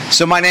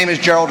So my name is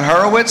Gerald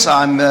Hurwitz.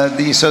 I'm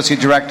the Associate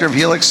Director of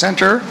Helix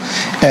Center.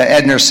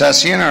 Ed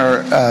Nersessian,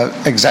 our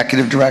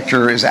Executive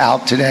Director, is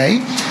out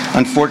today,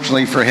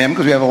 unfortunately for him,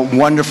 because we have a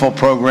wonderful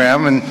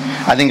program, and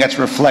I think that's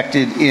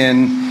reflected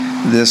in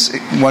this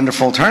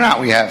wonderful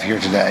turnout we have here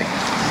today.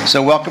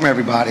 So welcome,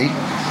 everybody.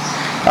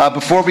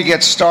 Before we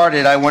get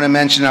started, I want to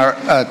mention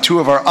two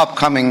of our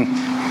upcoming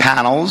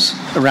panels,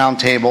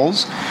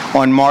 roundtables.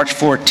 On March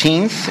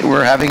 14th,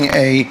 we're having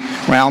a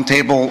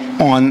roundtable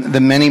on the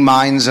many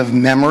minds of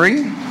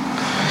memory.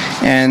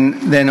 And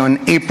then on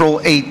April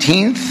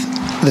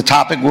 18th, the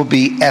topic will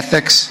be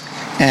ethics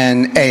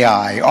and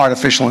AI,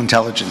 artificial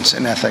intelligence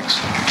and ethics.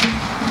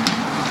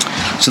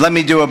 So let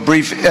me do a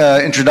brief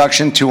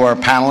introduction to our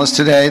panelists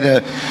today.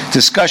 The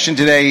discussion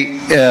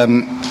today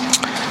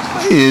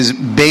is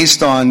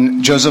based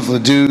on Joseph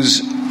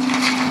Ledoux's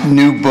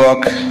new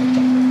book,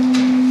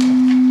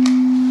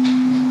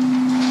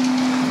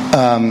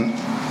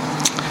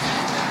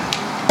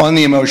 on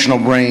the emotional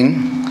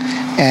brain.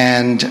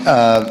 And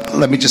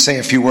let me just say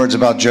a few words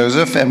about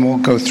Joseph, and we'll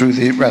go through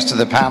the rest of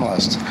the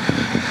panelists.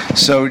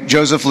 So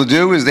Joseph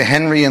Ledoux is the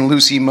Henry and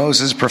Lucy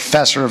Moses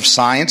Professor of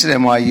Science at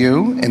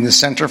NYU in the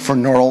Center for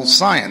Neural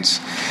Science.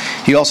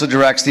 He also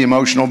directs the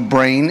Emotional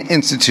Brain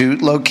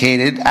Institute,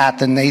 located at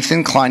the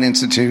Nathan Klein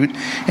Institute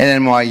at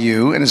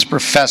NYU, and is a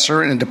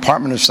professor in the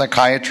Department of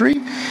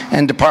Psychiatry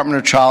and Department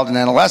of Child and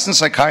Adolescent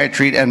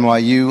Psychiatry at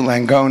NYU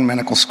Langone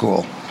Medical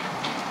School.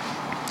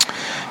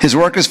 His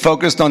work is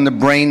focused on the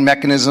brain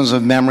mechanisms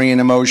of memory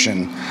and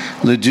emotion.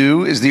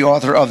 Ledoux is the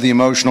author of The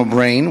Emotional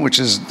Brain, which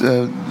is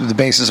the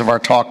basis of our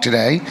talk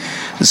today,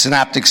 The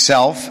Synaptic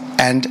Self,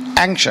 and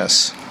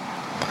Anxious.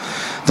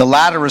 The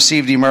latter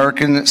received the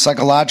American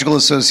Psychological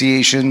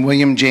Association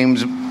William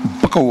James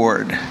Book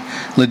Award.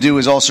 Ledoux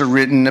has also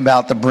written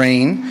about the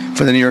brain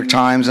for the New York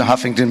Times and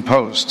Huffington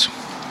Post.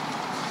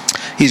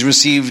 He's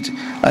received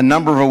a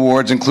number of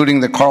awards, including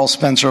the Carl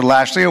Spencer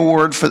Lashley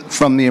Award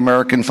from the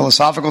American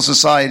Philosophical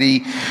Society,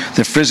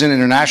 the Frison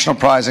International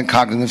Prize in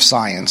Cognitive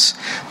Science,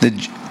 the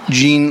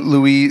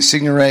Jean-Louis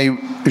Signoret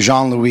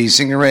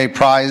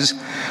Prize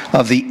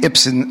of the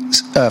Ibsen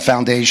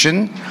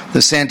Foundation,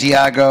 the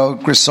Santiago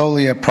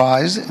Grisolia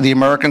Prize, the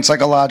American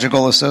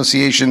Psychological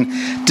Association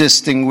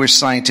Distinguished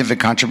Scientific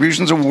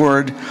Contributions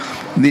Award,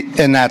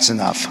 and that's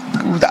enough.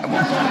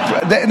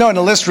 No, and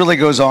the list really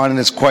goes on, and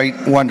it's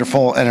quite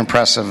wonderful and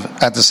impressive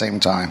at the same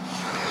time.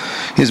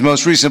 His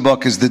most recent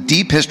book is The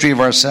Deep History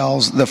of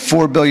Ourselves, the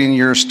 4 billion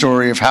year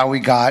story of how we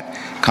got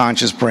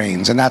conscious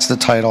brains, and that's the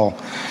title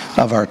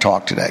of our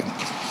talk today.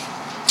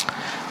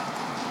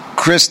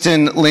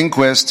 Kristen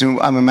Lindquist,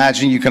 who I'm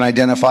imagining you can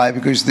identify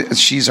because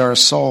she's our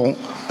sole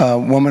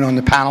woman on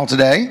the panel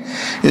today,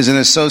 is an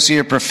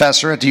associate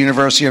professor at the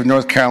University of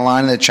North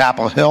Carolina at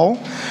Chapel Hill,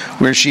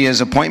 where she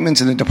has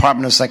appointments in the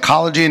Department of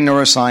Psychology and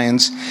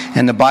Neuroscience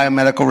and the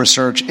Biomedical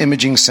Research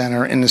Imaging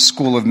Center in the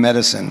School of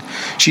Medicine.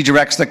 She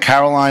directs the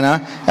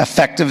Carolina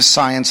Affective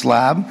Science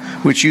Lab,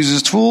 which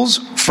uses tools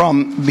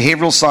from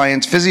behavioral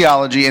science,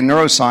 physiology, and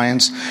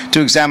neuroscience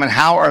to examine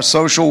how our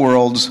social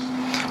worlds,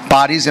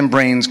 bodies and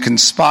brains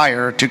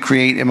conspire to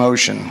create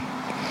emotion.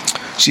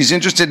 She's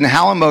interested in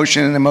how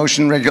emotion and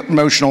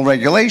emotional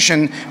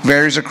regulation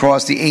varies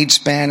across the age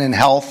span in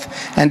health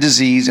and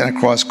disease and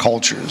across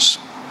cultures.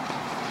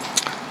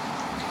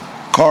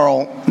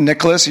 Carl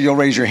Nicholas, you'll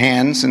raise your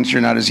hand since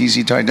you're not as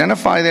easy to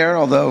identify there,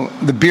 although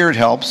the beard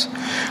helps.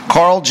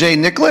 Carl J.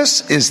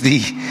 Nicholas is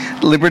the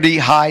Liberty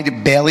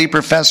Hyde Bailey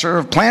Professor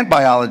of Plant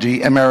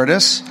Biology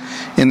Emeritus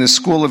in the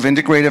School of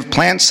Integrative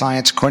Plant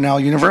Science, Cornell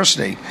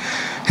University.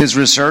 His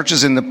research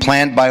is in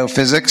plant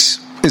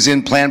biophysics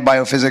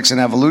and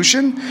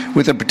evolution,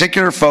 with a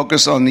particular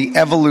focus on the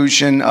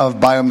evolution of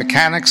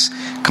biomechanics,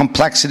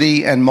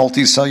 complexity, and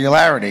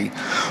multicellularity.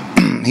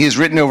 He has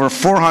written over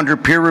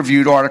 400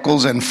 peer-reviewed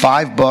articles and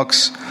 5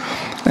 books,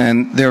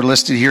 and they're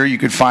listed here. You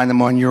could find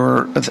them on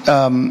your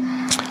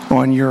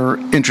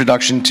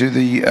introduction to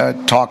the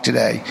talk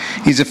today.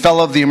 He's a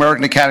fellow of the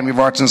American Academy of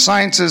Arts and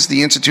Sciences,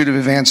 the Institute of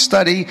Advanced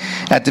Study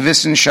at the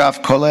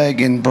Wissenschaft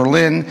Kolleg in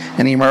Berlin,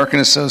 and the American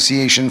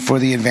Association for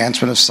the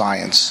Advancement of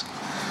Science.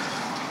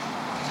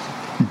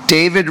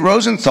 David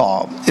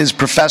Rosenthal is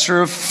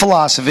professor of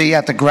philosophy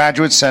at the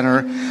Graduate Center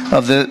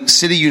of the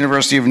City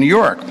University of New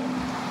York,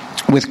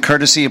 with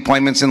courtesy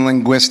appointments in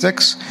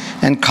linguistics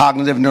and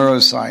cognitive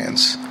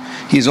neuroscience.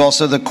 He's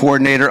also the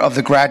coordinator of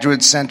the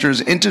Graduate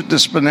Center's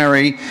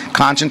Interdisciplinary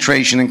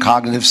Concentration in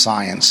Cognitive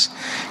Science.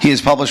 He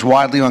has published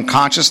widely on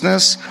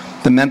consciousness,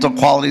 the mental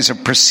qualities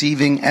of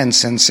perceiving and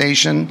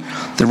sensation,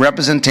 the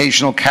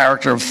representational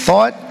character of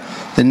thought,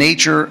 the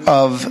nature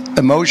of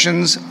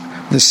emotions,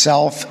 the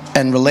self,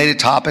 and related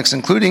topics,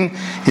 including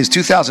his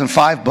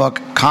 2005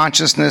 book,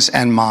 Consciousness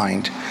and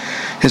Mind.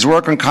 His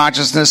work on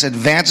consciousness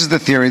advances the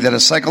theory that a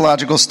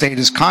psychological state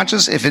is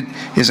conscious if it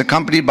is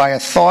accompanied by a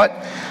thought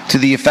to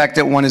the effect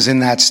that one is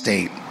in that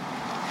state.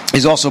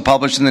 He's also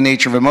published in The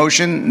Nature of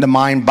Emotion, The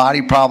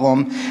Mind-Body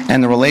Problem,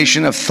 and the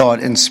Relation of Thought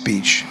and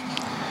Speech.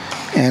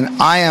 And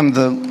I am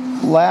the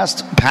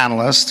last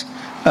panelist.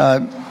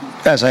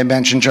 As I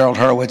mentioned, Gerald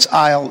Hurwitz.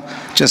 I'll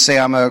just say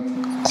I'm a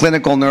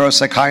clinical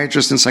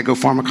neuropsychiatrist and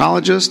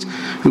psychopharmacologist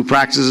who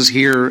practices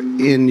here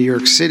in New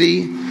York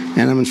City,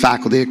 and I'm in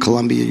faculty at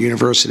Columbia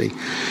University.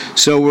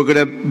 So we're going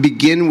to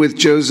begin with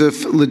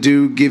Joseph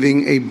Ledoux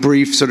giving a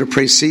brief sort of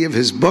précis of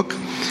his book,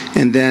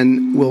 and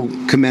then we'll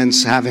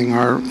commence having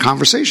our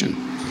conversation.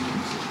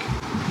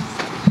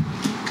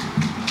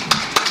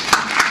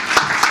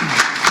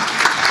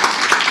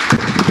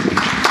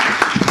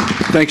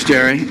 Thanks,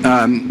 Jerry.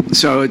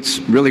 So it's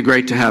really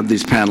great to have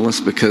these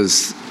panelists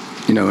because,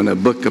 in a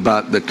book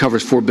that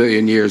covers 4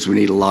 billion years, we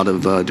need a lot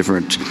of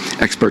different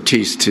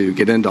expertise to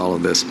get into all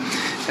of this.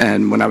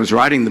 And when I was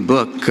writing the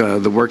book,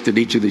 the work that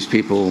each of these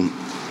people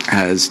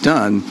has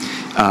done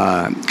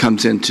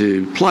comes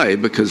into play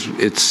because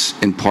it's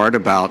in part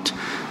about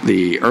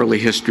the early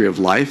history of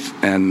life,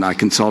 and I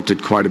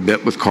consulted quite a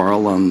bit with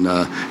Carl on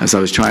as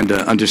I was trying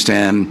to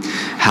understand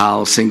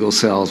how single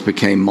cells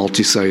became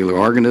multicellular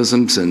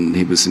organisms, and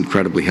he was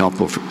incredibly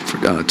helpful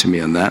to me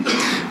on that.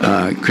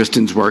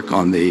 Kristen's work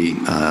on the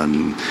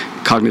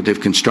cognitive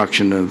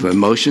construction of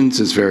emotions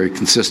is very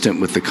consistent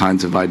with the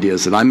kinds of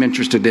ideas that I'm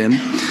interested in.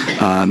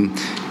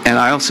 And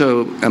I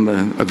also am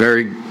a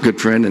very good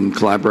friend and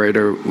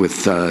collaborator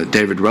with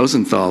David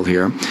Rosenthal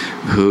here,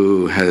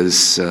 who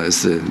is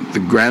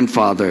the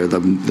grandfather,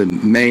 the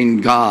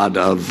main god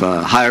of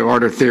higher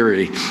order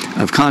theory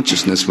of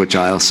consciousness, which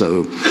I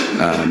also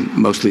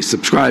mostly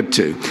subscribe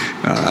to.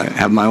 I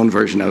have my own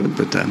version of it,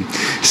 but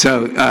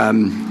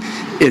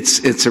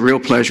it's a real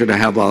pleasure to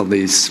have all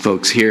these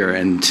folks here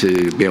and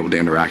to be able to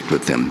interact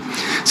with them.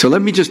 So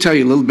let me just tell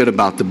you a little bit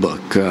about the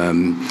book.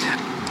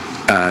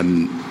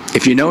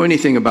 If you know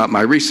anything about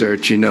my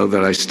research, you know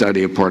that I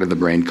study a part of the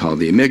brain called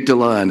the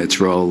amygdala and its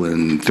role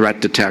in threat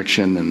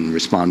detection and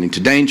responding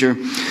to danger.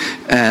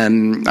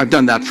 And I've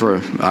done that for,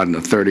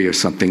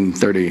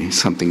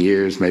 30-something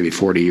years, maybe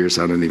 40 years,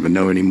 I don't even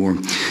know anymore.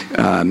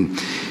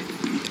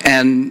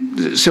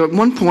 And so at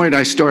one point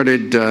I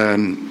started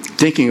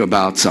thinking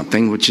about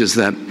something, which is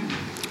that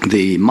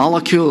the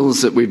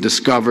molecules that we've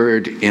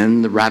discovered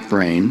in the rat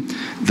brain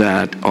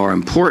that are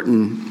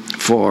important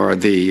for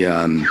the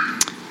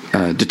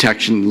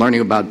detection,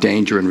 learning about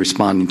danger and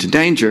responding to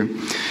danger,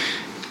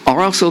 are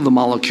also the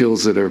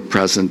molecules that are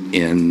present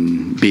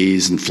in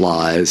bees and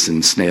flies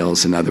and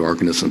snails and other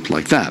organisms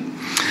like that.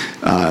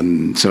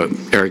 So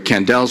Eric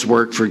Kandel's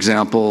work, for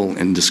example,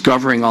 in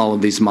discovering all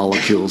of these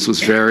molecules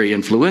was very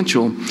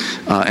influential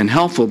and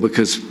helpful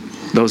because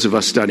those of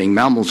us studying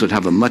mammals would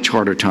have a much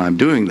harder time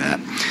doing that.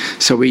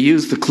 So we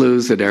used the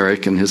clues that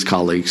Eric and his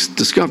colleagues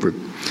discovered.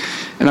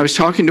 And I was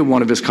talking to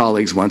one of his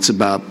colleagues once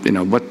about,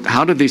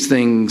 how do these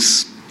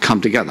things come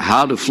together?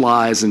 How do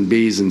flies and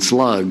bees and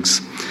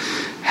slugs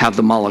have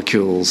the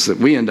molecules that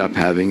we end up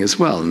having as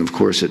well? And of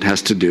course, it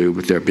has to do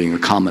with there being a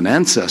common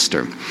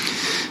ancestor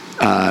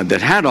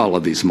that had all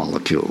of these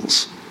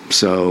molecules.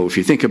 So if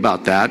you think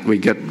about that, we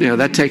get,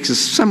 that takes us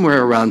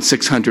somewhere around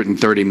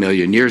 630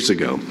 million years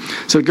ago.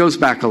 So it goes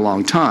back a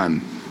long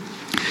time.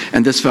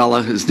 And this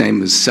fellow, his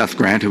name is Seth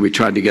Grant, who we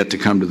tried to get to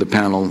come to the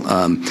panel.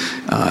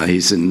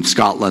 He's in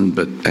Scotland,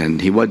 and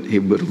he would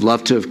have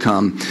loved to have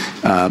come,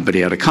 but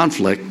he had a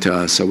conflict,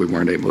 so we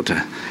weren't able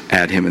to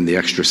add him in the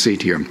extra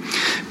seat here.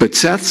 But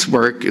Seth's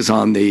work is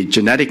on the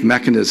genetic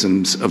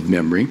mechanisms of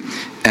memory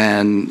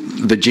and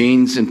the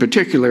genes in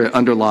particular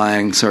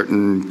underlying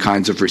certain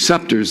kinds of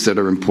receptors that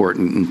are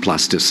important in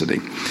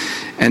plasticity.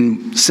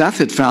 And Seth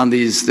had found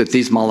that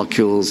these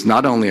molecules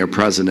not only are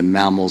present in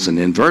mammals and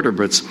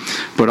invertebrates,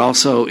 but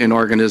also in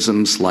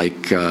organisms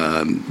like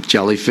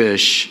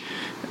jellyfish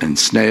and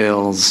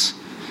snails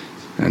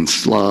and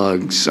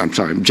slugs,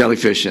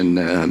 jellyfish and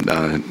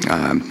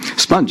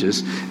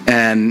sponges.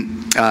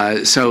 And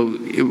so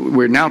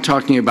we're now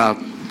talking about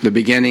the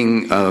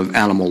beginning of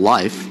animal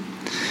life.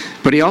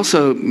 But he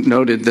also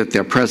noted that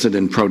they're present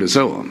in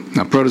protozoa.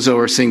 Now,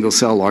 protozoa are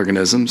single-cell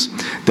organisms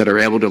that are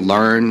able to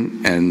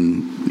learn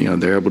and,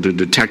 they're able to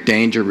detect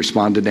danger,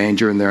 respond to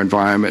danger in their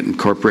environment,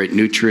 incorporate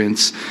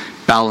nutrients,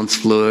 balance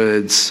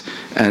fluids,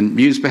 and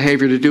use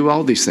behavior to do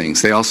all these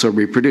things. They also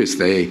reproduce.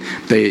 The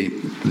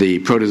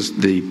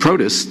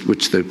protists,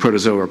 which the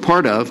protozoa are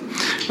part of,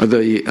 are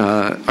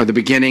the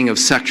beginning of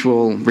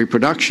sexual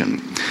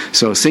reproduction.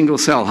 So a single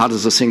cell, how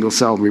does a single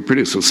cell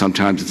reproduce? So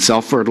sometimes it's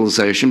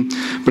self-fertilization,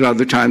 but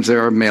other times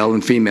there are male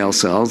and female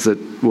cells that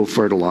will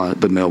fertilize,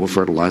 the male will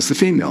fertilize the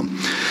female.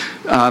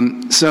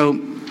 So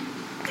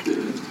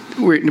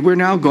we're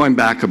now going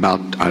back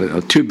about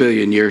 2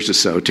 billion years or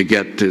so to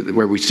get to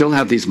where we still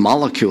have these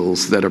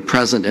molecules that are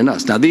present in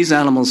us. Now, these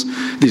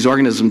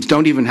organisms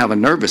don't even have a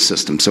nervous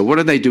system. So what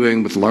are they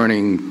doing with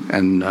learning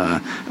and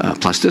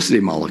plasticity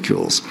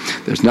molecules?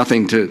 There's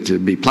nothing to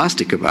be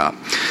plastic about.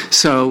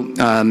 So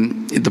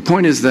the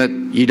point is that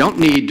you don't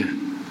need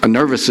a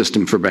nervous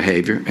system for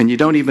behavior, and you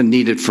don't even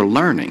need it for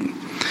learning.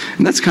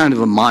 And that's kind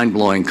of a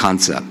mind-blowing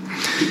concept.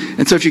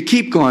 And so if you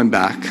keep going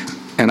back,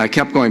 and I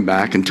kept going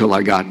back until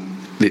I got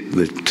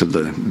to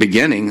the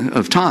beginning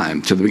of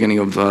time, to the beginning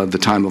of the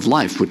time of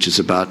life, which is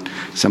about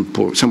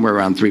somewhere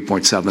around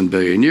 3.7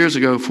 billion years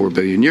ago, 4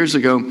 billion years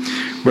ago,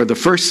 where the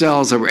first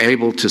cells that were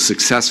able to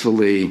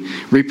successfully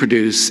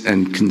reproduce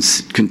and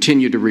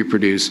continue to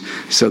reproduce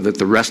so that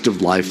the rest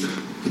of life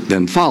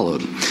then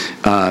followed.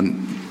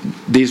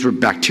 These were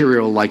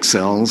bacterial-like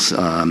cells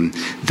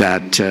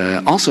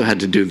that also had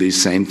to do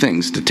these same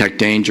things: detect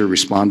danger,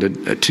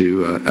 detect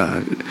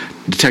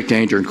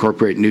danger,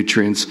 incorporate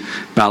nutrients,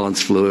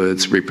 balance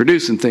fluids,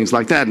 reproduce, and things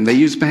like that. And they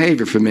use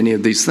behavior for many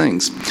of these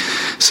things.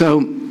 So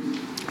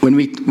when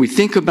we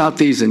think about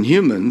these in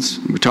humans,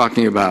 we're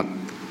talking about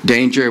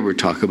danger, we're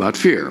talking about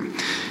fear.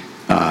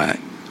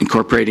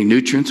 Incorporating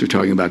nutrients, we're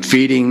talking about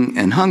feeding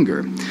and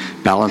hunger.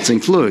 Balancing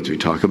fluids, we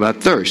talk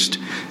about thirst.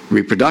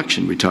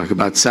 Reproduction, we talk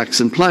about sex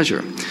and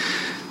pleasure.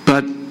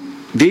 But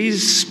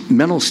these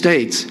mental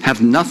states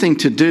have nothing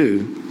to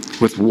do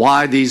with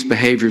why these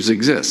behaviors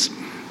exist.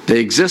 They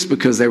exist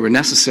because they were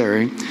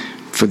necessary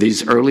for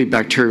these early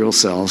bacterial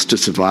cells to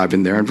survive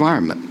in their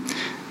environment.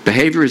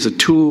 Behavior is a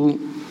tool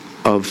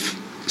of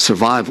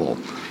survival,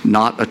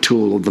 not a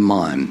tool of the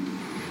mind.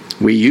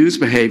 We use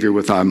behavior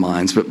with our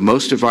minds, but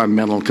most of our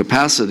mental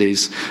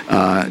capacities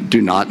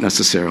do not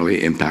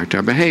necessarily impact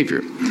our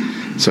behavior.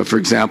 So, for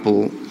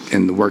example,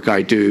 in the work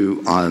I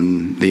do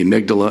on the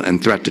amygdala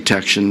and threat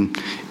detection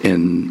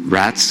in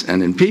rats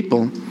and in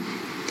people,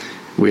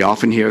 we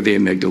often hear the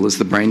amygdala is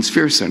the brain's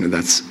fear center.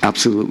 That's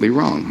absolutely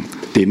wrong.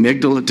 The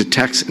amygdala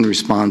detects and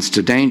responds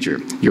to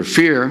danger. Your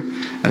fear,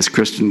 as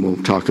Kristen will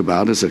talk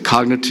about, is a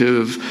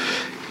cognitive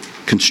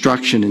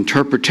construction,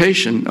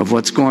 interpretation of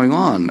what's going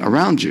on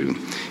around you.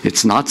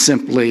 It's not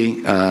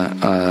simply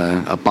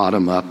a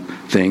bottom-up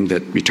thing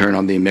that you turn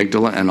on the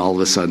amygdala and all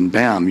of a sudden,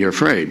 bam, you're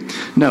afraid.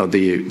 No,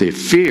 the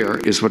fear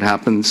is what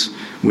happens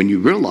when you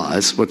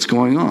realize what's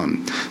going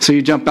on. So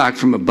you jump back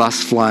from a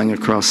bus flying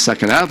across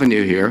 2nd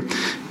Avenue here,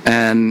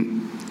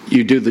 and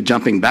you do the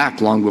jumping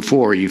back long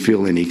before you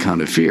feel any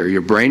kind of fear.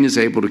 Your brain is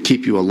able to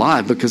keep you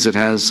alive because it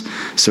has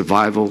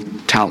survival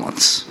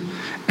talents.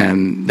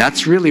 And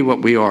that's really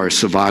what we are,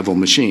 survival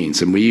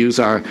machines. And we use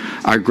our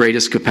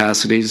greatest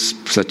capacities,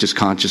 such as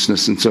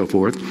consciousness and so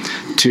forth,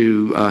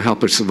 to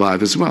help us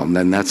survive as well. And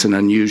then that's an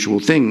unusual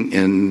thing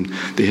in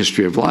the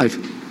history of life,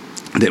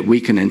 that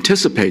we can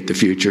anticipate the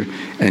future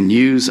and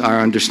use our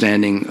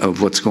understanding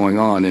of what's going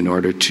on in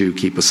order to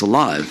keep us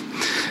alive.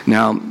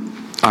 Now,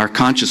 our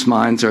conscious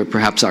minds are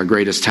perhaps our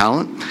greatest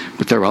talent,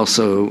 but they're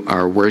also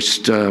our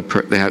worst,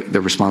 they're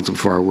responsible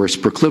for our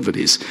worst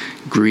proclivities: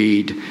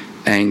 greed,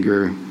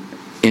 anger,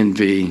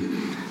 envy,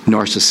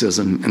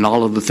 narcissism, and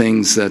all of the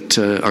things that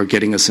are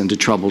getting us into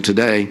trouble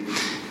today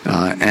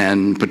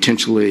and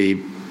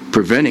potentially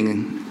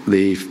preventing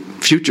the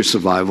future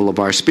survival of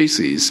our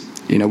species.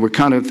 You know, we're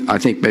kind of, I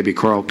think maybe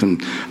Carl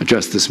can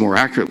address this more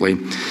accurately,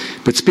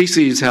 but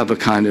species have a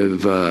kind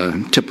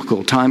of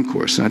typical time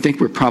course, and I think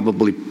we're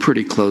probably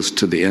pretty close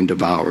to the end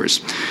of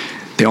ours.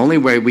 The only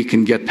way we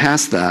can get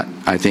past that,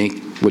 I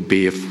think, would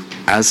be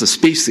if, as a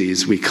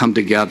species, we come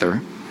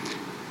together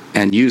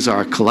and use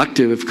our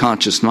collective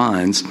conscious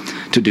minds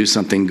to do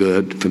something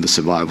good for the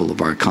survival of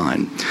our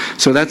kind.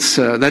 So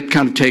that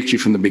kind of takes you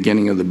from the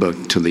beginning of the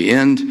book to the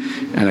end,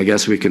 and I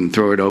guess we can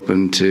throw it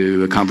open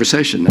to a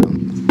conversation now.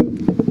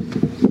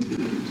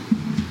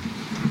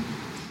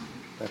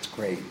 That's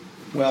great.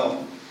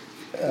 Well,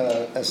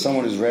 as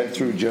someone who's read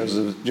through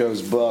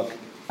Joe's book,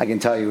 I can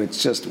tell you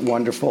it's just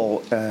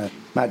wonderful,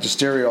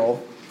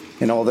 magisterial,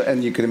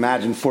 and you can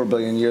imagine 4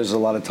 billion years is a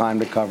lot of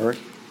time to cover,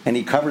 and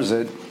he covers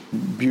it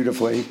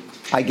beautifully.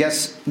 I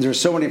guess there's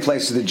so many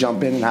places to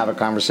jump in and have a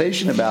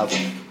conversation about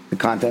the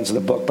contents of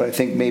the book, but I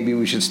think maybe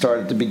we should start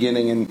at the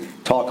beginning and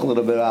talk a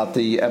little bit about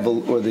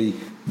the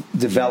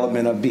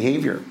development of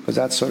behavior, because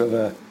that's sort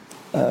of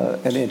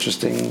an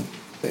interesting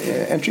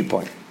entry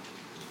point.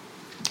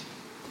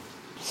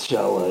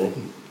 Shall I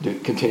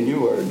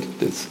continue, or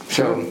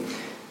sure?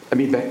 I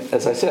mean,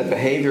 as I said,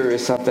 behavior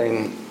is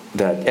something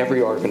that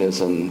every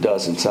organism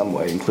does in some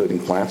way, including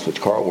plants,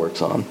 which Carl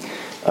works on.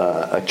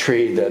 A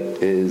tree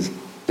that is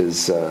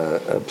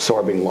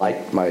absorbing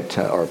light might,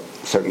 or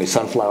certainly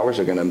sunflowers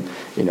are going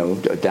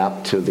to,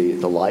 adapt to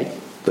the light.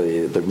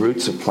 The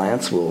roots of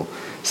plants will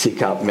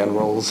seek out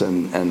minerals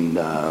and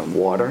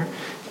water.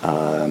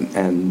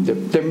 And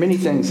there are many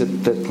things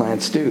that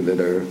plants do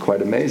that are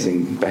quite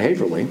amazing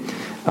behaviorally.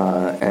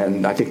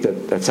 And I think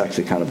that's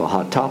actually kind of a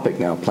hot topic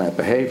now, plant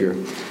behavior.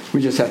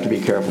 We just have to be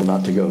careful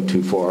not to go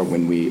too far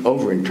when we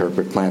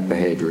overinterpret plant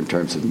behavior in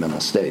terms of mental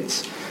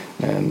states.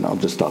 And I'll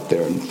just stop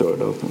there and throw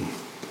it open.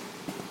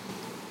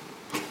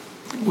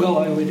 Well,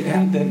 I would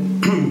add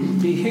that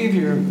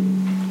behavior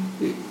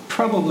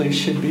probably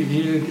should be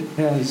viewed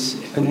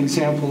as an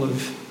example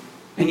of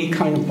any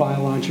kind of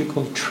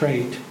biological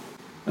trait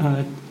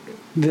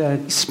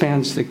that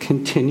spans the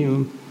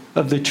continuum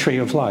of the tree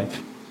of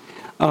life.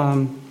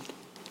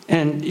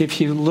 And if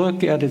you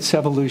look at its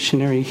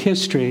evolutionary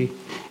history,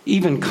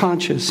 even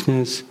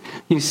consciousness,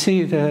 you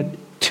see that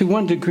to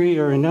one degree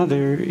or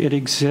another, it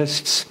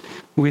exists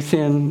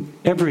within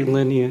every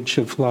lineage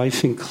of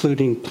life,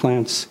 including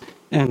plants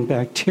and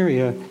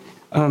bacteria.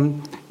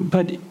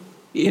 But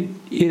it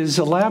is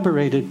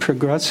elaborated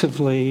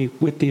progressively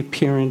with the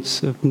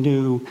appearance of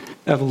new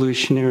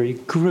evolutionary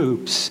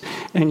groups.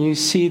 And you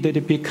see that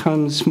it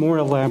becomes more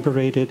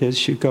elaborated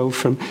as you go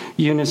from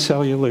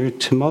unicellular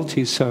to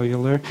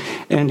multicellular.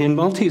 And in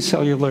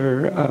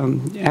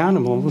multicellular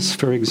animals,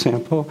 for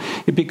example,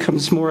 it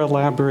becomes more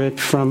elaborate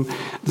from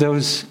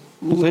those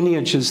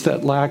lineages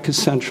that lack a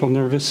central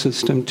nervous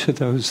system to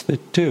those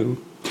that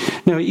do.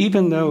 Now,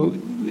 even though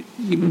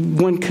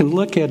one can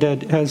look at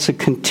it as a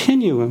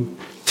continuum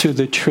through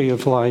the tree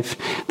of life,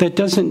 that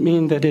doesn't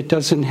mean that it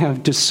doesn't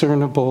have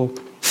discernible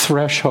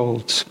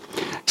thresholds.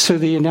 So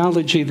the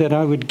analogy that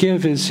I would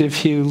give is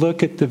if you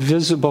look at the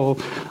visible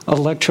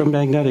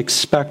electromagnetic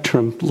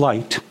spectrum,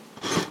 light,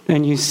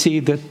 and you see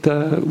that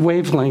the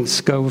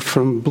wavelengths go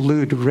from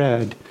blue to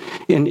red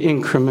in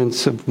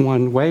increments of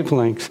one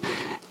wavelength,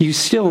 you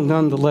still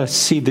nonetheless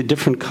see the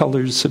different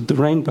colors of the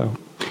rainbow.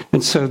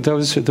 And so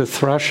those are the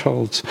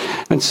thresholds.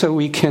 And so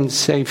we can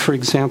say, for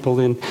example,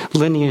 in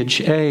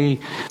lineage A,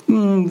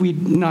 we're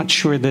not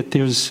sure that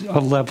there's a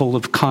level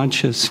of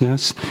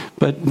consciousness.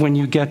 But when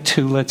you get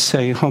to, let's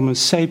say, Homo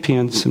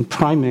sapiens and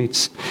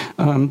primates,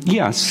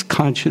 yes,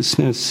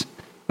 consciousness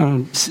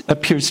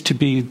appears to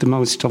be the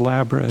most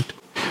elaborate.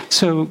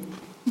 So,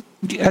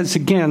 as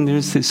again,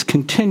 there's this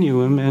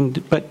continuum,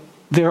 but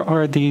there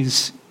are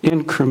these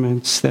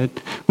increments that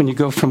when you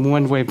go from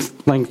one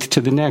wavelength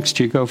to the next,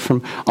 you go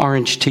from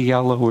orange to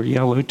yellow or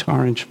yellow to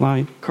orange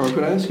light. Carl,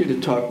 could I ask you to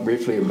talk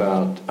briefly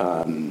about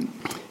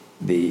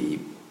the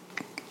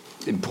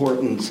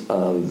importance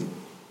of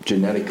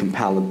genetic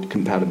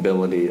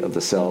compatibility of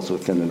the cells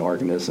within an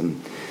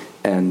organism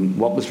and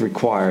what was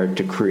required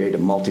to create a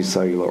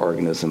multicellular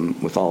organism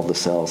with all the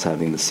cells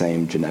having the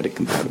same genetic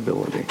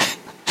compatibility?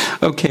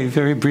 Okay,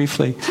 very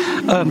briefly.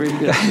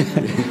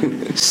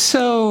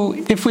 So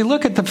if we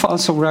look at the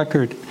fossil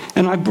record,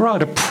 and I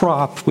brought a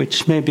prop,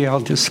 which maybe I'll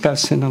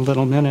discuss in a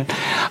little minute,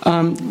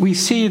 we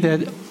see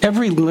that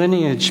every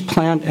lineage,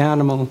 plant,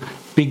 animal,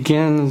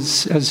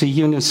 begins as a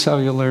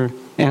unicellular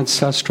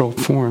ancestral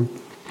form.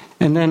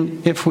 And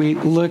then if we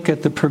look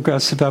at the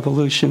progressive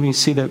evolution, we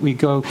see that we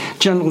go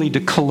generally to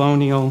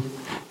colonial,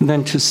 and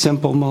then to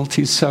simple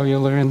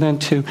multicellular, and then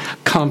to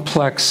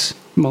complex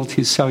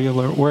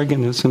multicellular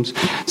organisms.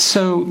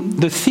 So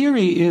the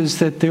theory is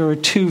that there are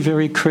two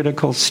very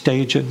critical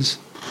stages.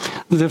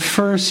 The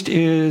first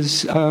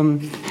is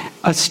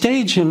a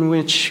stage in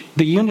which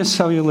the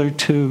unicellular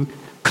to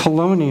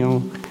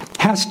colonial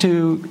has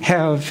to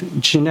have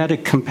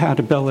genetic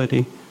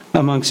compatibility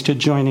amongst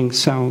adjoining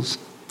cells.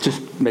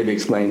 Just maybe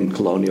explain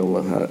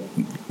colonial.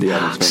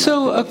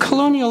 So a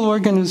colonial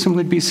organism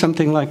would be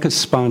something like a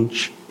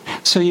sponge.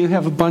 So you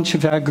have a bunch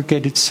of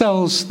aggregated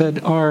cells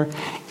that are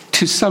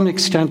to some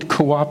extent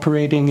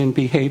cooperating and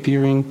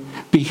behaving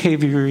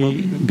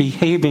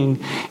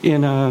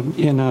in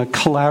a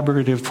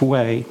collaborative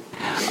way.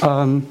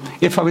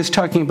 If I was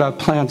talking about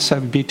plants, I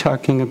would be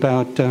talking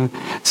about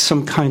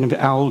some kind of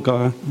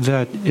alga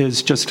that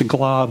is just a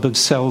glob of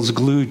cells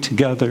glued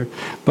together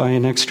by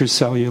an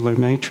extracellular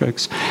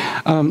matrix.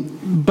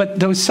 But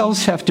those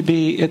cells have to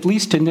be, at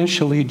least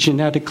initially,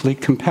 genetically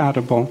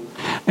compatible.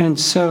 And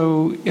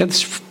so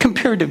it's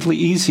comparatively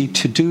easy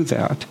to do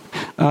that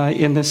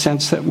in the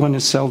sense that when a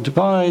cell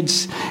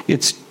divides,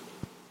 its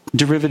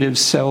derivative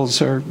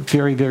cells are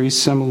very, very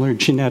similar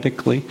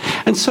genetically.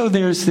 And so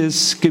there's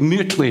this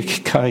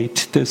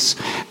Gemütlichkeit, this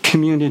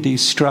community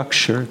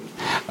structure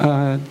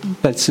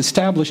that's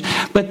established.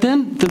 But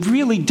then the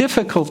really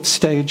difficult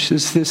stage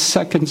is this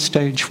second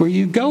stage, where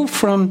you go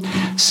from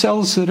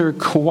cells that are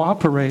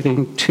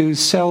cooperating to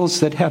cells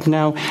that have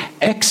now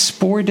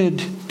exported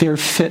their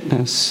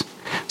fitness.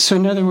 So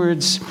in other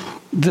words,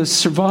 the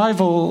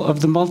survival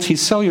of the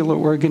multicellular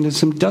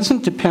organism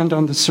doesn't depend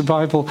on the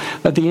survival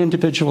of the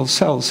individual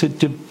cells. It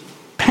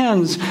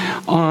depends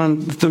on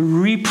the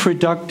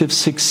reproductive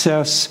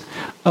success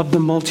of the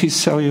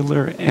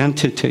multicellular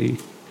entity.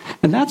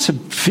 And that's a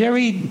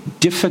very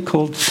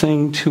difficult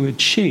thing to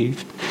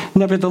achieve.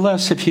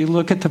 Nevertheless, if you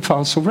look at the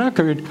fossil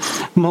record,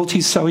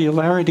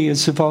 multicellularity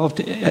has evolved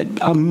at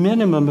a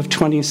minimum of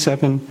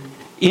 27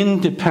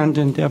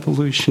 independent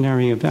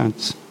evolutionary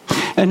events.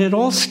 And it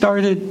all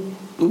started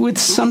with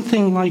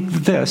something like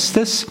this.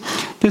 This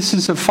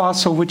is a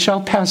fossil which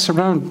I'll pass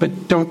around,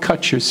 but don't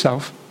cut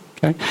yourself.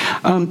 Okay?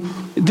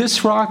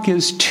 This rock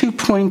is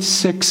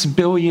 2.6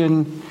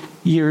 billion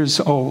years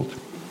old.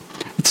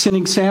 It's an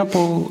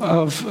example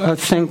of a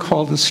thing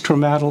called a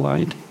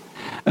stromatolite.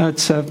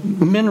 It's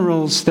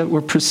minerals that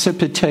were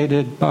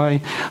precipitated by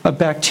a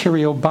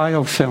bacterial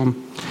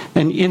biofilm.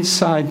 And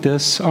inside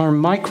this are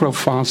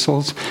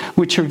microfossils,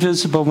 which are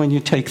visible when you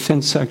take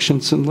thin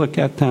sections and look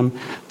at them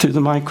through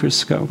the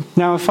microscope.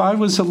 Now, if I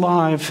was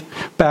alive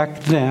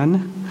back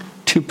then,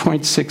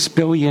 2.6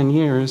 billion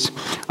years,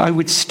 I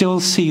would still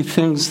see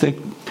things that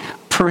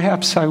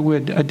perhaps I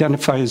would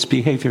identify as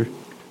behavior,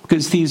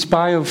 because these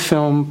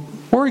biofilm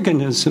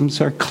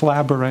organisms are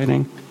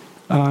collaborating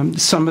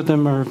Some of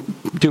them are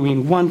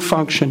doing one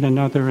function,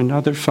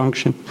 another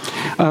function.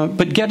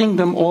 But getting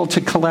them all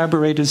to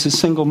collaborate as a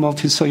single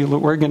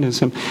multicellular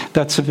organism,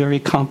 that's a very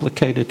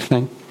complicated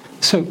thing.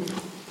 So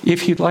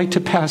if you'd like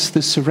to pass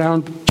this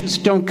around,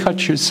 just don't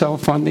cut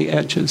yourself on the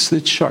edges.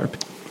 It's sharp.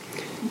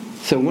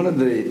 So one of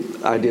the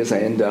ideas I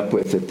end up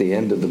with at the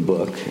end of the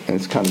book, and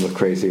it's kind of a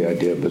crazy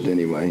idea, but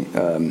anyway,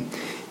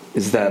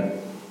 is that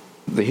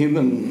the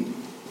human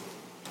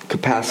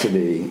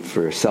capacity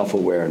for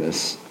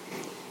self-awareness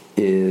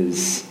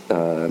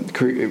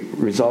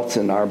results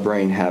in our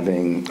brain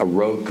having a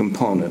rogue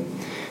component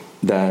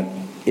that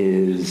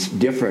is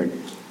different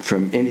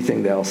from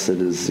anything else that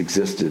has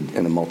existed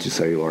in a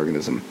multicellular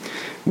organism,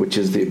 which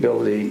is the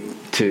ability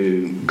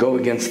to go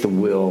against the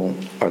will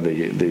or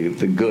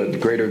the good,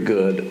 greater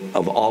good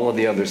of all of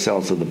the other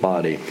cells of the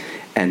body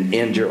and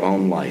end your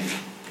own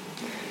life.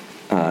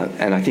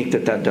 And I think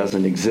that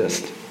doesn't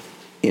exist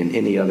in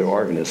any other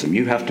organism.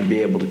 You have to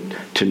be able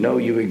to know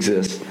you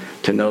exist,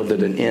 to know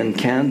that an end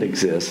can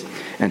exist,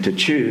 and to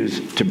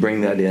choose to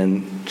bring that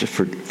in to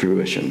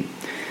fruition.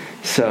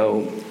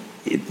 So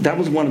that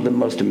was one of the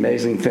most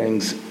amazing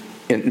things.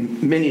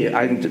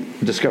 I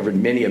discovered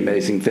many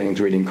amazing things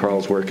reading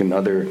Carl's work and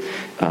other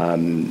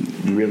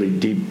really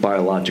deep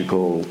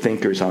biological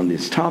thinkers on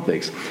these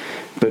topics.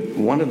 But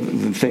one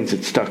of the things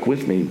that stuck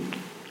with me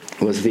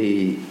was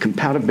the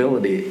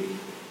compatibility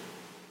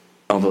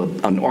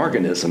of an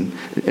organism.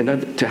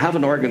 And to have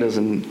an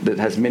organism that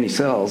has many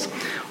cells,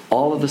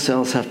 all of the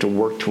cells have to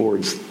work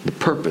towards the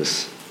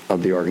purpose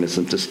of the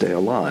organism to stay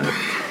alive.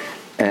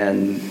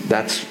 And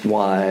that's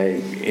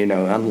why,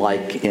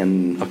 unlike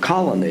in a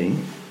colony,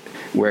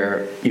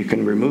 where you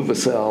can remove a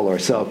cell or a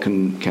cell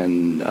can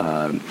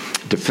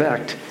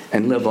defect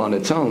and live on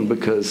its own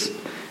because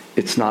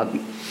it's not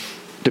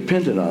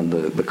dependent on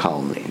the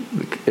colony.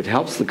 It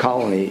helps the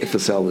colony if the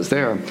cell is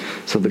there,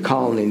 so the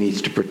colony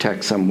needs to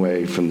protect some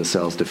way from the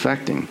cells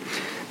defecting.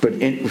 But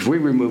if we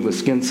remove a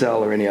skin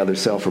cell or any other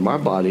cell from our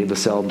body, the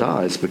cell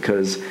dies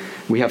because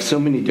we have so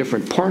many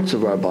different parts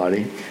of our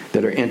body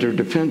that are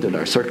interdependent.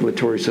 Our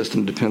circulatory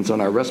system depends on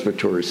our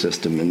respiratory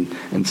system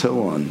and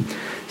so on.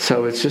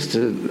 So it's just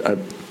a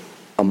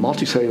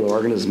multicellular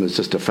organism is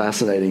just a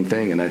fascinating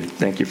thing, and I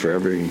thank you for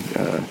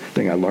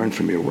everything I learned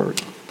from your work.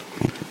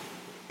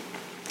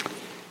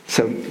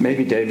 So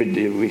maybe, David,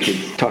 we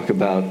could talk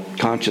about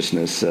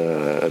consciousness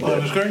a bit. Well, I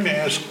was going to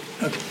ask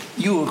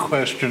you a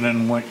question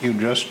in what you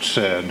just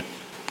said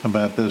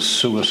about this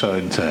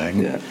suicide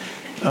thing.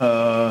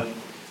 Yeah.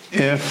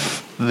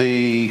 If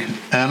the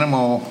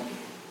animal,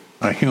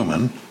 a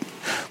human,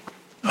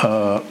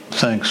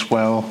 thinks,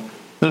 well,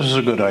 this is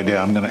a good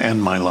idea, I'm going to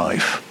end my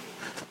life,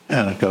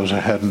 and it goes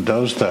ahead and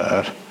does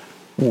that,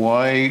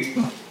 why,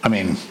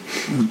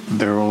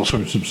 there are all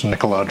sorts of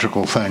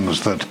psychological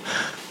things that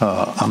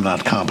I'm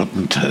not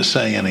competent to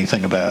say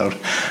anything about,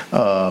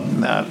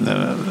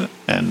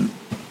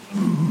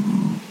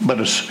 but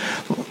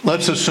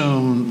let's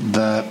assume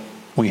that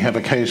we have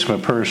a case of a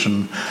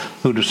person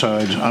who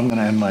decides, I'm going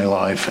to end my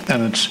life,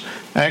 and it's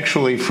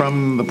actually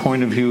from the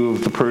point of view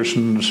of the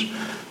person's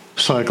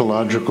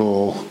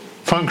psychological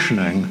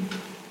functioning,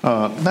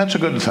 that's a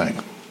good thing.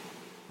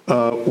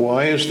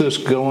 Why is this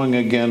going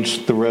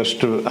against the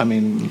rest of,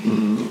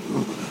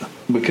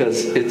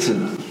 Because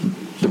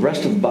the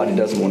rest of the body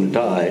doesn't want to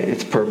die.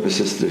 Its purpose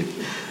is to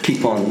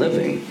keep on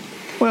living.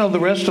 Well, the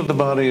rest of the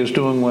body is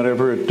doing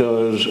whatever it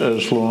does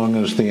as long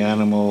as the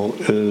animal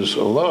is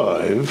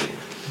alive.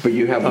 But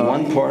you have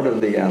one part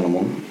of the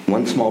animal,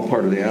 one small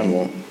part of the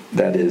animal,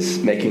 that is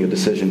making a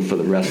decision for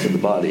the rest of the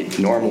body.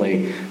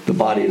 Normally, the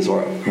body is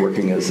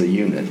working as a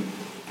unit.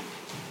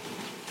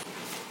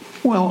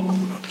 Well,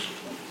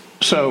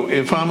 so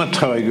if I'm a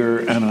tiger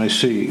and I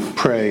see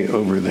prey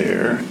over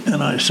there,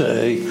 and I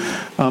say,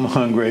 I'm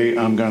hungry,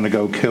 I'm going to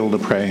go kill the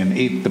prey and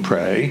eat the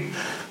prey,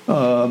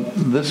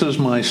 this is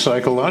my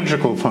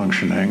psychological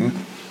functioning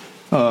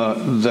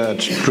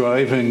that's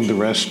driving the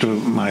rest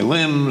of my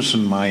limbs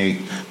and my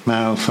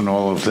mouth and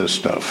all of this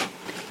stuff.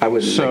 I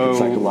wouldn't make it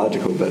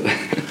psychological, but...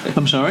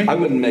 I'm sorry? I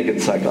wouldn't make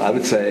it psychological. I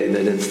would say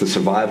that it's the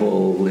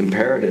survival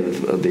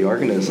imperative of the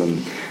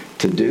organism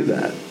to do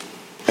that.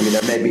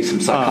 There may be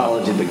some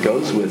psychology that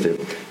goes with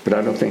it, but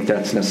I don't think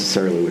that's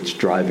necessarily what's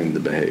driving the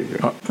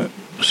behavior.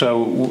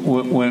 So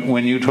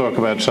when you talk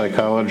about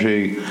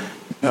psychology,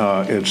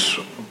 it's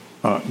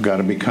got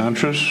to be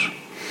conscious?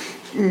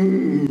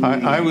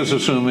 I was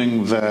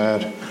assuming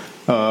that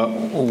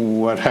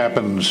what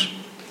happens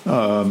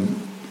above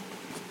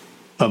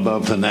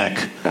the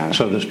neck,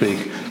 so to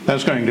speak,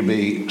 that's going to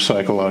be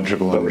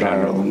psychological in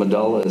general. The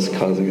medulla is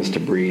causing us to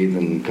breathe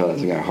and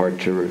causing our heart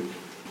to...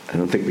 I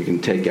don't think we can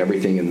take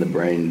everything in the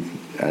brain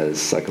as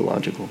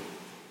psychological.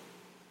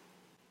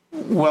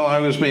 Well, I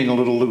was being a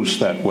little loose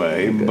that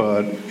way, okay.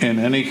 But in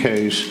any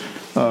case,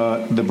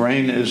 the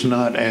brain is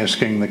not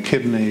asking the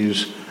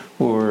kidneys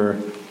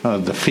or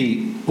the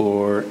feet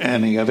or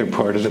any other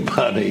part of the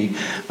body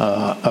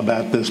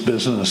about this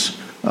business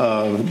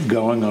of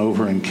going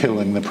over and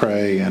killing the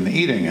prey and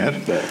eating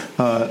it.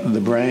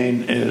 The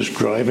brain is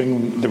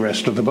driving the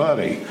rest of the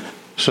body.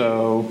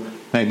 So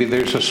Maybe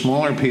there's a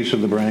smaller piece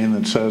of the brain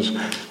that says,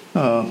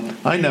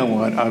 I know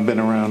what, I've been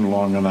around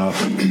long enough,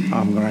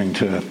 I'm going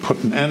to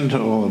put an end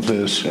to all of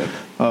this.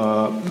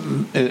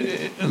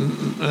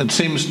 It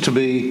seems to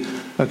be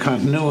a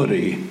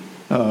continuity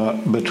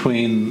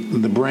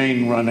between the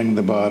brain running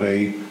the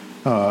body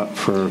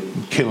for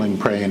killing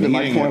prey and eating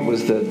My point it.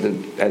 was that,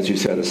 as you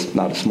said, it's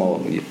not a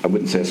small, I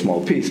wouldn't say a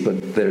small piece,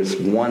 but there's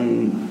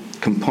one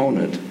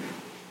component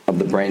of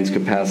the brain's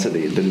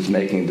capacity that is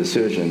making a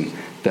decision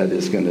that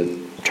is going to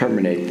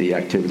terminate the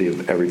activity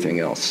of everything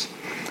else.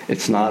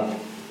 It's not,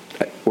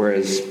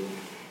 whereas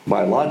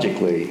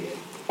biologically,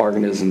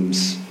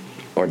 organisms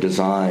are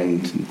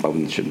designed,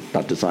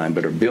 not designed,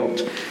 but are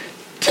built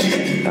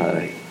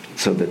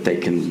so that they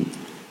can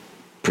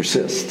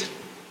persist.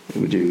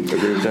 Would you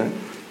agree with that?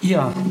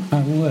 Yeah,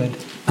 I would.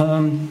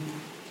 I'm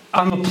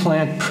a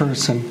plant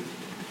person,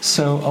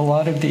 so a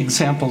lot of the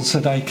examples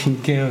that I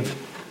can give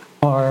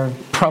are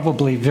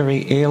probably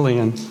very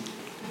alien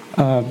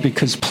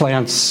because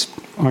plants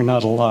are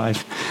not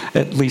alive.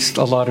 At least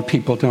a lot of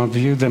people don't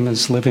view them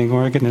as living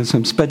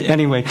organisms. But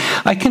anyway,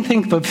 I can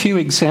think of a few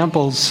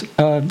examples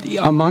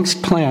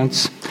amongst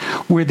plants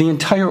where the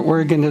entire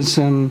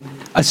organism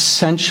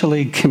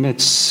essentially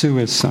commits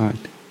suicide.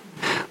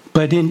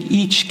 But in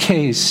each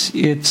case,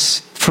 it's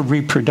for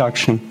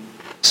reproduction.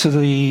 So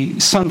the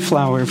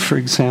sunflower, for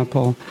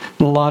example,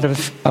 and a lot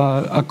of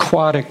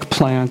aquatic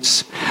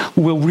plants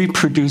will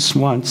reproduce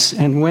once.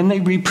 And when they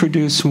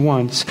reproduce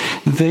once,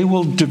 they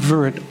will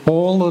divert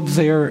all of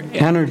their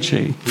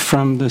energy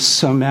from the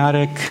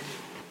somatic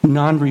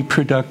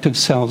non-reproductive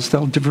cells.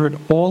 They'll divert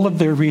all of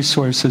their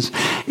resources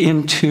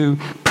into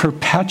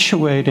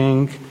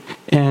perpetuating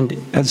and,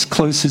 as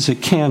close as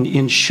it can,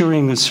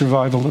 ensuring the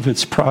survival of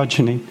its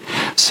progeny.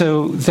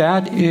 So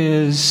that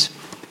is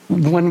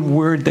one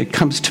word that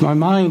comes to my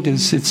mind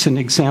is it's an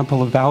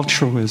example of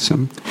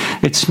altruism.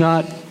 It's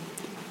not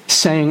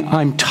saying,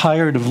 I'm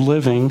tired of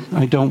living,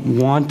 I don't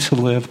want to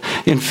live.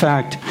 In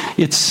fact,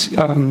 it's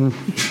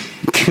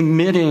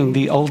committing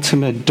the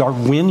ultimate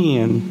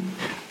Darwinian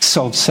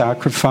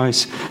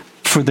self-sacrifice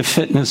for the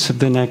fitness of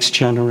the next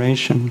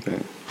generation.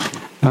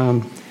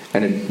 But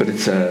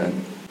it's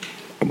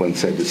I wouldn't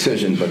say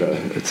decision, but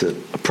it's a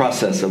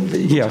process of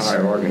the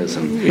entire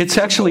organism. It's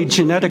actually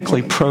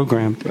genetically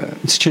programmed. Right.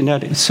 It's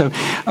genetic. So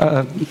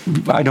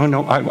I don't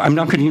know. I'm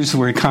not going to use the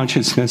word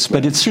consciousness,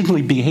 but it's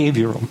certainly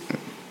behavioral.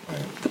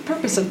 The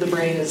purpose of the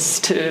brain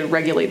is to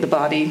regulate the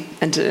body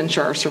and to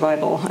ensure our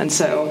survival. And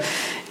so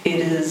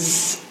it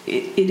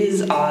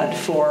is odd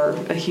for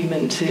a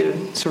human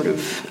to sort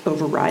of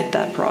override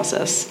that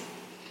process.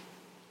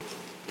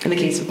 In the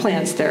case of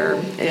plants,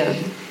 they're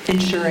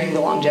ensuring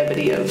the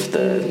longevity of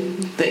the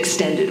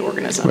extended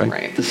organism,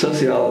 right? The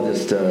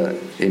sociologist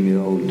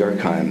Emil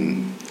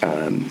Durkheim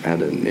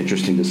had an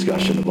interesting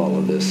discussion of all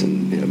of this,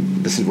 and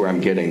this is where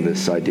I'm getting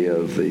this idea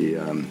of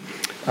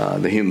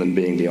the human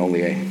being the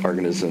only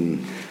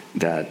organism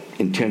that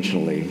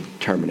intentionally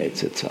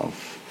terminates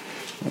itself.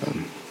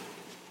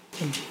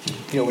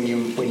 When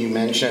you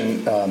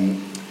mention,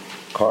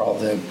 Carl,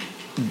 the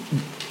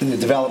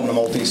development of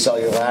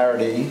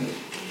multicellularity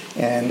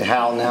and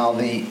how now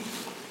these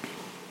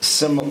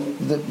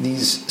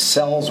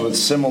cells with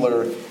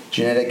similar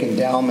genetic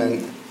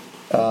endowment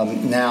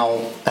now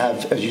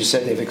have, as you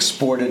said, they've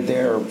exported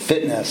their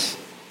fitness.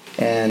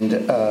 And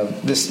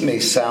this may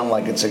sound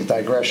like it's a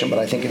digression, but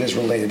I think it is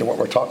related to what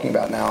we're talking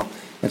about now.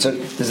 And so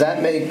does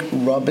that make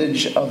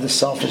rubbish of the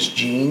selfish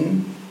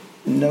gene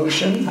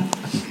notion?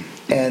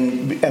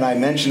 And I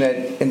mention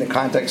it in the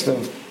context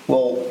of,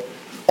 well,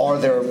 are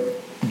there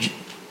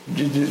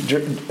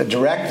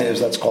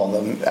directives, let's call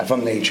them,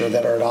 from nature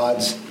that are at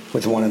odds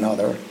with one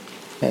another?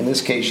 In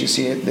this case, you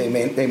see it,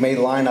 they may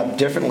line up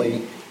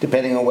differently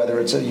depending on whether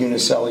it's a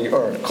unicellular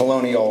or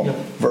colonial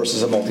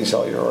versus a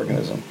multicellular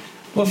organism.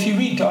 Well, if you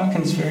read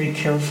Dawkins very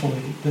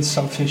carefully, The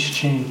Selfish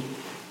Gene,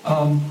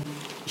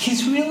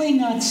 he's really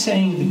not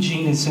saying the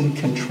gene is in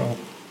control.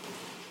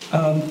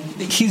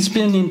 He's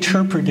been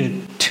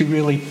interpreted to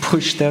really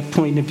push that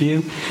point of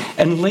view.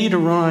 And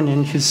later on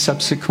in his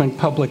subsequent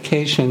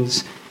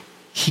publications,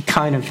 he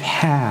kind of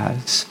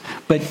has.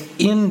 But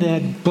in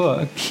that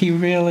book, he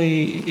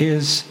really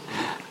is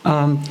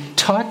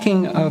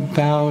talking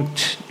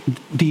about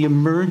the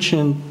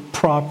emergent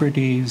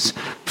properties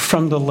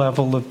from the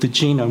level of the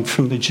genome,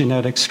 from the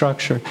genetic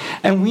structure.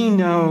 And we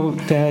know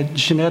that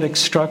genetic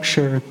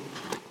structure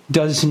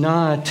does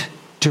not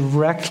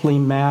directly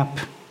map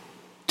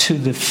to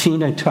the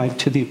phenotype,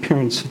 to the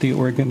appearance of the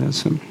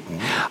organism.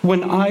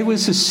 When I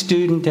was a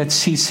student at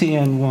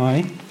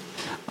CCNY,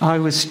 I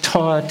was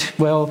taught,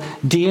 well,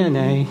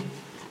 DNA,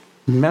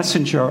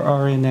 messenger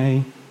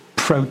RNA,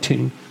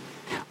 protein.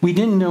 We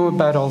didn't know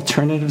about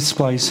alternative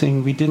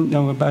splicing. We didn't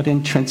know about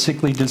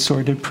intrinsically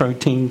disordered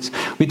proteins.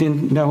 We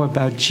didn't know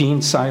about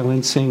gene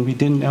silencing. We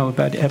didn't know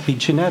about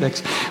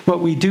epigenetics. What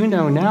we do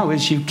know now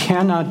is you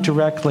cannot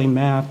directly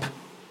map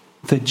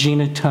the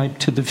genotype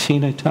to the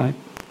phenotype.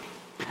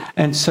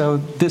 And so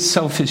this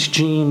selfish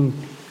gene,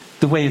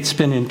 the way it's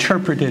been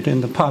interpreted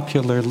in the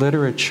popular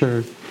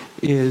literature,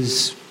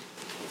 is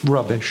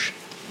rubbish.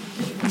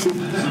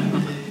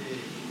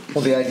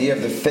 Well, the idea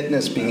of the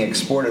fitness being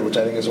exported, which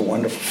I think is a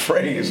wonderful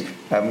phrase,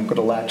 I'm going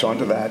to latch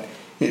onto that.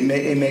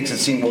 It makes it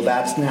seem, well,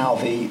 that's now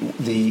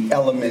the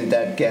element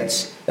that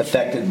gets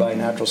affected by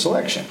natural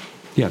selection.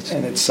 Yes.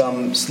 And it's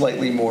some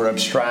slightly more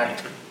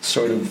abstract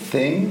sort of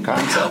thing,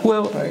 concept.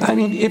 Well, right? I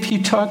mean, if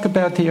you talk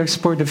about the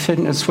export of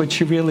fitness, what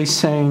you're really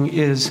saying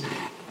is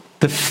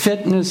the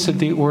fitness of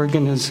the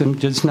organism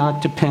does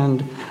not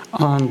depend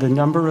on the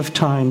number of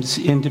times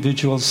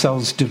individual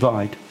cells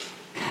divide.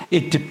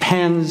 It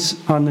depends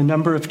on the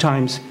number of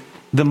times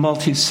the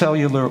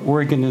multicellular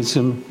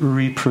organism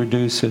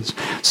reproduces.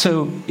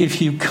 So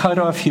if you cut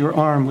off your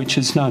arm, which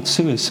is not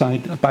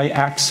suicide, by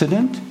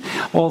accident,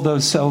 all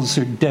those cells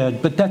are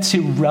dead. But that's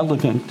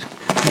irrelevant.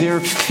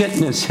 Their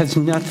fitness has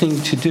nothing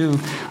to do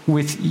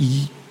with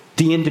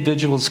the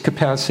individual's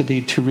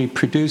capacity to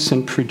reproduce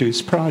and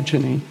produce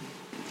progeny.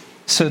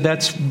 So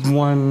that's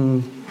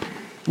one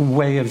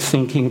way of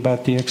thinking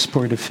about the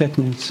export of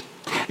fitness.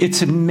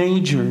 It's a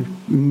major,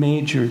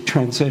 major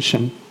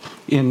transition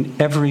in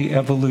every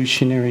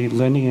evolutionary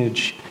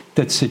lineage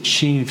that's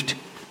achieved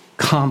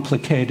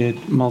complicated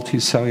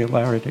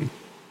multicellularity.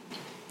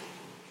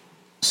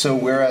 So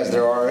whereas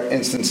there are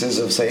instances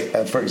of, say,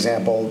 for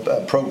example,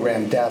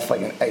 programmed death,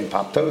 like an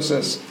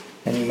apoptosis,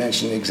 and you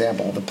mentioned the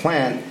example of the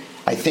plant,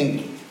 I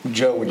think,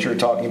 Joe, what you're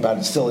talking about,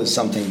 it still is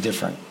something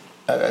different.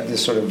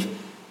 This sort of,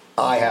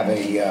 I have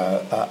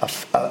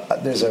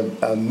there's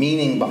a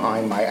meaning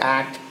behind my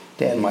act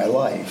to end my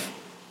life,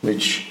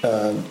 which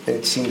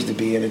it seems to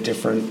be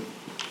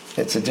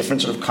it's a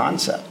different sort of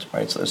concept,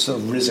 right? So it's sort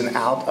of risen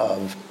out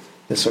of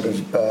this sort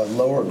of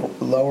lower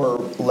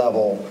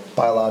level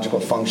biological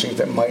functions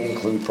that might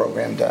include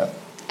programmed death.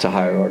 It's a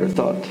higher order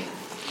thought.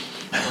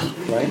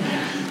 Right?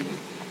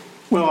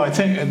 Well, I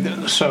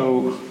think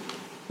so.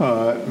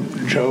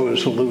 Joe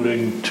is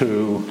alluding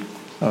to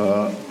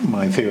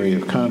my theory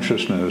of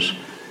consciousness.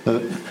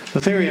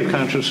 The theory of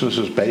consciousness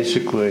is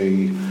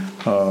basically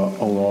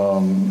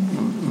along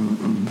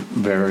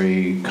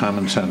very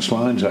common sense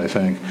lines, I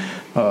think.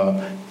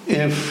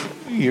 If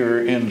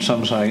you're in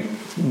some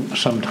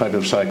type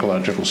of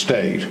psychological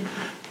state,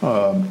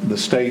 the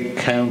state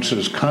counts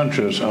as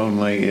conscious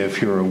only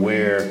if you're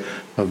aware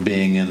of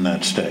being in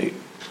that state.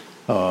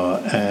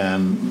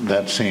 And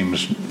that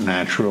seems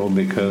natural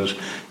because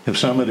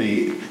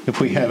if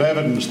we have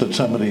evidence that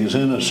somebody is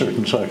in a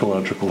certain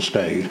psychological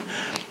state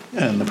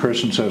and the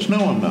person says, no,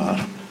 I'm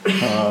not,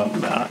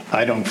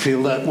 I don't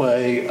feel that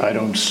way, I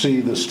don't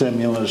see the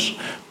stimulus,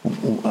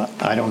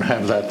 I don't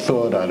have that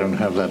thought, I don't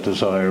have that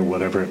desire,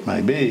 whatever it may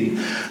be,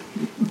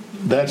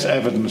 that's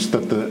evidence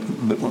that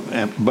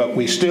but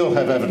we still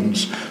have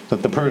evidence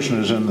that the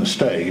person is in the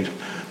state,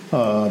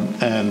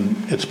 and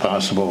it's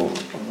possible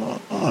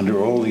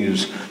under all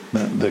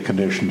the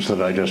conditions that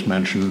I just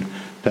mentioned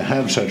to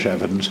have such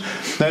evidence.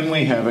 Then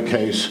we have a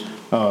case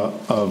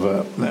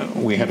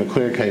we have a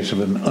clear case of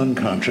an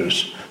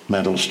unconscious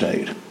mental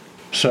state.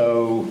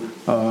 So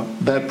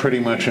that pretty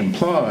much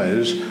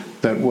implies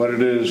that what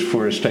it is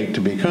for a state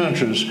to be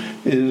conscious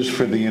is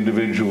for the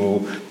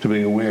individual to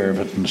be aware of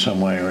it in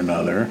some way or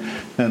another.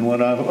 And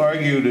what I've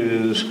argued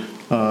is,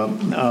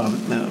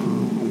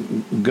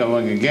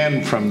 going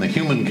again from the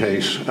human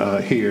case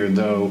here,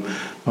 though,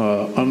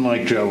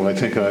 unlike Joe, I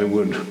think I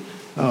would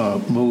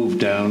move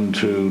down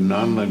to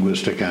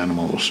non-linguistic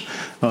animals.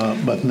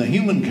 But in the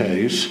human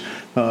case,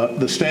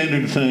 the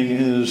standard thing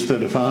is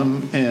that if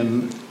I'm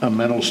in a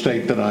mental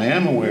state that I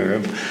am aware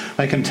of,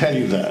 I can tell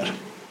you that.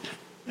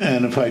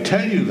 And if I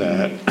tell you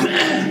that,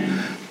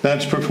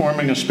 that's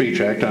performing a speech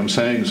act. I'm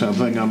saying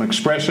something. I'm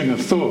expressing a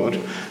thought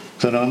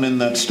that I'm in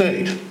that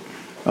state.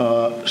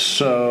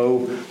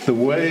 So the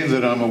way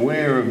that I'm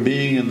aware of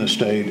being in the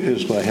state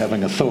is by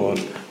having a thought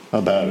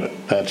about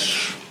it.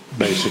 That's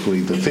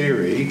basically the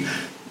theory.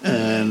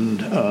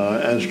 And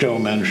as Joe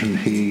mentioned,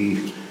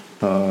 he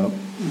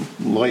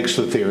likes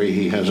the theory.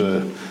 He has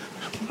a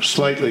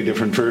slightly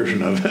different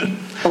version of it.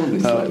 Only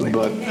slightly.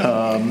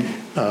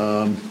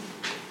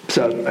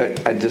 So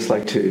I'd just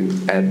like to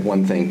add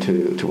one thing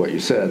to what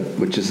you said,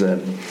 which is that,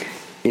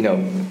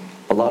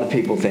 a lot of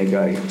people think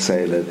I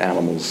say that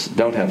animals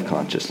don't have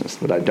consciousness,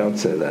 but I don't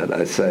say that.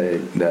 I say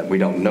that we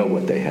don't know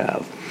what they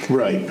have.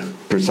 Right.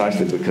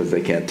 Precisely because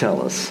they can't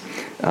tell us.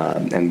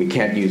 And we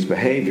can't use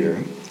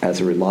behavior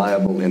as a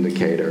reliable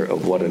indicator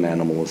of what an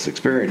animal is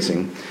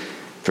experiencing.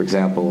 For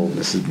example,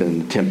 this has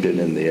been attempted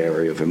in the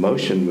area of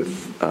emotion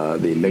with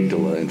the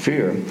amygdala and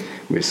fear.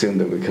 We assume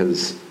that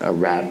because a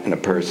rat and a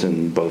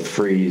person both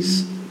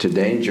freeze to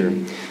danger,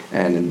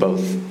 and in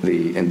both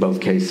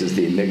cases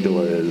the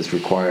amygdala is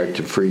required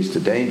to freeze to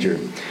danger,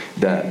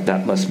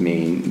 that must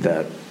mean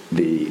that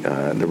the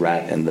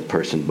rat and the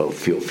person both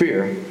feel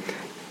fear,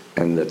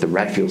 and that the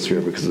rat feels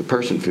fear because the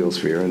person feels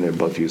fear, and they're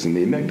both using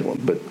the amygdala.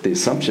 But the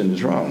assumption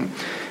is wrong.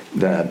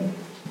 That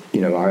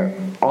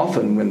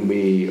often when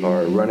we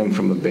are running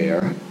from a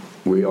bear,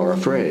 we are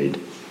afraid,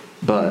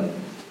 but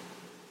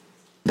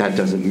that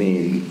doesn't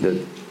mean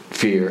that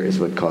fear is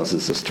what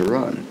causes us to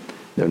run.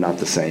 They're not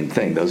the same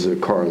thing. Those are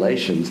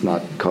correlations,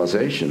 not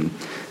causation.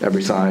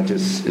 Every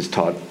scientist is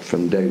taught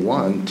from day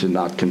one to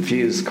not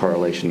confuse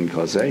correlation and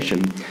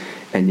causation,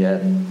 and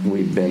yet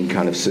we've been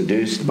kind of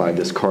seduced by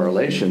this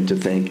correlation to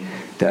think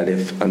that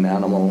if an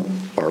animal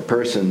or a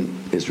person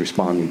is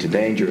responding to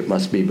danger, it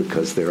must be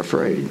because they're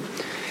afraid.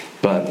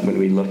 But when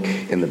we look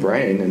in the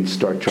brain and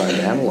start trying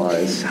to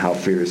analyze how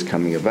fear is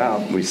coming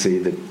about, we see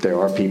that there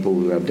are people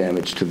who have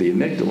damage to the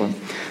amygdala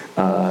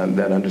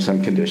that under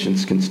some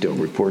conditions can still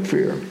report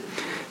fear.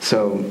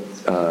 So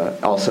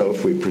also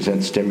if we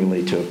present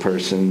stimuli to a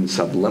person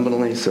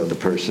subliminally, so the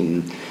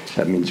person,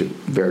 that means a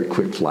very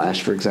quick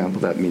flash, for example,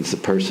 that means the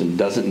person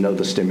doesn't know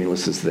the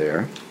stimulus is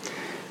there,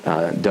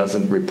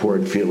 doesn't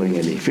report feeling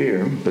any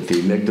fear, but the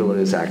amygdala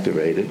is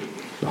activated,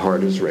 the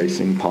heart is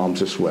racing,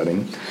 palms are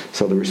sweating,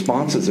 so the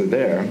responses are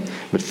there,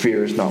 but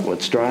fear is not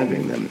what's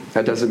driving them.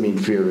 That doesn't mean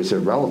fear is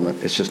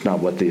irrelevant, it's just not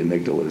what the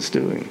amygdala is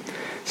doing.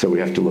 So we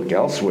have to look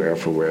elsewhere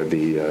for where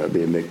the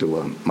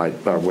amygdala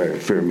might, or where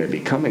fear may be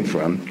coming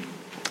from.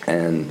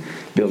 And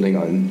building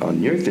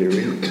on your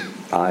theory,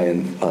 I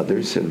and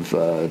others have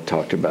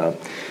talked about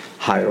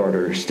higher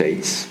order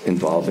states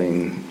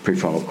involving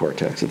prefrontal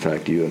cortex. In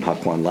fact, you and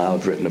Hak-Wan Lau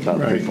have written about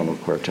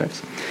prefrontal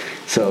cortex.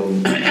 So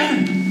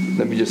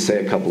let me just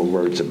say a couple of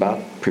words about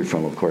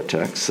prefrontal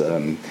cortex.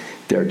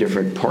 There are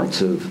different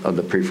parts of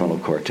the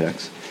prefrontal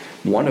cortex,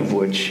 one of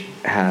which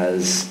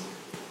has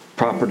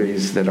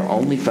properties that are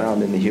only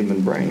found in the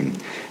human brain,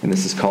 and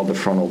this is called the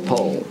frontal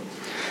pole.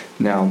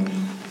 Now,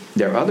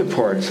 there are other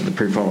parts of the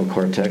prefrontal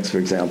cortex, for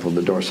example,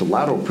 the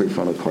dorsolateral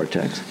prefrontal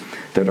cortex,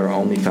 that are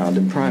only found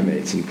in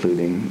primates,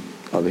 including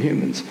other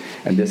humans.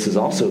 And this has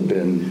also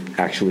been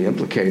actually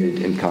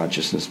implicated in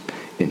consciousness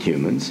in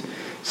humans.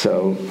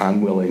 So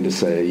I'm willing to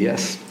say,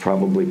 yes,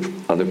 probably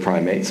other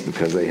primates,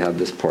 because they have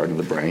this part of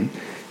the brain,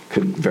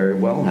 could very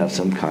well have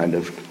some kind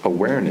of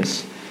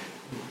awareness,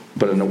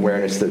 but an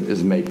awareness that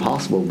is made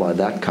possible by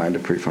that kind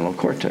of prefrontal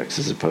cortex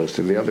as opposed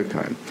to the other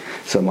kind.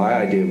 So my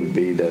idea would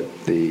be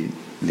that these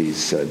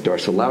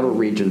dorsolateral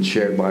regions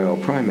shared by all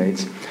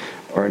primates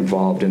are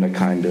involved in a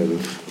kind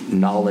of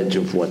knowledge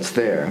of what's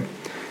there,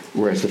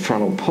 whereas the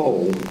frontal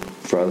pole,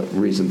 for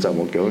reasons I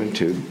won't go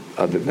into,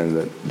 other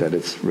than that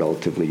it's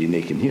relatively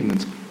unique in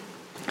humans,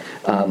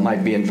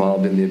 might be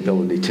involved in the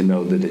ability to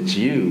know that it's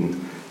you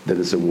that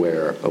is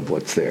aware of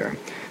what's there.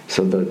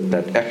 So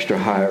that extra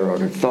higher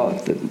order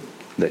thought,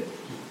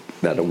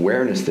 that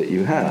awareness that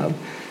you have,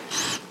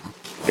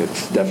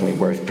 it's definitely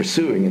worth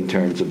pursuing in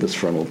terms of this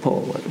frontal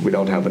pole. We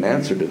don't have an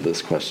answer to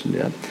this question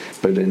yet,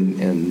 but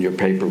in your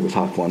paper with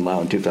Hak-Wan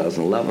Lau in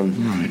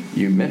 2011,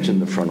 you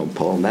mentioned the frontal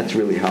pole, and that's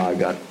really how I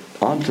got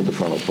onto the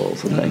frontal pole,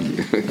 so thank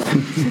you.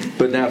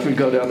 But now if we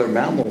go to other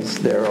mammals,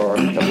 there are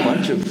a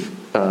bunch of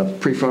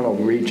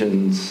prefrontal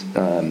regions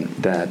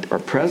that are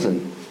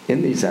present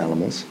in these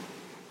animals,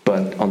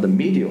 but on the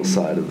medial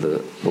side of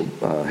the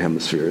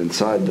hemisphere,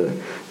 inside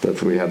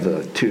we have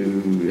the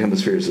two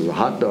hemispheres as a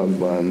hot dog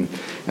bun,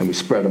 and we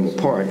spread them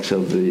apart.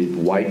 So the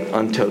white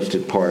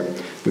untoasted part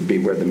would be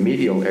where the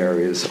medial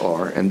areas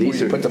are, and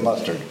these Where you put the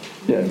mustard.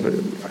 Yeah,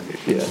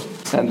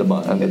 and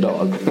the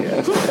dog,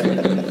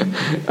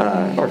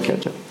 or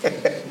ketchup.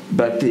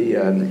 But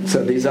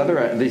so these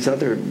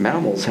other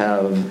mammals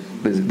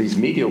have these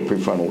medial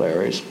prefrontal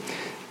areas,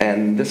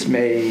 and this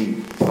may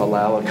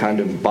allow a kind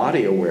of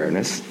body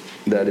awareness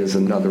that is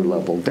another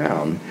level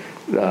down,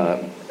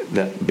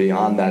 that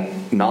beyond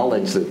that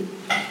knowledge that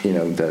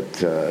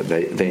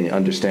they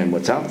understand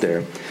what's out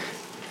there,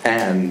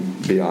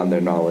 and beyond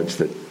their knowledge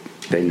that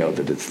they know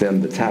that it's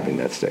them that's having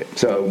that state.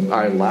 So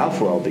I allow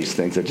for all these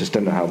things. I just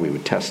don't know how we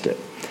would test it.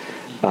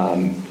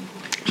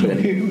 So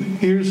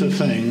here's the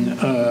thing.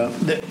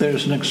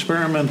 There's an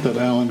experiment that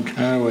Alan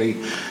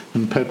Cowie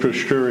and Petra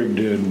Sturig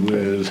did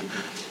with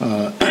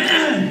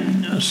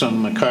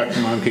some macaque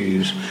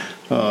monkeys.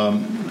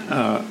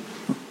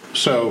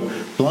 So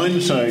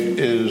blind sight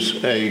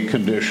is a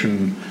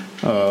condition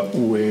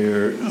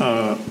where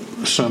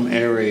some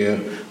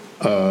area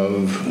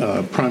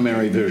of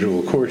primary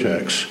visual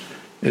cortex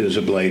is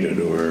ablated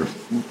or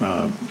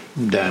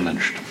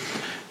damaged,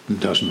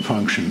 doesn't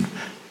function.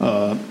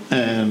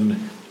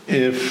 And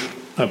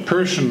if a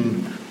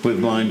person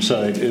with blind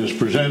sight is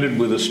presented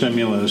with a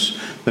stimulus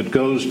that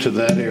goes to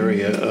that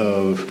area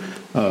of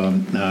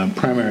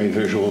primary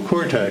visual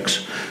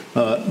cortex,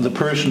 the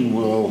person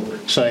will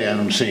say, I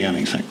don't see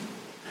anything.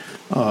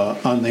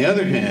 On the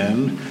other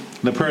hand,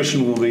 the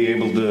person will be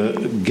able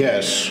to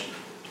guess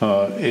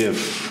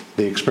if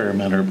the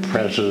experimenter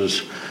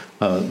presses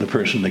the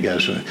person to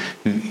guess.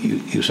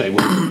 You say,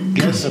 well,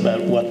 guess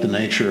about what the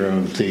nature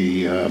of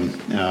the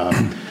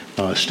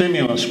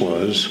stimulus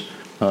was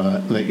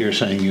that you're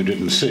saying you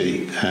didn't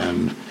see.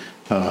 And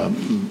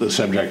the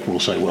subject will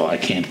say, well, I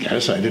can't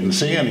guess. I didn't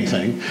see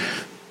anything.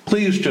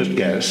 Please just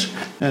guess.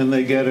 And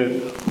they get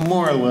it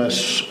more or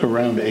less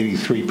around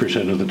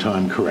 83% of the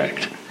time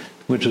correct,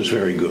 which is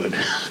very good.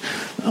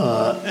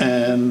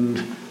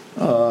 And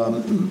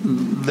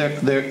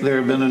there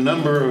have been a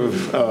number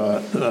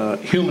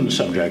of human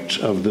subjects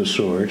of this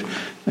sort,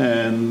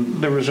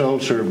 and the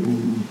results are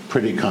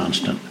pretty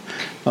constant.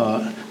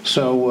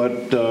 So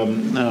what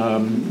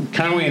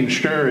Cowie and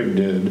Sturig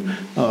did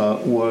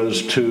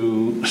was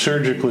to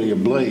surgically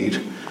ablate,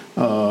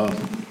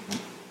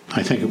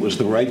 I think it was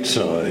the right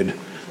side,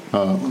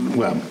 the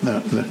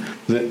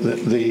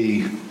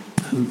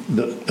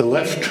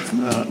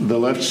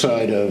left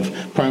side of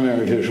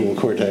primary visual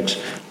cortex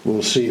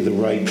will see the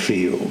right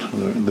field,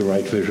 the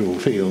right visual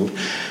field.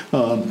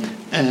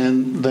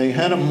 And they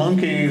had a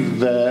monkey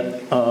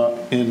that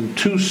in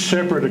two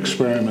separate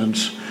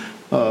experiments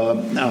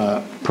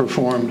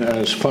performed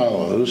as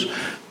follows.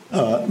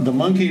 The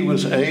monkey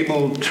was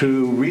able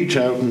to reach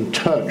out and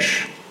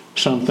touch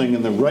something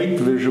in the right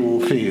visual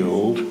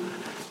field,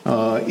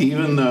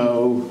 even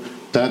though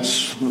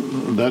that's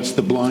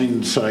the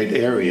blind sight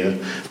area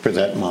for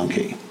that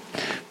monkey.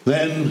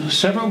 Then,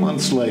 several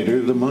months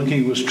later, the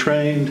monkey was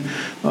trained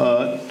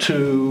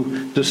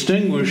to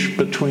distinguish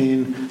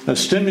between a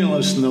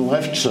stimulus in the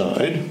left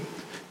side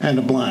and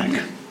a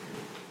blank.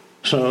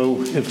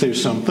 So, if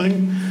there's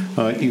something,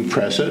 you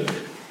press it.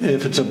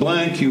 If it's a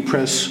blank, you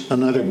press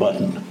another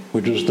button,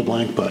 which is the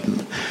blank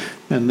button.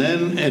 And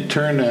then it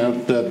turned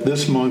out that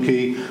this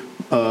monkey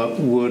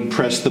would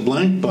press the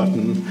blank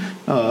button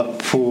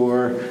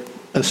for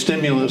a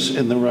stimulus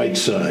in the right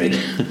side.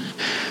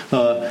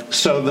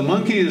 So the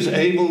monkey is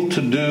able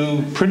to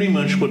do pretty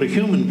much what a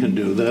human can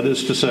do. That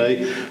is to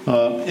say,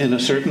 in a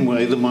certain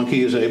way, the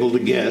monkey is able to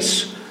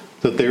guess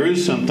that there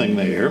is something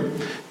there.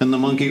 And the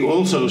monkey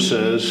also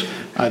says,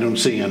 I don't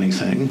see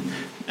anything.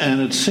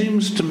 And it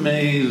seems to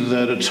me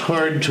that it's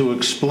hard to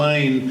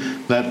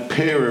explain that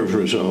pair of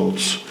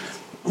results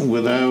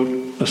without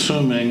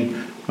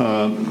assuming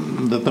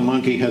that the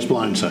monkey has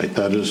blind sight.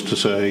 That is to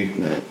say,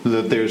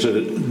 that there's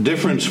a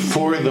difference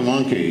for the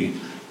monkey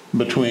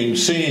between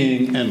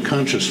seeing and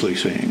consciously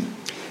seeing.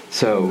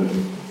 So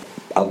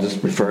I'll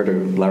just refer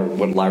to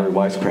what Larry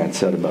Weisskranz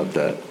said about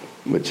that,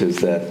 which is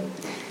that,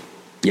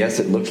 yes,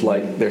 it looks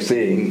like they're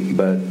seeing,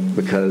 but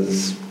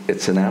because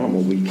it's an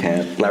animal, we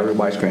can't. Larry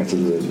Weisskranz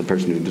is the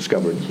person who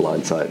discovered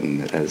blind sight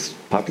and has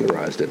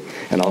popularized it,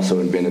 and also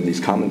invented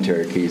these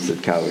commentary keys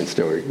that Cowie and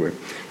Sturig were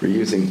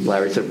using.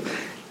 Larry said,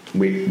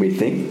 we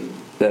think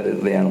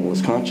that the animal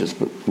is conscious,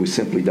 but we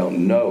simply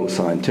don't know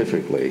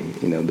scientifically.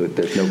 That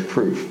there's no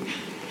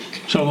proof.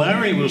 So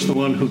Larry was the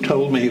one who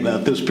told me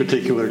about this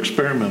particular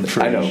experiment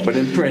first. I know, but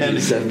in print he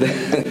said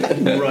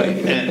that. Right,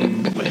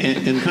 and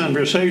in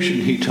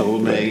conversation he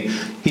told me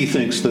he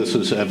thinks this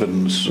is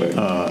evidence, right.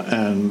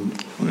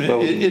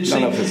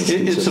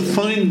 It's a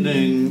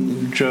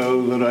finding,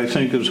 Joe, that I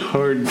think is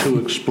hard to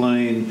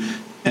explain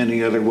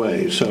any other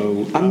way.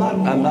 So I'm not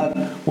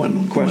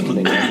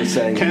questioning. I'm just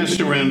saying.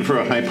 Cast around for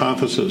a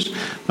hypothesis.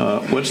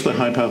 What's the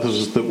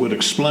hypothesis that would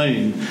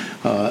explain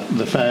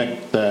the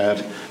fact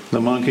that the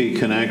monkey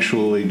can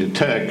actually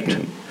detect,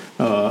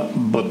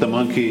 but the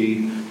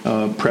monkey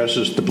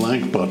presses the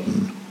blank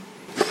button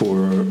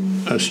for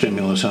a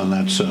stimulus on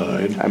that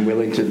side? I'm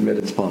willing to admit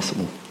it's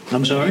possible.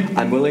 I'm sorry?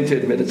 I'm willing to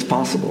admit it's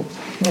possible.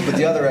 Well, but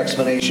the other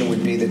explanation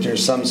would be that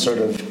there's some sort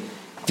of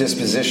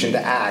disposition to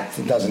act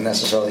that doesn't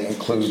necessarily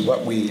include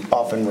what we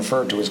often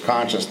refer to as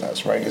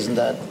consciousness, right? Isn't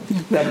that?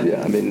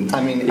 Yeah, I mean,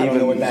 I don't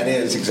know what that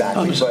is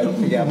exactly, but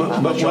yeah.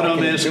 But what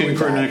I'm asking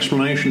for an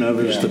explanation of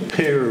is the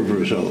pair of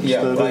results.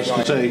 Yeah, that is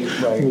to say,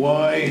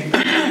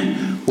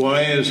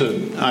 why is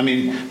it? I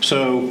mean,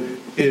 so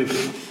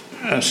if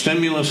a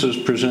stimulus is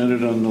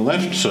presented on the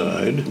left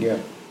side,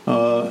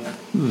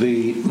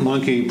 the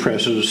monkey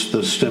presses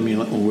the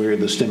stimulus where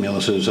the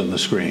stimulus is on the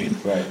screen.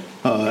 Right.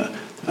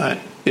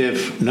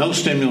 If no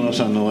stimulus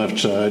on the left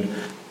side,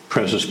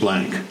 presses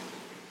blank,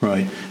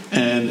 right?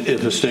 And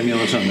if a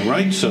stimulus on the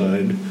right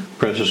side,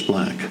 presses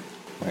blank.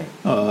 Right.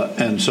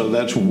 And so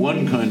that's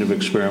one kind of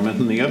experiment.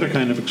 And the other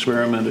kind of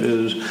experiment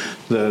is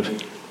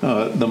that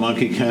the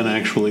monkey can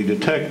actually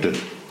detect it.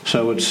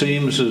 So it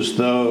seems as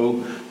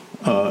though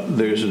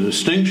there's a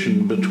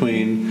distinction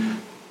between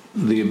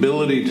the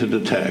ability to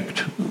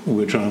detect,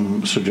 which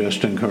I'm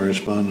suggesting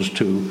corresponds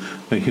to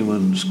a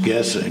human's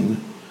guessing,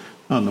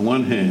 on the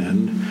one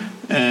hand,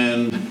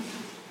 and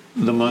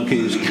the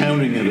monkey's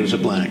counting it as a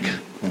blank,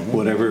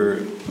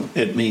 whatever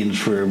it means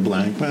for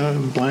blank.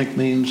 Blank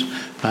means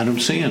I don't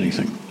see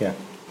anything. Yeah.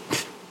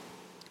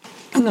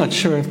 I'm not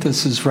sure if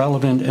this is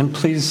relevant, and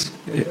please,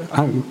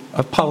 I'm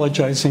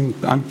apologizing,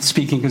 I'm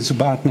speaking as a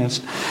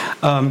botanist,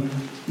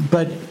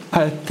 but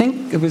I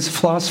think it was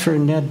philosopher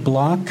Ned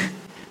Block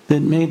that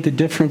made the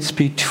difference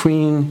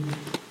between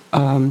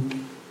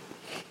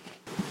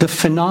the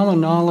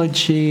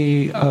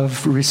phenomenology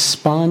of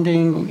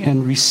responding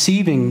and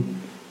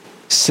receiving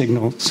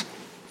signals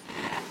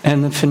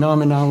and the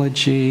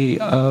phenomenology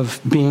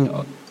of being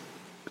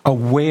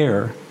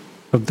aware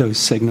of those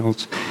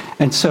signals.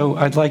 And so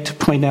I'd like to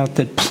point out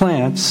that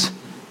plants,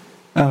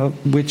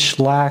 which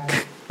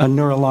lack a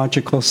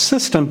neurological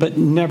system, but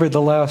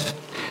nevertheless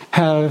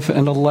have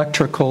an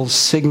electrical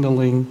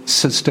signaling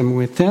system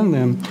within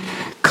them,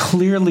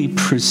 clearly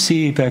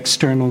perceive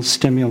external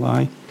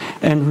stimuli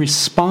and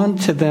respond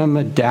to them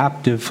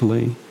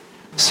adaptively.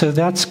 So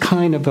that's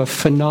kind of a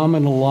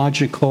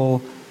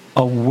phenomenological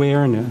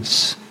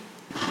awareness.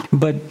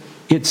 But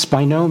it's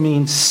by no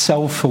means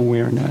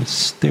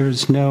self-awareness.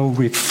 There's no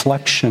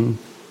reflection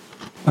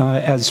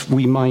as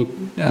we might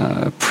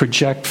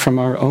project from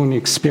our own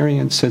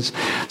experiences.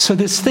 So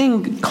this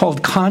thing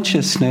called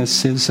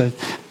consciousness is a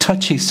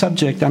touchy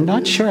subject. I'm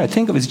not sure. I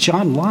think it was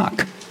John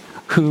Locke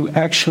who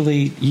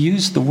actually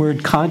used the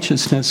word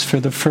consciousness for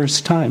the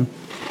first time.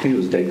 I think it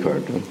was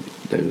Descartes,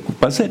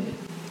 David. Was it?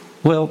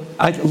 Well,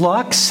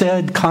 Locke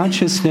said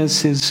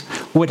consciousness is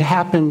what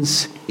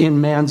happens in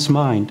man's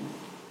mind.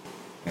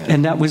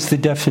 And that was the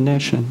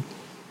definition.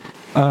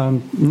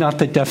 Not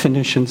that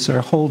definitions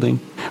are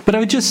holding. But I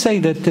would just say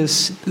that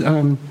there's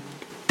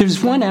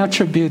one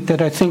attribute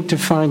that I think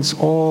defines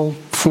all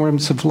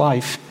forms of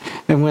life.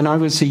 And when I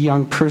was a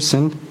young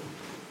person,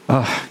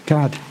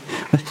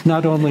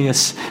 not only a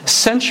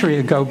century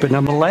ago, but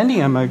a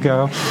millennium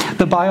ago,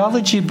 the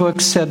biology book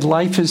said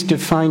life is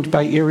defined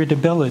by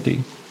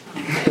irritability.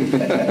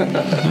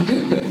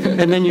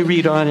 And then you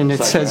read on and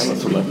it says...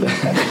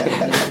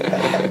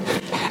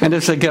 And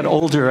as I get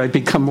older, I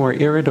become more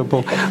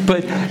irritable.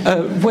 But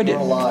what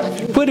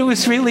it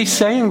was really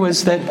saying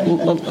was that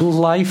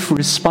life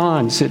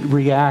responds. It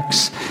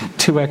reacts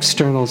to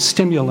external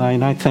stimuli.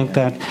 And I think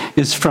that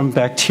is from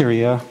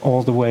bacteria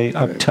all the way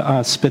up to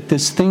us. But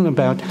this thing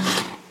about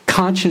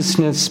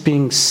consciousness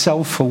being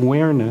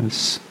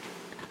self-awareness,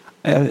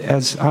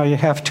 as I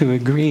have to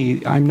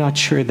agree, I'm not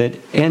sure that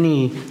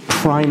any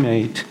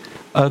primate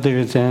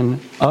other than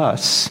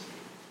us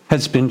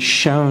has been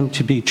shown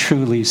to be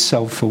truly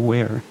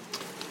self-aware.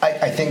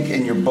 I think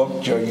in your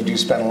book, Joe, you do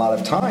spend a lot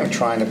of time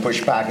trying to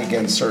push back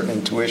against certain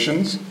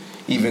intuitions.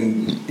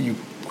 Even you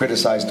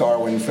criticize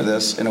Darwin for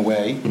this in a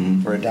way,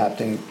 for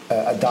adopting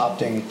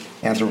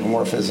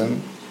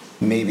anthropomorphism,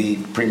 maybe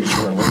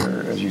prematurely,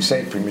 or as you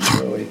say,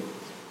 prematurely.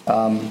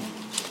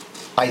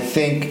 I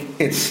think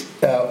it's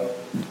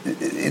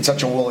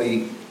such a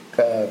woolly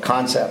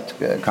concept,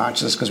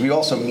 consciousness, because we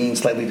also mean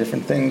slightly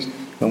different things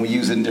when we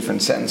use it in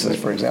different sentences,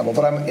 for example.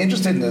 But I'm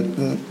interested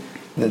in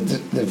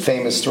the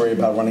famous story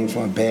about running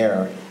from a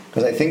bear,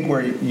 because I think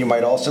where you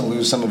might also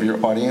lose some of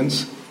your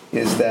audience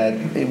is that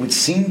it would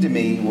seem to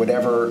me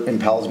whatever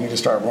impels me to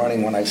start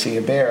running when I see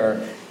a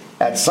bear,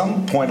 at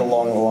some point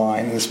along the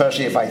line, and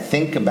especially if I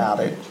think about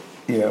it,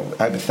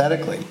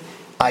 hypothetically,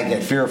 I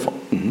get fearful,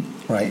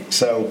 right?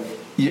 So.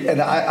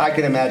 And I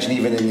can imagine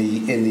even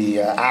in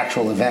the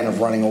actual event of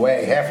running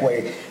away,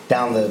 halfway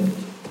down the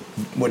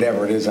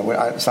whatever it is,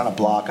 it's not a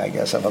block, I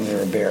guess, if I'm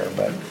near a bear,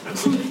 but...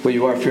 Well,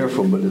 you are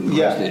fearful, but the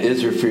question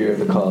is your fear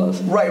the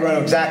cause? Right,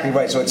 exactly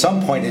right. So at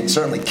some point it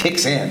certainly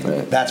kicks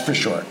in, that's for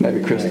sure.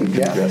 Maybe Kristen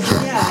could address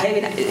that. Yeah, I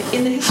mean,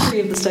 in the history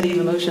of the study of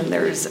emotion,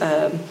 there's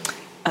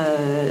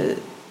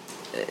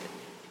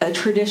a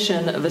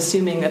tradition of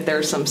assuming that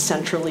there's some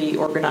centrally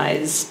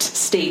organized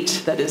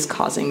state that is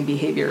causing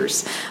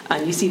behaviors.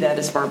 And you see that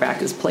as far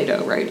back as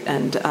Plato, right?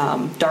 And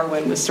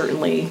Darwin was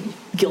certainly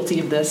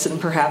guilty of this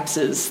and perhaps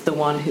is the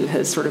one who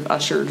has sort of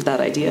ushered that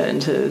idea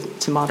into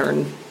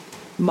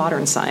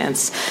modern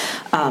science.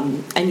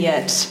 And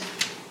yet,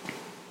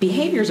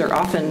 behaviors are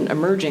often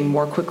emerging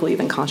more quickly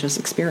than conscious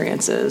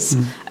experiences.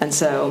 And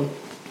so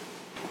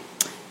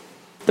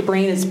the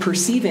brain is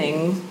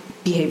perceiving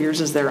behaviors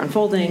as they're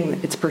unfolding,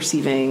 it's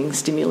perceiving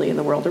stimuli in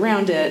the world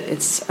around it,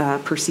 it's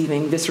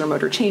perceiving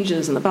visceromotor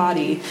changes in the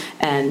body,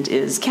 and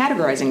is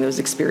categorizing those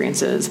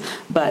experiences.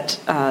 But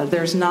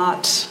there's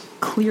not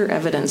clear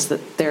evidence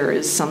that there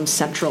is some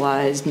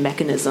centralized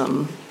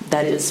mechanism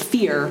that is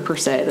fear, per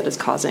se, that is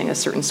causing a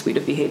certain suite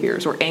of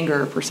behaviors, or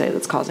anger, per se,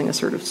 that's causing a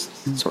sort of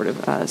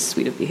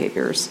suite of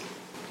behaviors.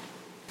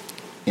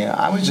 Yeah,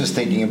 I was just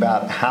thinking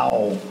about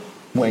how,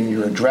 when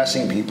you're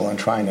addressing people and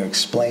trying to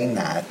explain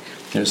that,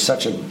 there's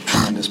such a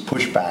tremendous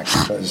pushback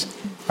because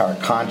our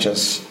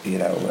conscious,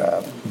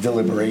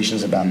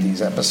 deliberations about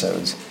these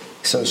episodes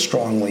so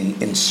strongly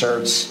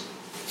inserts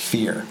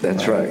fear.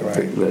 That's right.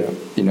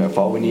 If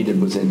all we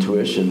needed was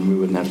intuition, we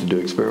wouldn't have to do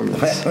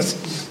experiments.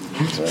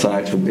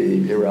 Science would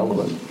be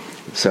irrelevant.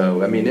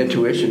 So,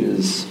 intuition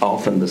is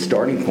often the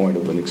starting point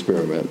of an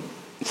experiment,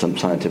 some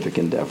scientific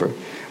endeavor.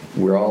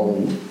 We're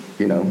all,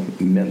 we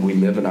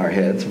live in our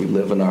heads, we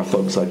live in our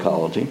folk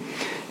psychology.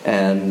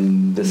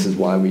 And this is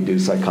why we do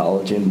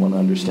psychology and want to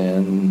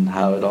understand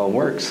how it all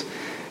works.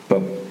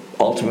 But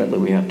ultimately,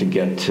 we have to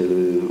get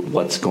to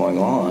what's going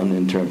on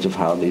in terms of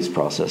how these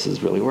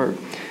processes really work.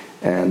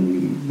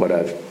 And what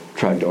I've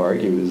tried to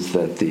argue is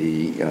that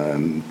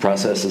the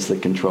processes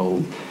that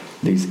control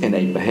these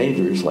innate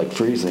behaviors, like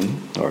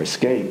freezing or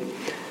escape,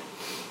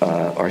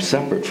 are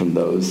separate from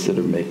those that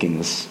are making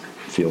us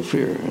feel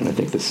fear. And I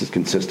think this is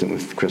consistent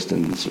with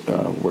Kristen's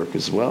work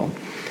as well.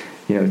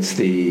 It's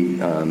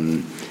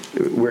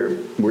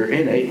we're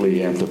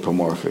innately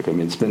anthropomorphic.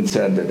 It's been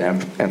said that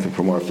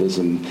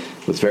anthropomorphism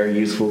was very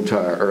useful to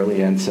our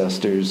early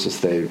ancestors as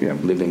they,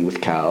 living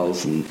with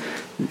cows and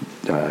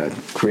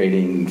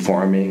creating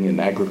farming and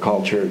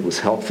agriculture. It was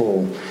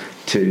helpful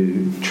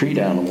to treat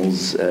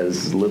animals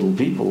as little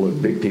people or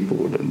big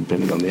people,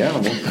 depending on the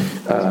animal,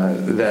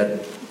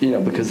 that,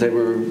 because they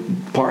were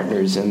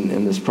partners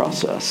in this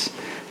process.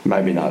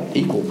 Maybe not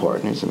equal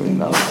partners. I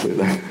mean, obviously,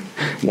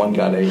 one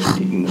got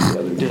eaten and the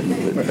other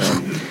didn't.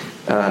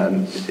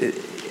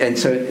 And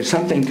so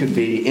something could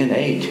be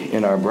innate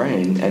in our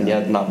brain and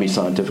yet not be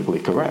scientifically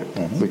correct,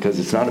 because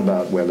it's not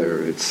about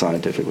whether it's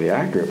scientifically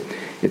accurate.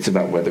 It's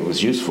about whether it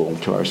was useful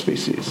to our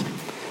species.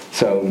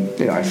 So,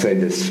 I say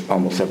this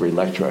almost every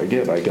lecture I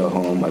give. I go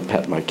home, I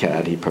pet my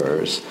cat, he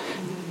purrs,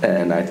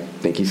 and I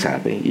think he's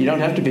happy. You don't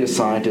have to be a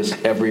scientist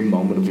every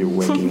moment of your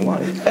waking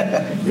life.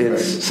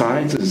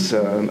 Science is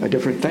a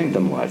different thing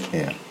than life.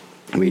 Yeah.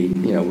 We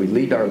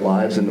lead our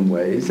lives in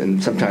ways,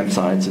 and sometimes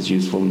science is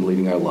useful in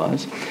leading our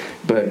lives,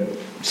 but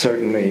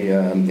certainly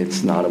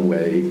it's not a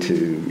way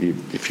to.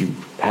 If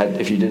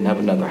you didn't have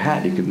another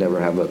hat, you could never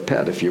have a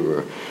pet. If you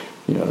were,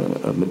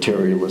 a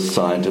materialist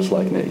scientist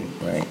like me.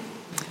 Right.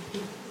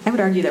 I would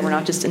argue that we're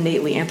not just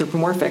innately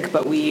anthropomorphic,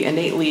 but we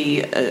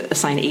innately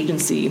assign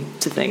agency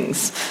to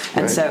things.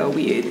 And so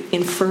we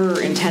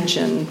infer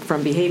intention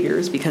from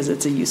behaviors because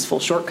it's a useful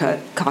shortcut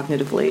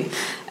cognitively.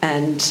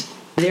 And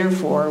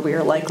therefore, we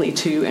are likely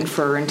to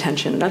infer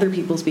intention in other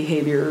people's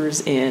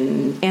behaviors,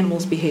 in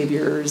animals'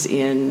 behaviors,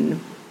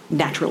 in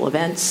natural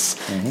events,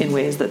 in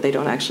ways that they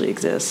don't actually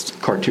exist.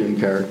 Cartoon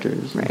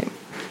characters. Right.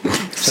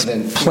 So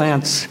then,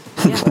 Plants.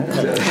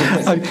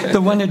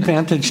 The one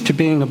advantage to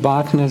being a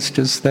botanist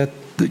is that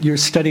your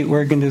study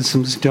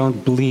organisms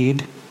don't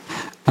bleed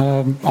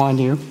on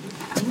you.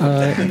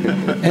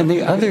 And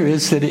the other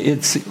is that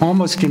it's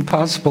almost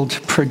impossible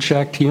to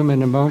project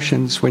human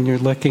emotions when you're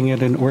looking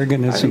at an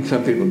organism. I think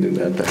some people do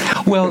that,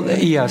 though. Well,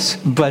 yes,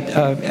 but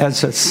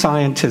as a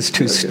scientist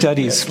who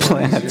studies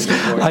plants,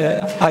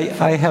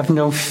 I have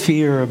no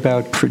fear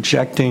about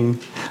projecting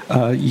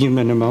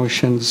human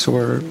emotions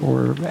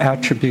or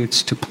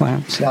attributes to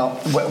plants. now,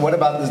 what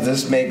about does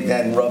this make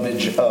then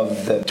rubbish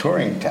of the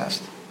Turing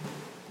test?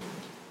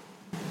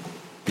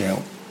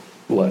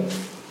 What?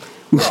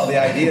 Well, the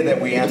idea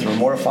that we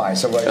anthropomorphize.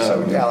 So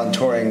Alan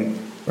Turing,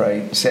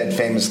 said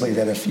famously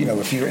that if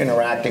you're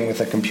interacting with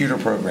a computer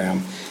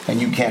program and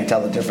you can't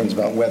tell the difference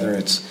about whether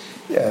it's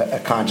a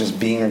conscious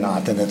being or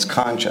not, then it's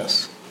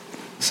conscious.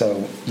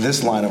 So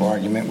this line of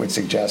argument would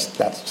suggest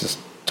that's just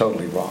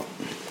totally wrong.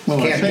 Well,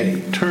 I Can't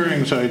think be.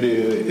 Turing's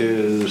idea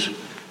is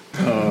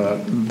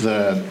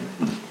that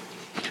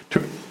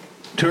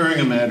Turing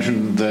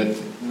imagined that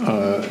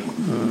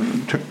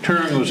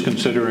Turing was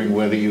considering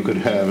whether you could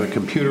have a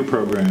computer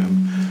program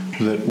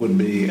that would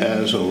be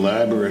as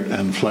elaborate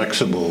and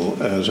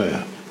flexible as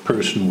a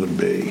person would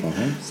be.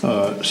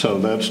 So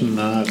that's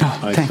not,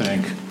 I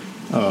think,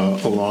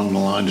 along the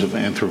lines of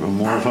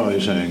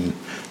anthropomorphizing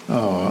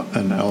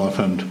an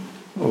elephant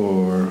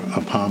or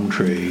a palm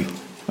tree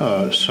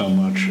so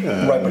much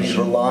as... Right, but he's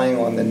relying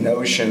on the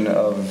notion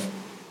of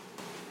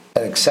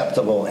an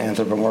acceptable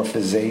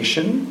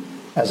anthropomorphization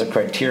as a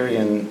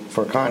criterion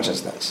for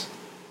consciousness.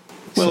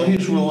 Well,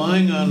 he's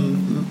relying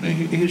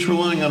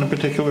on a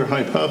particular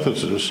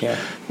hypothesis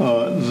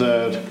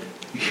that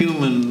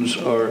humans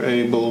are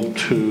able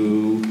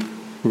to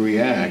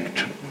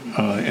react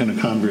in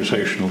a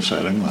conversational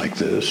setting like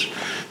this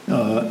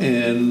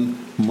in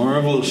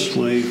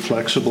marvelously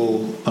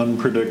flexible,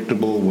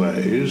 unpredictable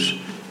ways,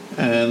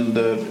 and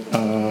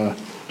that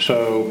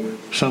so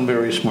some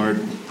very smart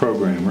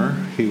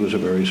programmer, he was a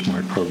very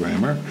smart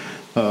programmer,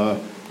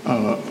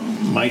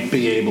 might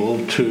be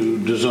able to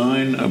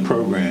design a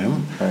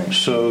program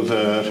so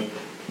that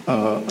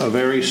a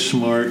very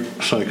smart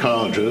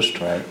psychologist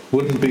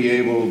wouldn't be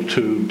able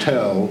to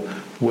tell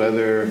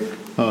whether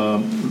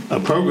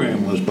a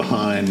program was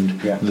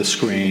behind the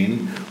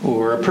screen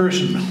or a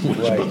person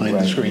was behind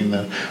the screen.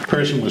 The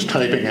person was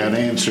typing out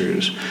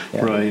answers,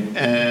 right?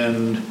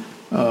 And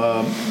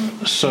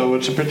so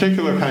it's a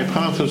particular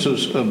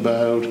hypothesis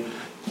about,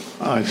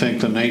 I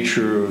think, the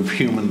nature of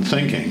human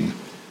thinking,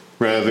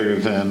 rather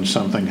than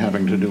something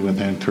having to do with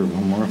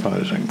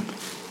anthropomorphizing.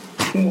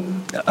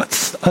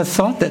 A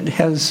thought that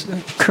has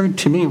occurred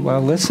to me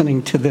while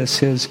listening to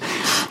this is,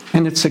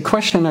 and it's a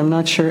question I'm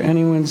not sure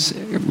anyone's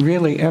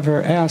really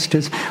ever asked,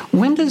 is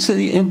when does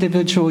the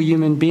individual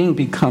human being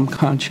become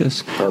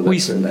conscious? We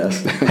start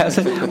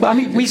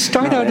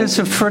out as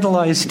a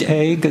fertilized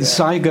egg, a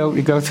zygote.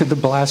 We go through the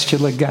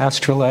blastula,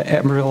 gastrula,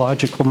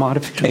 embryological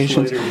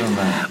modifications. It's later than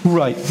that.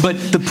 Right, but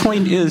the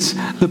point is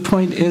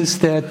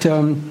that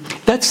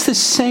that's the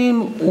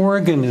same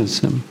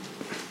organism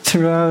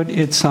throughout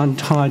its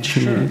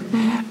ontogeny.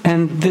 Sure.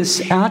 And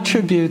this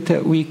attribute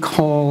that we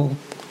call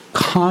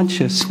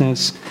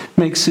consciousness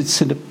makes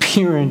its an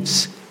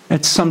appearance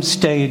at some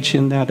stage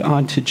in that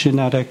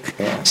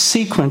ontogenetic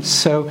sequence.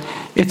 So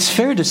it's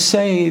fair to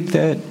say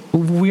that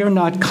we're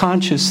not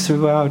conscious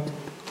throughout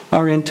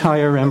our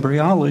entire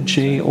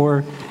embryology,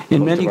 or in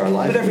Most many, of our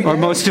life. But every or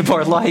day. most of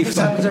our life. This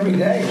happens every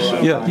day.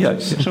 Yeah.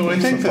 So I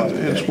think that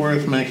it's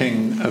worth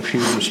making a few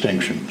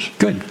distinctions.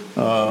 Good.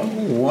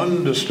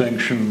 One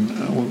distinction,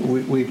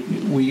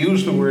 we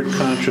use the word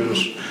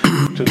conscious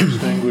to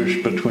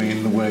distinguish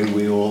between the way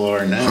we all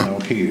are now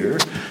here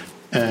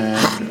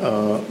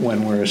and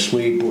when we're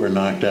asleep or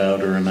knocked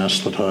out or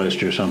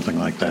anesthetized or something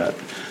like that.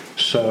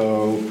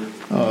 So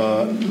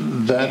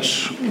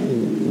that's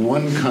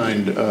one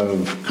kind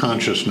of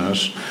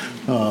consciousness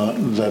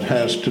that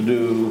has to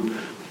do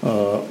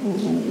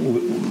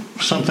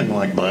with something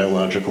like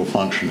biological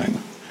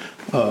functioning.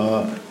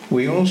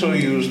 We also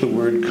use the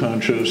word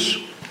conscious,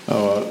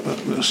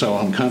 so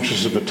I'm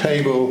conscious of a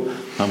table,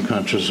 I'm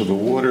conscious of a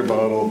water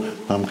bottle,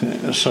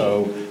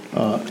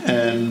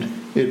 and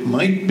it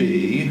might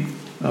be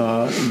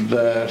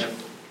that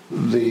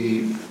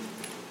the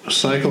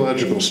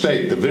psychological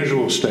state, the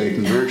visual state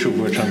in virtue of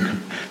which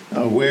I'm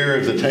aware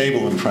of the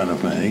table in front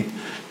of me,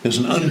 is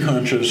an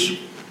unconscious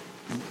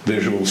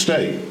visual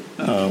state,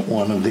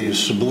 one of these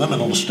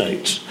subliminal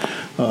states.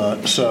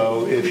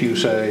 So if you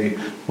say,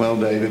 well,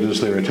 David,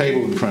 is there a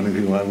table in front of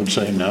you? I would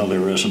say, no,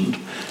 there isn't.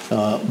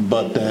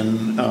 But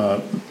then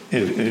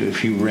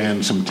if you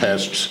ran some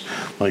tests,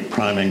 like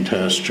priming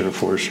tests or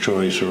forced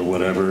choice or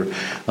whatever,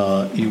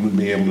 you would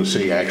be able to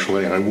see,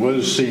 actually, I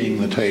was seeing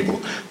the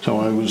table. So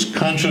I was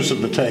conscious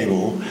of the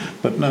table,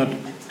 but not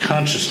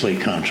consciously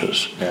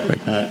conscious.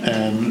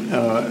 And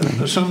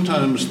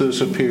sometimes this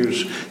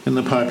appears in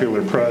the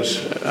popular press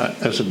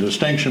as a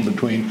distinction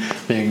between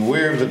being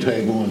aware of the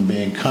table and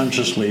being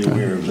consciously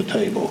aware of the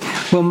table.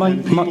 Well,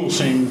 people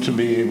seem to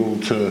be able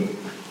to...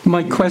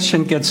 My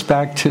question gets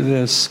back to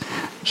this.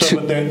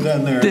 But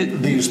then there are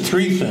these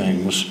three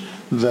things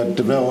that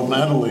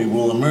developmentally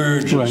will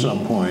emerge at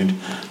some point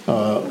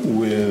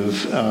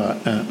with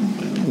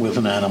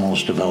an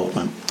animal's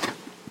development.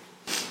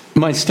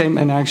 My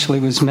statement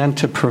actually was meant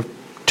to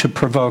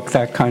provoke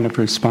that kind of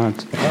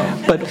response,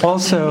 but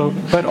also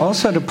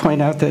to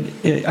point out that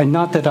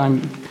not that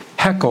I'm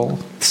Haeckel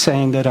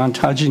saying that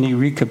ontogeny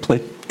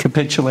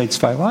recapitulates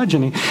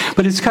phylogeny,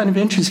 but it's kind of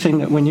interesting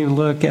that when you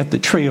look at the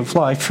tree of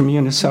life from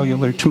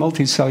unicellular to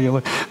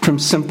multicellular, from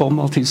simple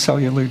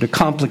multicellular to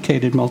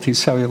complicated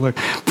multicellular,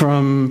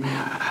 from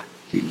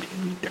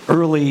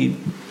early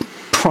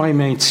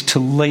primates to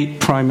late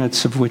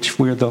primates, of which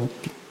we're the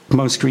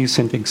most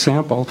recent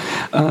example,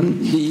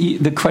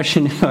 the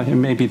question,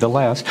 and maybe the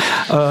last,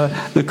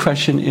 the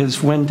question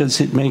is, when does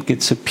it make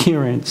its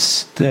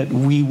appearance that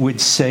we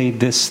would say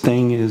this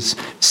thing is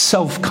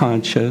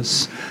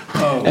self-conscious?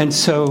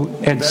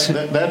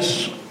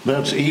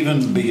 That's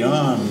even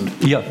beyond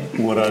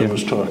what I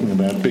was talking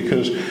about,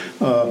 because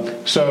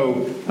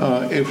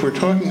if we're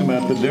talking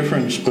about the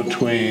difference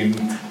between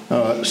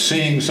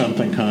seeing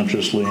something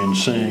consciously and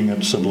seeing it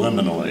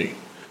subliminally,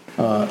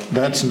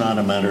 that's not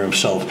a matter of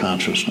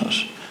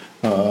self-consciousness.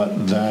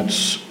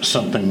 That's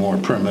something more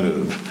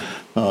primitive.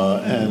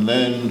 And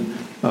then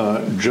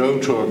Joe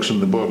talks in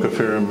the book a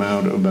fair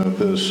amount about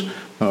this,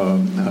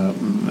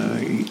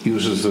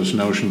 uses this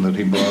notion that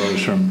he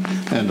borrows from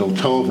Endel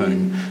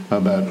Tulving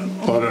about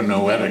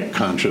autonoetic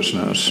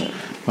consciousness.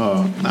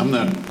 I'm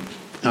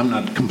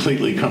not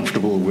completely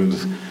comfortable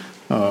with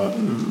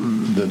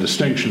the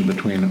distinction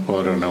between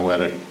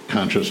autonoetic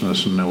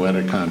consciousness and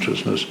noetic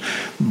consciousness,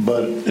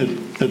 but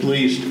at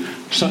least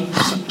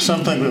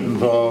something that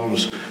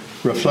involves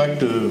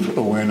reflective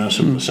awareness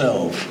of the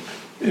self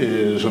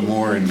is a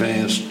more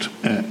advanced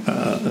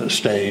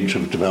stage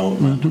of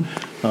development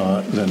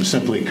than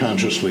simply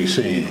consciously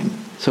seeing.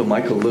 So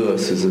Michael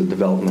Lewis is a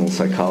developmental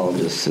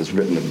psychologist, has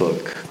written a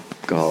book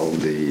called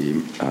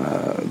The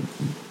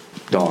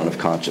Dawn of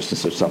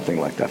Consciousness or something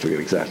like that. I forget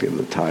exactly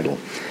the title.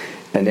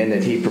 And in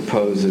it, he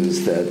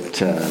proposes that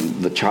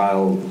the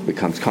child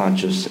becomes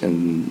conscious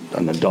in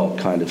an adult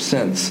kind of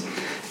sense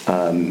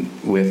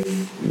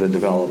with the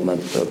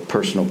development of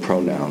personal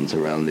pronouns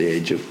around the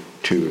age of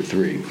 2 or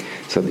 3,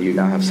 so that you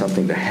now have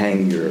something to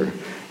hang your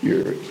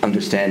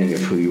understanding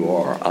of who you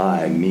are,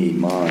 I, me,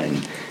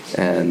 mine.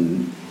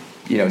 And,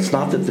 it's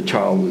not that the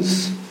child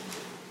was,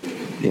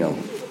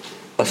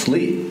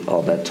 asleep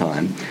all that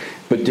time,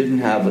 but didn't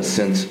have a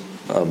sense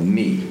of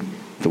me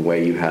the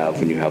way you have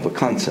when you have a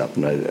concept.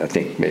 And I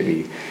think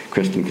maybe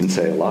Kristen can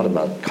say a lot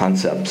about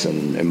concepts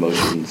and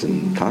emotions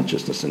and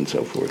consciousness and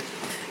so forth.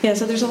 Yeah,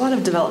 so there's a lot of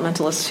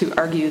developmentalists who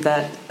argue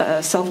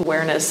that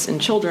self-awareness in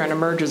children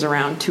emerges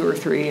around 2 or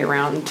 3, or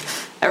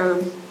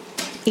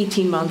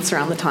 18 months,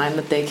 around the time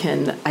that they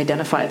can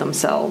identify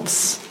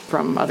themselves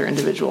from other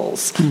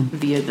individuals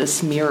via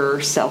this mirror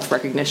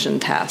self-recognition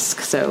task.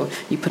 So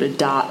you put a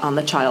dot on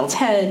the child's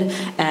head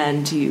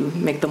and you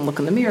make them look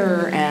in the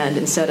mirror, and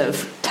instead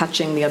of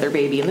touching the other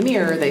baby in the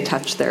mirror, they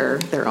touch their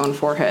own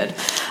forehead.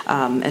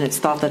 And it's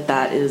thought that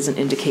that is an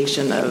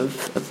indication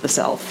of the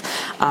self.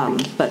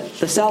 But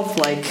the self,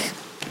 like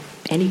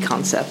any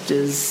concept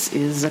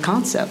is a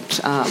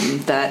concept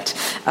that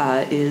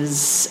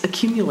is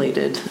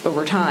accumulated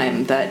over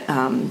time, that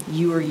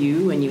you are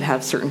you and you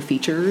have certain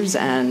features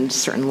and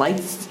certain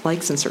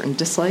likes and certain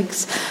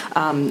dislikes,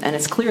 and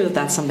it's clear that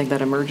that's something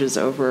that emerges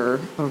over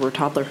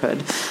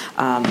toddlerhood.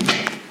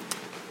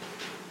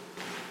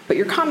 But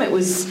your comment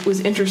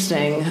was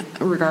interesting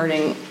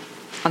regarding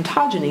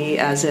ontogeny,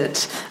 as it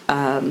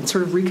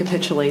sort of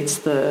recapitulates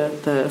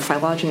the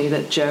phylogeny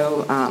that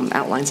Joe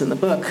outlines in the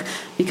book,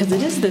 because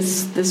it is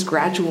this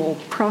gradual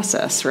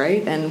process,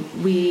 right? And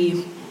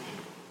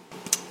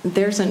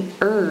there's an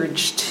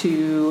urge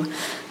to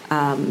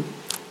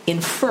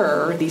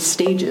infer these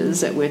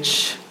stages at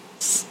which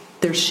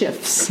there's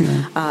shifts,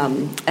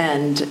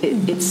 and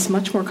it's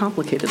much more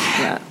complicated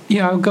than that.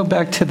 Yeah, I'll go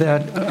back to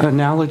that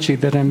analogy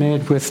that I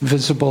made with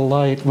visible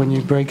light. When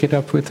you break it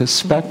up with a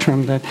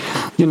spectrum, that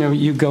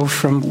you go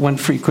from one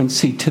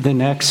frequency to the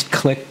next,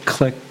 click,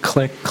 click,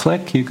 click,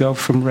 click. You go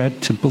from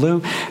red to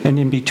blue, and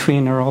in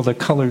between are all the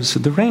colors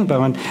of the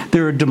rainbow. And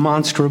there are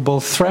demonstrable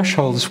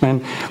thresholds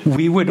when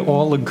we would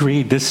all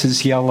agree this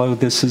is yellow,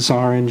 this is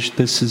orange,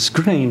 this is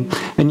green,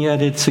 and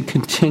yet it's a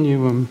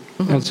continuum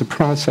as a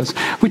process,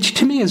 which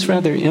to me is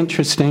rather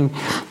interesting,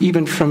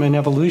 even from an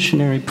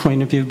evolutionary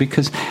point of view,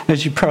 because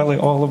as you're probably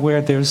all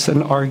aware, there's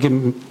an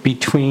argument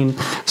between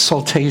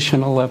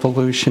saltational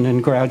evolution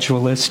and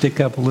gradualistic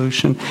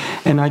evolution,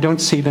 and I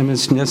don't see them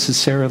as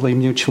necessarily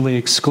mutually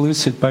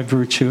exclusive by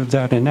virtue of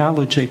that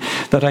analogy,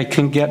 that I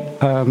can get,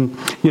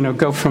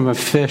 go from a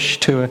fish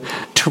to a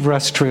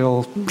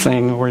terrestrial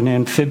thing or an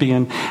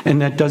amphibian,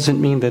 and that doesn't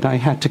mean that I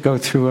had to go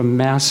through a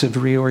massive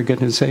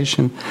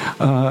reorganization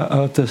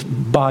of the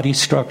body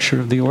structure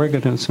of the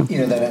organism.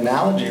 That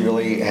analogy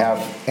really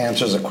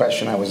answers a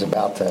question I was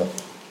about to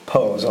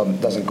pose.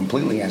 Doesn't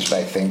completely answer it,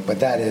 I think, but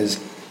that is,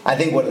 I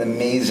think what an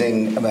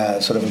amazing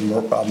sort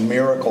of a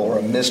miracle or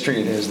a mystery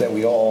it is that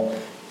we all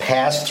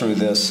pass through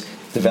this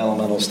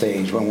developmental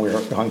stage when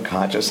we're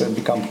unconscious and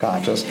become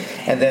conscious.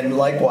 And then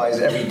likewise,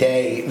 every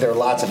day, there are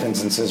lots of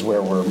instances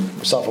where we're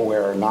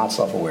self-aware or not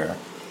self-aware.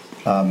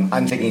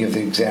 I'm thinking of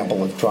the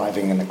example of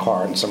driving in a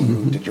car in some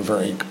route that you're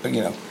very,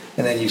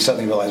 and then you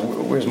suddenly realize,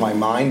 where's my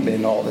mind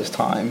been all this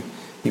time?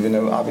 Even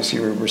though obviously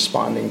you're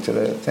responding to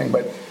the thing.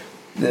 But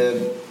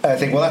I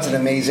think, well, that's an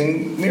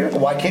amazing miracle.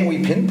 Why can't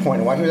we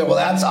pinpoint it? Why can't we say, well,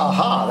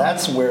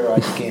 that's where I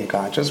became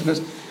conscious?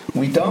 Because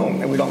we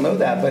don't, and we don't know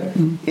that. But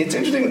it's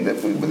interesting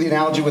with the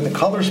analogy with the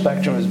color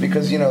spectrum is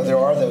because, there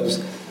are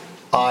those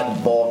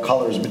oddball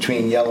colors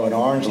between yellow and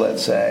orange,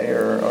 let's say,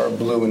 or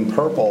blue and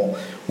purple,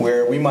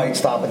 where we might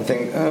stop and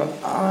think,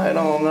 I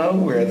don't know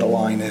where the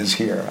line is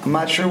here. I'm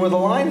not sure where the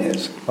line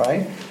is,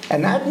 right?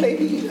 And that may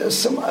be I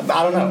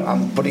don't know,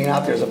 I'm putting it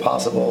out there as a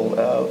possible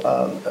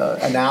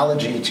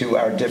analogy to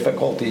our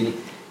difficulty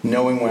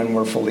knowing when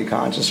we're fully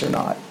conscious or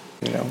not.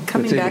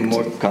 It's even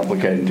more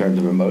complicated in terms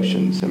of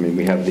emotions. I mean,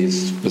 we have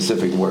these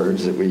specific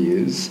words that we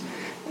use,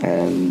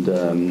 and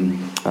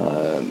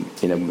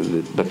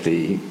but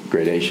the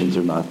gradations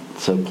are not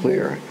so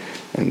clear.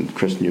 And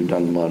Kristen, you've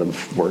done a lot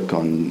of work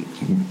on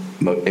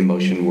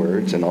emotion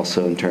words and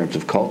also in terms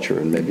of culture,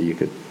 and maybe you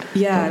could.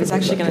 Yeah, I was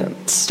actually going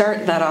to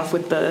start that off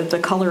with the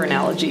color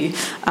analogy,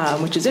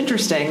 which is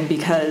interesting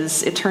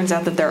because it turns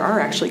out that there are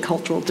actually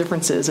cultural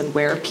differences in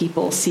where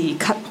people see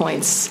cut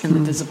points in the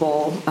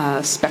visible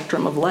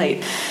spectrum of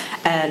light.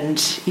 And,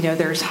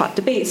 there's hot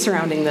debate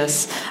surrounding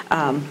this,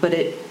 but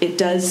it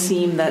does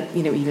seem that,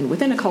 even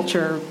within a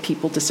culture,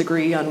 people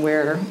disagree on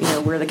where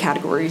the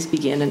categories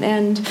begin and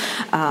end.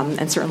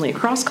 And certainly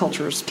across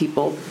cultures,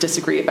 people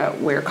disagree about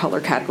where color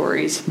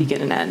categories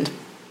begin and end.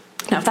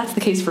 Now, if that's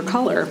the case for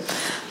color,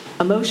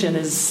 emotion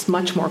is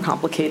much more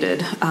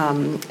complicated,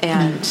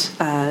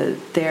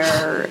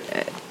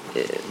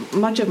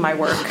 much of my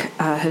work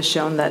has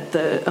shown that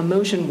the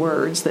emotion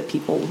words that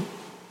people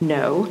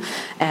know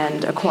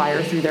and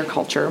acquire through their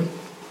culture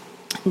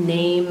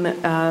name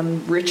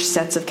rich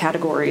sets of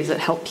categories that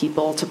help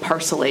people to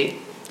parcelate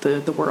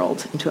the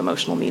world into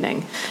emotional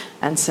meaning.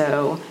 And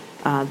so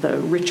the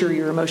richer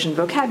your emotion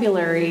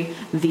vocabulary,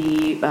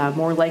 the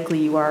more likely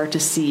you are to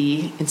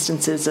see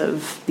instances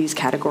of these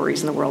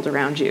categories in the world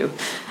around you.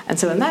 And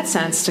so in that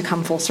sense, to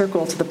come full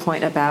circle to the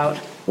point about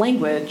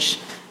language,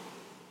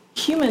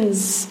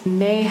 humans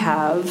may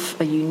have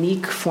a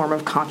unique form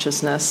of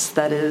consciousness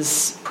that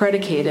is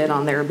predicated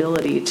on their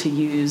ability to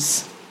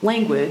use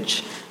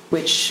language,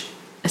 which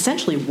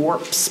essentially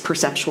warps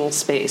perceptual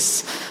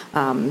space.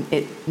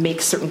 It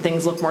makes certain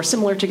things look more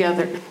similar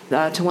together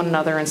to one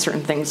another, and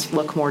certain things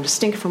look more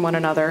distinct from one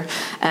another.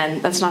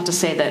 And that's not to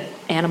say that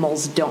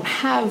animals don't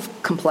have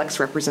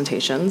complex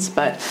representations,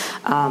 but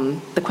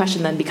the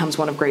question then becomes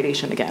one of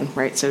gradation again,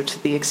 right? So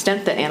to the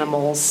extent that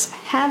animals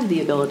have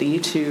the ability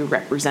to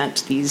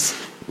represent these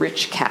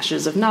rich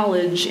caches of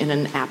knowledge in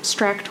an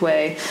abstract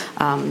way,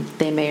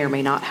 they may or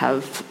may not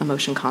have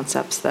emotion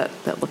concepts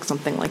that look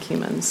something like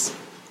humans.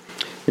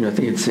 I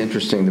think it's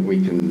interesting that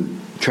we can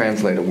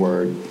translate a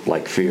word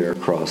like fear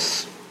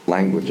across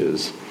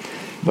languages.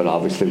 But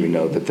obviously we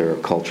know that there are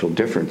cultural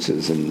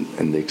differences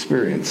in the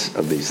experience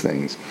of these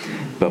things.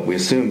 But we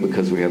assume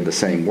because we have the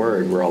same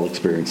word, we're all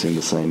experiencing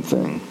the same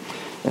thing.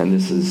 And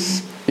this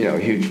is, a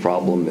huge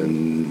problem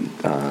in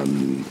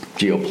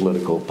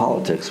geopolitical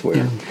politics,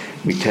 where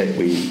we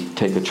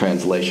take a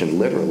translation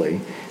literally,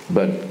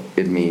 but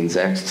it means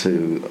X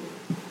to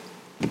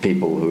the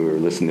people who are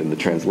listening to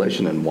the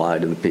translation and Y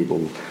to the people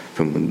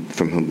from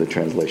whom the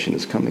translation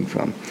is coming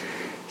from.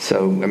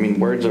 So,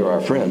 words are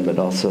our friend, but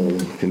also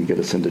can get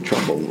us into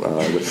trouble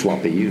with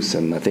sloppy use,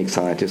 and I think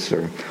scientists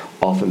are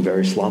often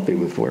very sloppy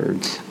with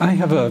words. I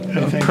have I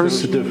think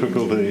those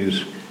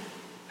difficulties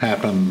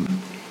happen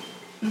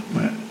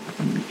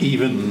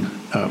even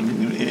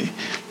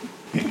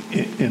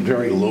in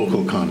very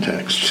local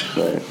contexts.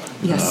 Right.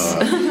 Yes.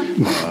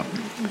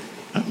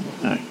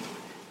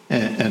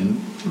 And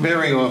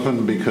very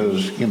often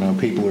because,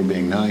 people are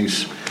being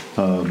nice,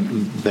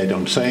 they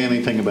don't say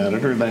anything about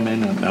it, or they may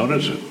not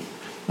notice it.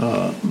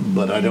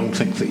 But I don't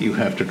think that you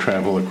have to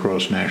travel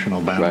across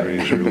national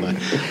boundaries or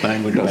language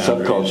boundaries.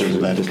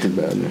 Subcultures are just too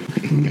bad.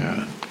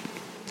 Yeah.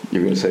 You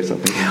were going to say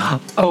something?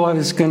 Oh, I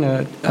was going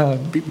to,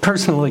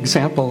 personal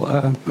example,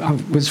 I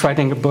was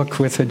writing a book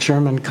with a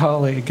German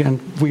colleague,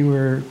 and we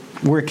were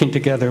working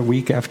together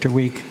week after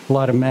week, a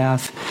lot of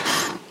math,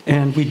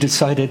 and we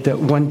decided that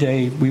one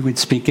day we would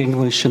speak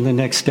English and the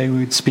next day we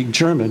would speak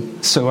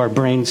German, so our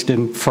brains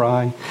didn't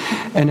fry.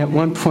 And at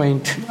one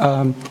point,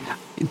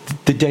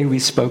 the day we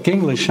spoke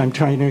English, I'm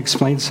trying to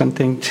explain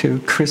something to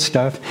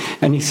Christoph,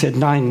 and he said,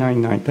 "Nein,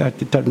 nein, nein,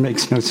 that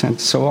makes no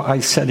sense." So I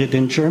said it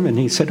in German.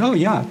 He said, "Oh,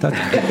 yeah."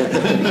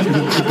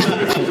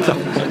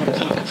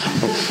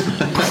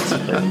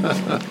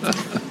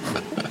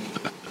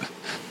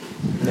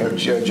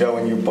 Joe,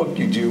 in your book,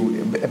 you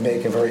do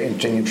make a very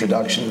interesting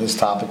introduction to this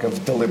topic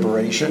of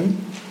deliberation.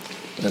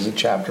 There's a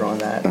chapter on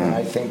that. And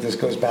I think this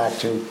goes back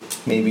to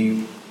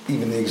maybe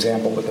even the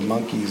example with the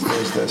monkeys.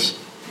 There's this...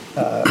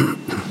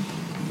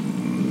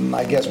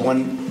 I guess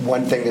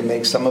one thing that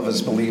makes some of us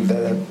believe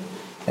that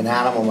an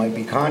animal might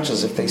be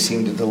conscious if they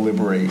seem to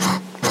deliberate,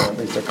 or at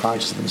least they're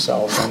conscious of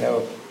themselves. I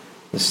know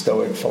the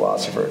Stoic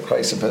philosopher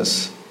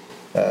Chrysippus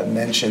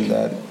mentioned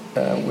that,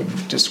 would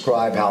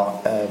describe how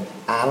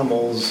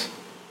animals,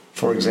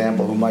 for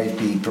example, who might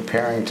be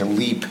preparing to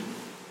leap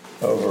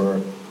over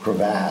a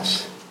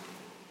crevasse,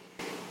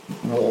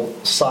 will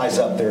size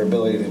up their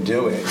ability to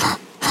do it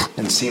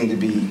and seem to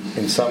be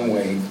in some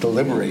way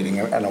deliberating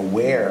and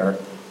aware.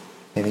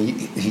 And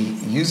he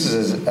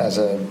uses it as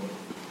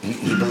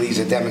he believes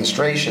a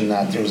demonstration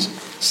that there's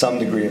some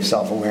degree of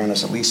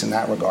self-awareness, at least in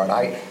that regard.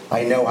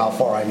 I know how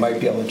far I might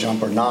be able to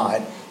jump or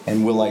not,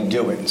 and will I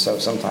do it? And so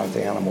sometimes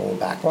the animal will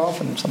back off,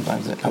 and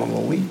sometimes the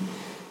animal will leap.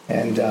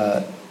 And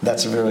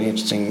that's a really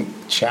interesting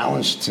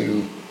challenge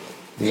to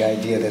the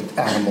idea that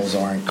animals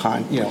aren't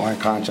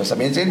conscious.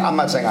 I'm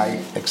not saying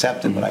I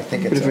accept it, but I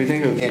think it's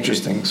an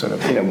interesting sort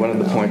of... one of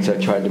the points I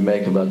tried to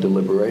make about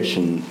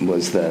deliberation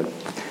was that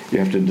you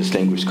have to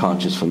distinguish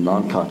conscious from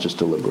non-conscious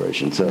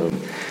deliberation. So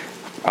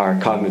our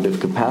cognitive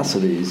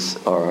capacities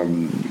are,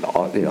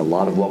 a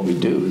lot of what we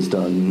do is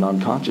done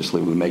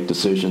non-consciously. We make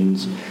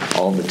decisions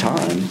all the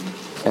time,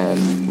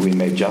 and we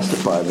may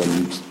justify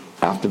them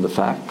after the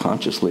fact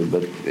consciously,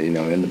 but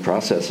in the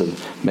process of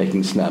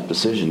making snap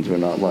decisions, we're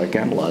not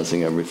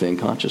analyzing everything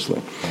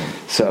consciously.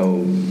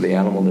 So the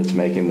animal that's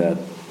making that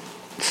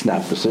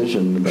snap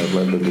decision about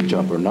whether to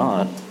jump or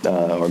not,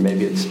 or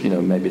maybe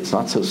it's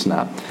not so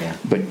snap,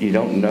 but you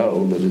don't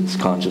know that it's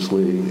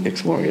consciously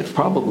exploring. It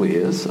probably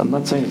is. I'm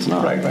not saying it's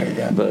not. Right,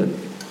 yeah. But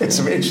it's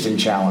an interesting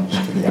challenge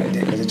to the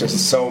idea, because it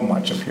just so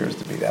much appears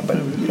to be that. But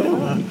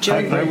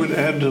I would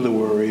add to the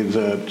worry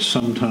that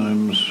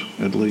sometimes,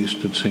 at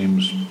least it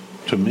seems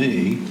to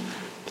me,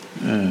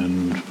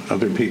 and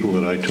other people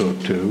that I talk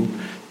to,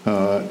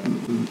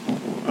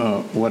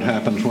 what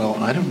happens,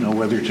 I don't know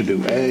whether to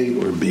do A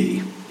or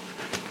B.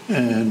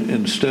 And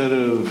instead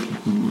of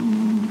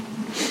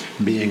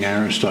being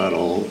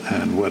Aristotle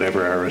and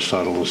whatever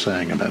Aristotle was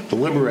saying about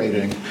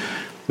deliberating,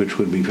 which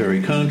would be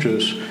very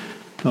conscious,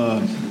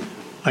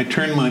 I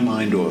turn my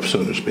mind off,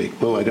 so to speak.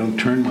 Well, I don't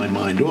turn my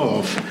mind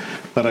off,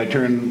 but I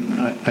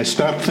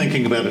stop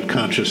thinking about it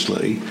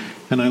consciously,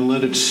 and I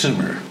let it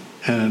simmer.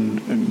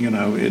 And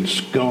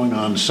it's going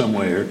on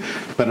somewhere,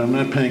 but I'm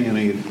not paying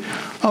any...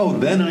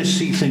 then I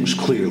see things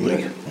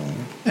clearly.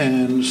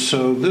 And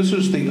so this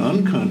is the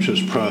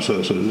unconscious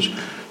processes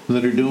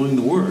that are doing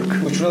the work.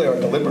 Which really are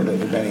deliberative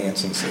in many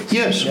instances.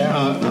 Yes.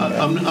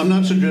 I'm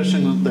not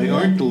suggesting that they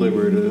aren't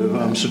deliberative.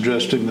 I'm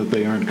suggesting that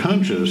they aren't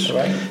conscious.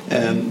 Right.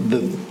 And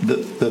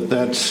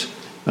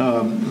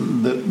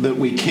that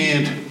we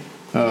can't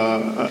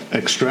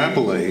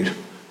extrapolate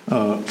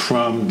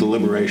from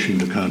deliberation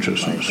to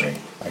consciousness.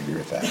 I agree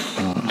with that.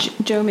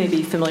 Joe may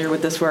be familiar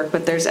with this work,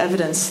 but there's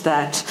evidence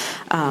that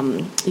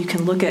you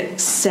can look at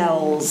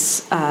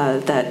cells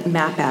that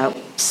map out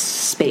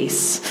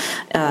space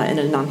in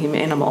a non-human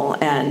animal,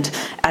 and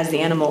as the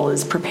animal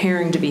is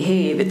preparing to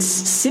behave, it's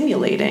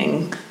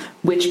simulating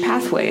which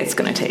pathway it's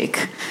going to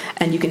take.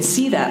 And you can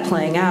see that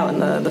playing out in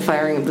the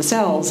firing of the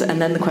cells,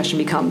 and then the question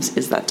becomes,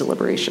 is that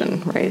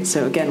deliberation, right?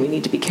 So again, we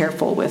need to be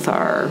careful with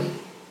our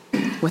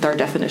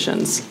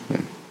definitions.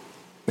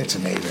 It's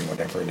amazing,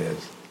 whatever it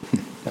is.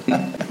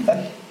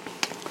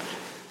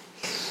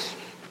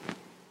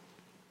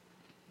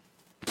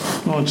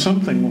 Well, it's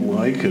something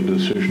like a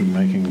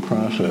decision-making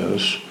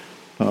process.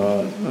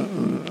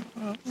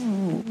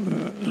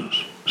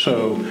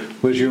 So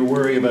was your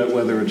worry about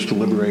whether it's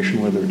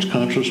deliberation, whether it's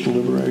conscious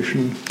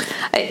deliberation?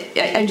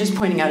 I'm just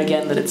pointing out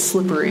again that it's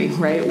slippery,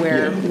 right?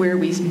 Where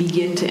we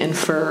begin to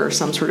infer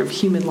some sort of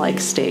human-like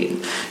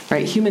state,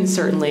 right? Humans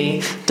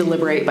certainly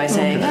deliberate by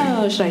saying,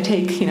 "Oh, should I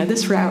take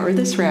this route or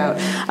this route?"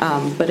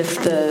 But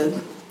if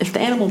the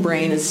animal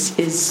brain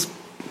is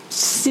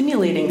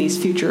simulating these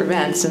future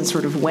events and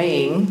sort of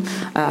weighing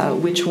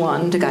which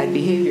one to guide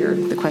behavior,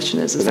 the question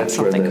is that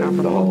something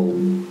comparable?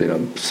 The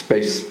whole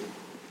space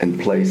and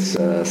place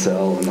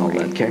cell and all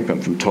that came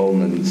from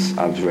Tolman's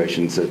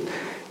observations that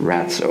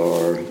rats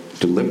are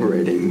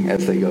deliberating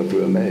as they go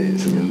through a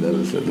maze. I mean, that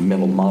was the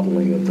mental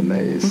modeling of the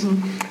maze.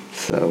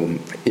 So,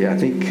 yeah, I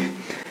think,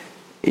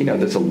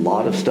 there's a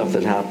lot of stuff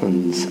that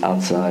happens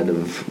outside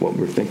of what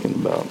we're thinking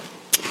about.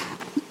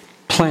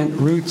 Plant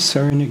roots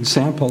are an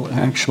example,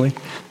 actually.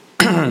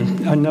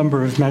 A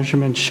number of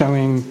measurements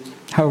showing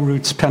how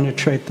roots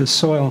penetrate the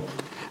soil,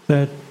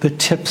 that the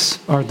tips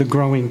are the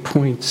growing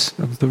points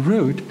of the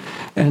root,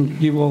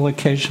 and you will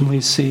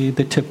occasionally see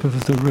the tip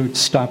of the root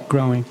stop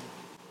growing.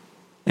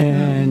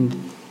 And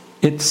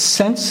it's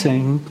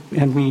sensing,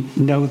 and we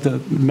know the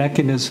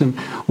mechanism,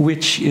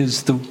 which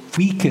is the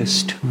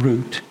weakest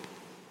root,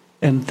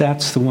 and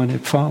that's the one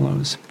it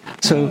follows.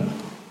 So,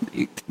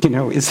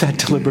 is that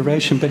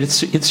deliberation? But it's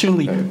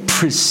certainly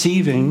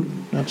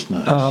perceiving That's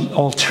nice.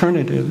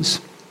 Alternatives,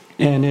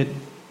 and it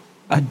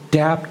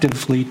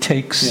adaptively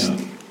takes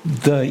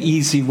the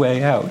easy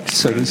way out,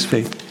 so to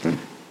speak.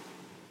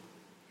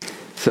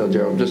 So,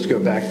 Gerald, just to go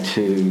back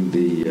to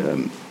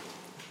the,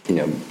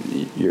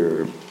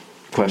 your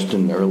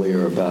question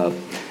earlier about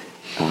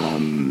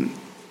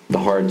the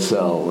hard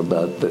sell,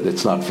 about that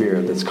it's not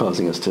fear that's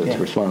causing us to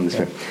respond to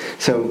this fear.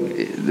 So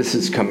this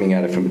is coming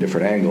at it from a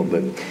different angle,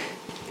 but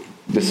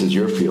this is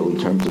your field in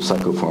terms of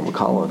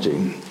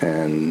psychopharmacology.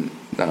 And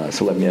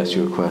so let me ask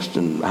you a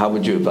question. How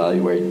would you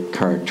evaluate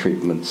current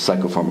treatments,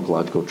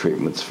 psychopharmacological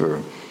treatments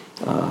for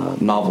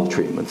novel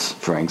treatments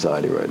for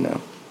anxiety right now?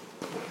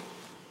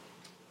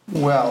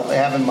 Well, they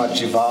haven't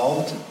much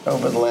evolved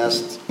over the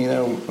last,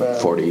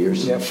 40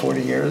 years. Yeah,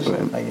 40 years,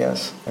 right. I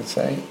guess, I'd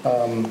say.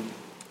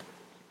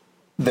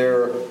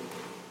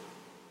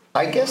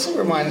 I guess it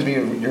reminds me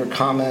of your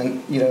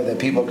comment, that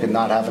people could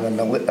not have an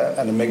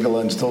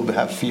amygdala and still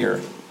have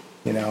fear.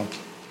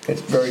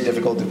 It's very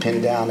difficult to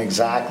pin down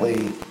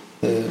exactly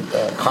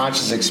the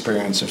conscious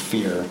experience of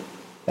fear.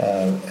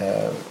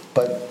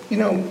 But,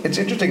 it's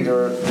interesting.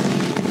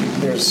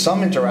 There's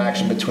some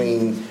interaction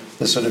between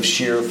the sort of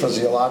sheer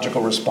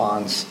physiological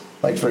response,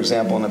 like, for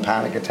example, in a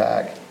panic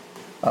attack,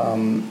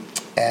 and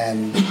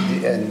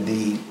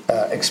the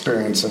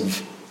experience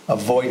of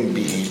avoidant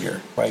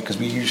behavior, right? Because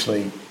we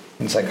usually,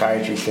 in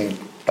psychiatry, think,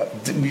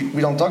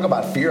 we don't talk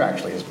about fear,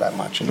 actually, that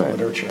much in the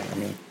literature. I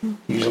mean,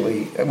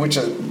 usually, which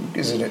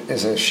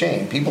is a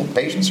shame.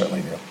 Patients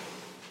certainly do,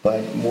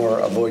 but more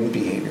avoidant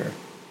behavior.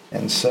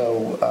 And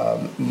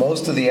so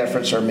most of the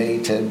efforts are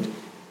made to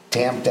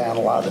tamp down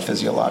a lot of the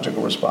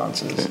physiological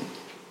responses. Okay.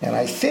 And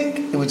I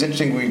think it was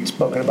interesting, we'd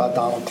spoken about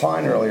Donald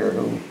Klein earlier,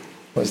 who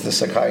was the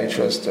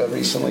psychiatrist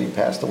recently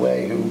passed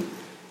away, who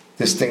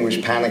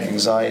distinguished panic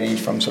anxiety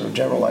from sort of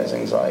generalized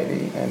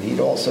anxiety. And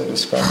he'd also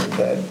discovered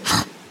that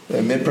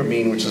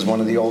imipramine, which is one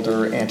of the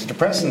older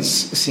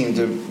antidepressants, seemed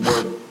to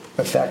work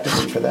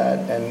effectively for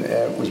that,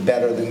 and was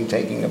better than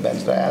taking a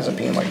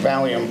benzodiazepine like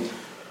Valium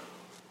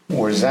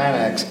or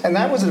Xanax. And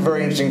that was a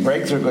very interesting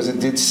breakthrough because it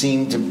did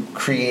seem to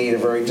create a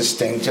very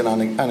distinct and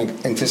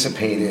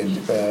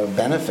unanticipated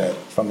benefit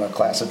from a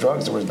class of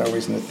drugs. There was no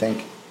reason to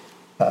think,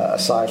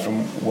 aside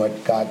from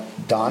what got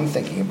Don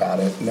thinking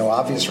about it, no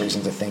obvious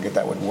reason to think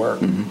that would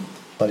work. Mm-hmm.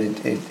 But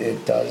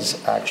it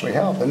does actually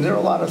help. And there are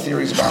a lot of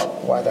theories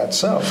about why that's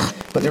so.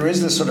 But there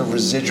is this sort of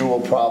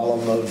residual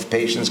problem of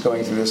patients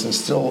going through this and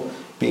still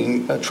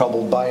being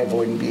troubled by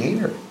avoidant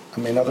behavior. I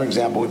mean, another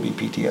example would be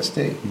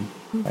PTSD.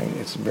 Mm-hmm. Right?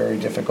 It's very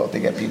difficult to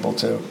get people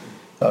to,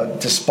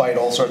 despite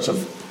all sorts of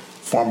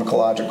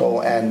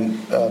pharmacological and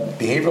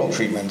behavioral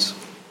treatments,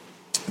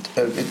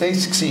 they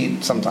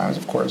succeed sometimes,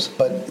 of course,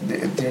 but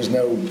there's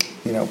no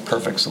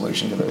perfect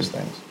solution to those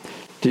things.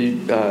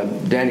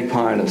 Danny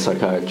Pine, a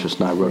psychiatrist,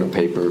 and I wrote a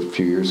paper a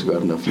few years ago. I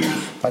don't know if you...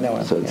 I know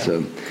him.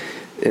 So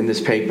in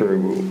this paper,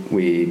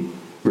 we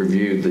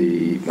reviewed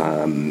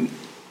the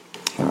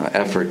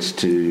efforts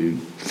to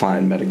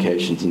find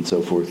medications and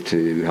so forth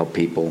to help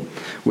people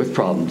with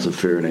problems of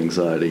fear and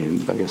anxiety,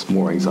 and I guess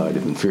more anxiety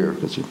than fear,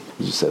 because as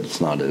you said,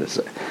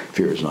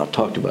 fear is not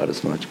talked about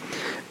as much.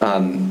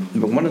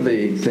 But one of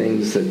the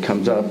things that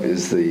comes up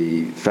is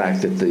the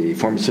fact that the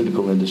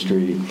pharmaceutical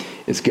industry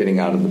is getting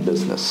out of the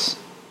business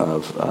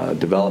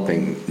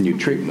developing new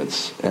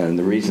treatments. And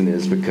the reason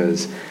is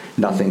because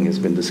nothing has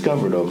been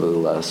discovered over the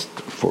last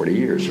 40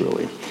 years,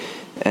 really.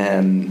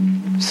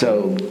 And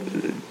so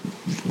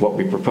what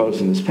we propose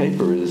in this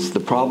paper is the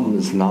problem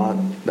is not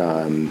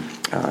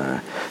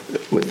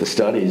with the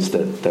studies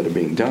that are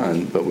being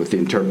done, but with the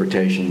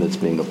interpretation that's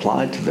being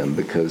applied to them,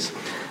 because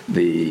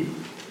the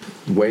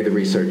way the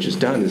research is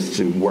done is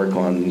to work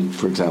on,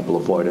 for example,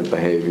 avoidant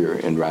behavior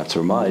in rats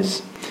or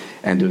mice,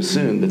 and to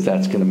assume that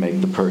that's going to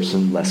make the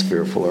person less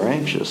fearful or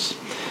anxious.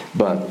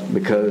 But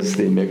because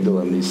the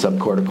amygdala and these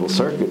subcortical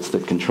circuits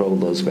that control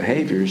those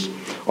behaviors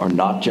are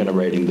not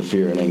generating the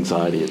fear and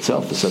anxiety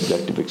itself, the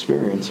subjective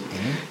experience,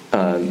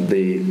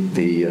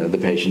 the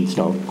patients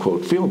don't,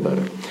 quote, feel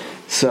better.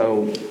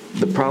 So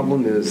the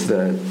problem is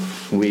that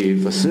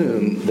we've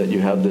assumed that you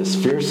have this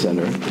fear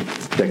center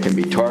that can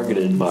be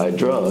targeted by a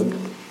drug,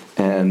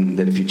 and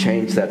that if you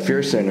change that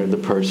fear center, the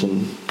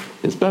person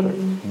is better.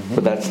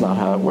 But that's not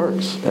how it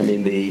works. I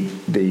mean,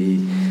 the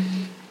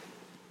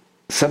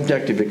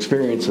subjective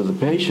experience of the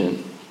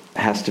patient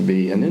has to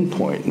be an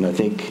endpoint, and I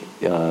think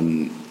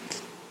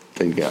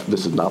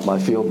this is not my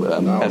field,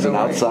 but as an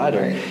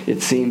outsider,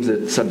 it seems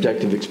that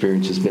subjective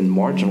experience has been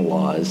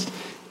marginalized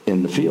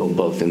in the field,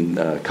 both in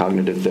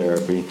cognitive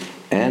therapy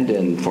and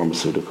in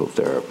pharmaceutical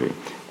therapy,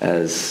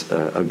 as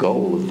a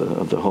goal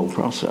of the whole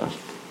process.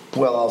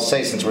 Well, I'll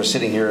say, since we're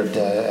sitting here at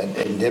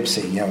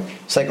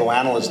NIPSI,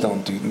 psychoanalysts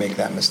don't make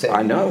that mistake.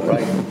 I know.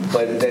 Right?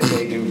 But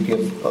they do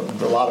give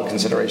a lot of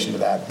consideration to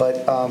that.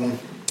 But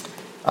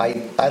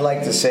I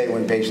like to say,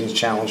 when patients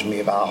challenge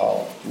me about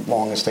how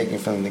long it's taking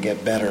for them to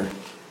get better,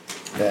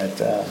 that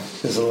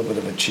there's a little bit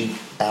of a cheap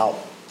out.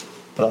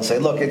 But I'll say,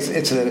 look,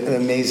 it's an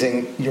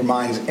amazing, your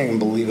mind's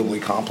unbelievably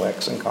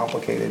complex and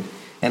complicated,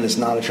 and it's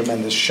not a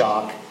tremendous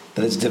shock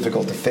that it's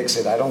difficult to fix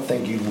it. I don't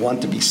think you'd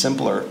want to be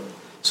simpler,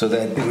 so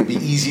that it would be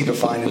easy to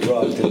find a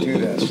drug to do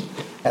this.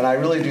 And I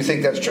really do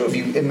think that's true. If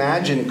you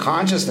imagine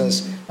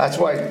consciousness, that's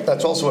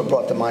also what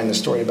brought to mind the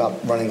story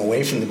about running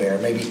away from the bear.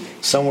 Maybe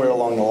somewhere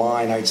along the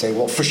line I'd say,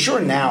 well, for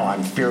sure now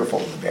I'm fearful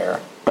of the bear,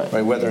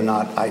 right? Whether or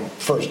not I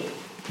first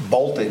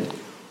bolted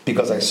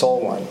because I saw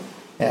one.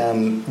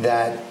 And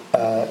that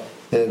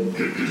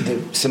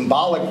the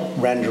symbolic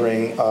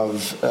rendering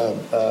of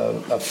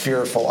a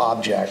fearful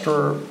object,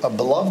 or a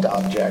beloved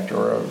object,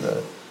 or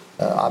the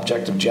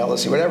object of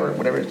jealousy,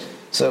 whatever.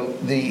 So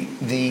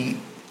the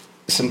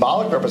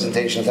symbolic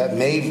representation of that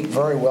may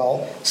very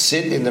well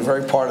sit in the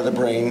very part of the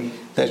brain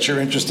that you're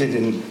interested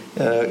in,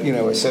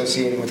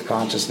 associating with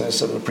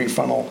consciousness, of the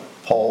prefrontal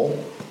pole,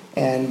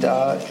 and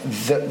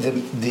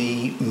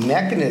the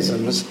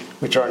mechanisms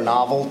which are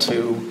novel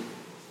to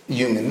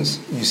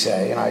humans, you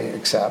say, and I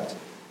accept,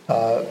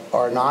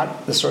 are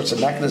not the sorts of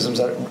mechanisms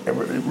that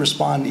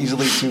respond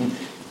easily to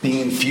being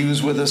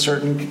infused with a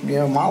certain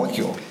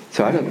molecule.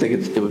 So I don't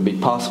think it would be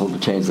possible to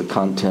change the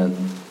content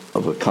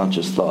of a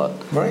conscious thought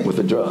with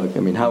a drug. I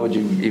mean, how would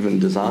you even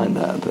design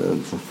that?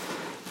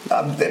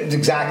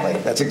 Exactly.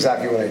 That's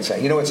exactly what I'd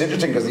say. It's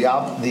interesting, because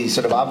the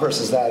sort of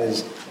obverse is that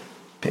is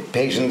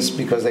patients,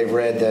 because they've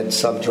read that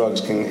some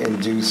drugs can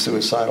induce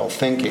suicidal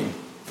thinking,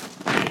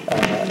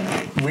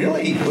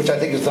 really, which I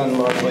think is done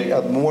largely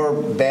more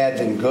bad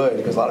than good,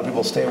 because a lot of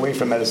people stay away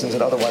from medicines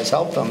that otherwise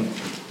help them,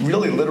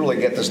 really literally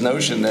get this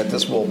notion that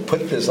this will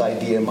put this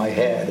idea in my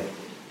head,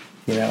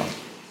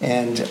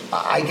 And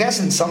I guess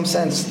in some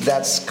sense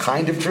that's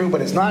kind of true,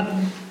 but it's not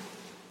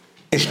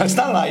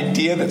an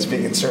idea that's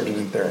being inserted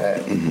into their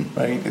head,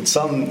 right? It's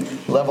some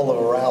level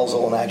of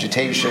arousal and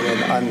agitation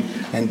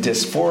and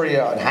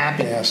dysphoria and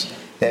happiness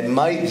that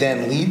might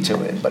then lead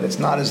to it, but it's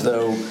not as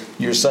though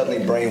you're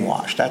suddenly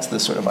brainwashed. That's the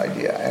sort of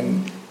idea.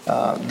 And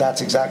that's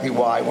exactly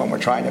why, when we're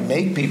trying to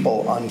make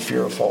people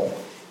unfearful,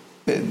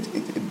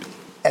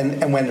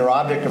 and when their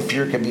object of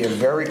fear can be a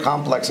very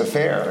complex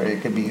affair,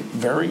 it could be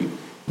very,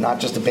 not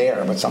just a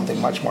bear, but something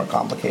much more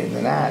complicated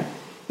than that,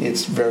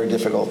 it's very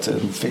difficult to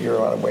figure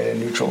out a way to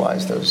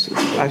neutralize those.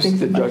 I think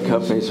the drug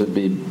companies would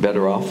be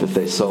better off if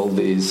they sold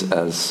these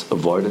as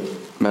avoidant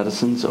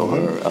medicines, or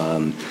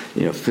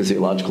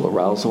physiological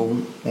arousal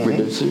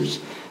reducers.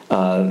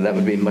 That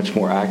would be much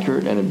more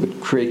accurate, and it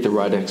would create the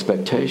right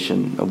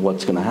expectation of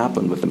what's going to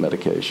happen with the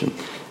medication,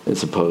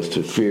 as opposed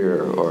to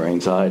fear or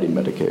anxiety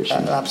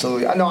medication.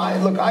 Absolutely. No,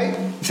 I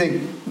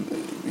think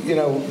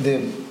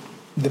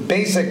the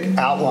basic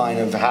outline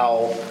of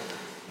how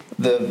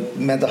the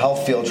mental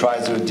health field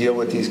tries to deal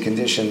with these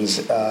conditions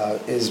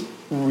is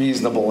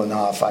reasonable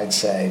enough, I'd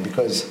say,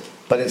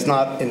 but it's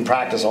not in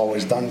practice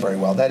always done very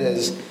well. That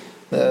is,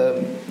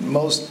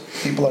 most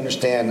people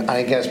understand,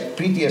 I guess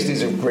PTSD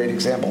is a great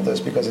example of this,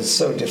 because it's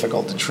so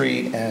difficult to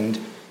treat, and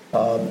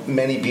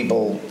many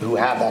people who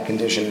have that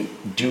condition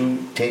do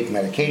take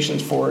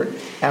medications for it,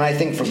 and I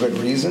think for good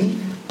reason,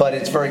 but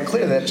it's very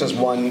clear that it's just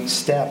one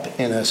step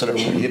in a sort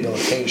of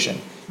rehabilitation.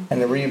 And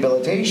the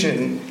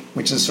rehabilitation,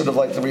 which is sort of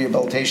like the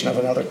rehabilitation of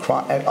other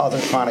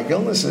chronic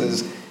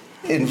illnesses,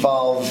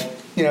 involve,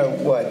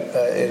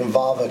 it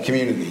involve a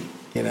community.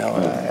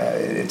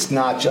 It's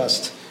not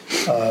just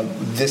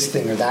this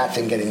thing or that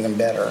thing getting them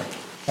better.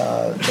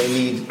 They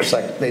need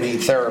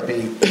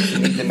therapy, they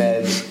need the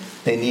meds,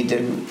 they need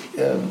to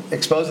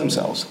expose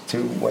themselves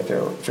to what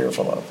they're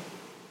fearful of.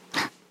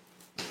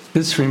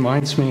 This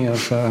reminds me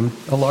of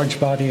a large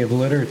body of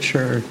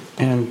literature,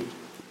 and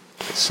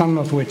some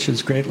of which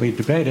is greatly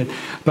debated,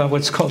 about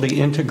what's called the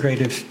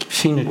integrative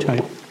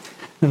phenotype.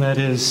 And that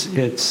is,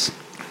 it's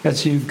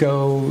as you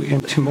go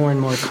into more and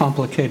more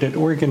complicated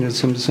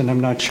organisms, and I'm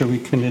not sure we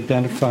can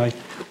identify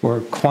or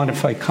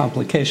quantify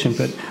complication,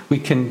 but we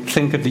can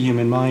think of the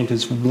human mind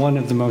as one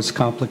of the most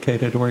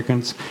complicated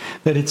organs,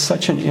 that it's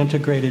such an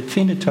integrated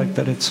phenotype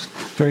that it's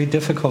very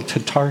difficult to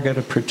target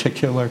a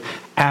particular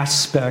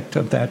aspect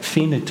of that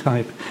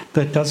phenotype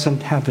that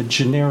doesn't have a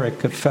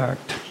generic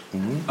effect.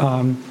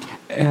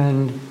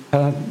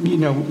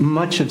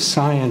 Much of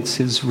science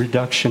is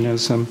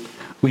reductionism.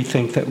 We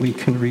think that we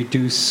can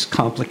reduce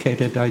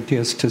complicated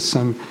ideas to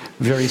some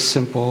very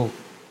simple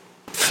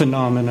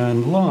phenomena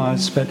and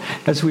laws, but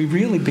as we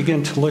really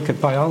begin to look at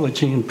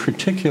biology in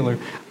particular,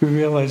 we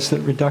realize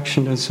that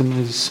reductionism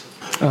is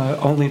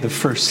only the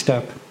first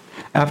step.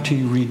 After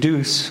you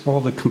reduce all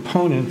the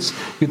components,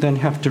 you then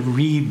have to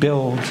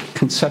rebuild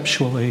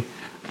conceptually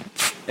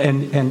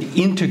and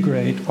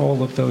integrate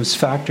all of those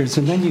factors,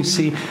 and then you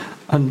see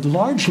a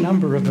large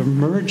number of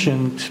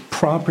emergent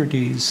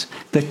properties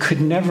that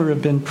could never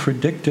have been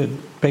predicted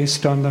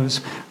based on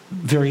those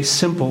very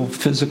simple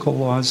physical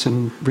laws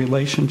and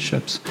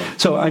relationships.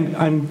 So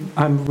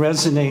I'm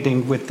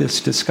resonating with this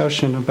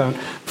discussion about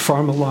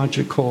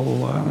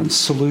pharmacological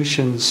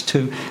solutions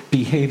to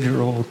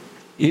behavioral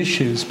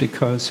issues,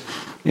 because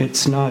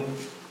it's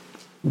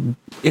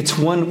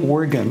one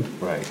organ,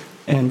 right,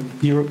 and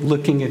you're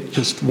looking at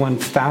just one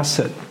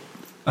facet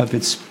of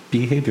its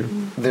behavior.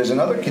 There's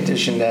another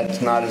condition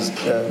that's not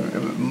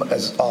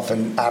as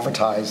often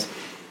advertised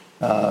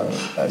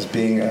as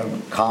being a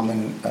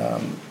common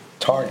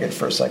target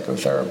for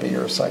psychotherapy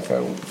or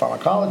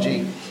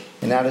psychopharmacology,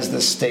 and that is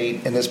the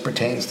state, and this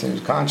pertains to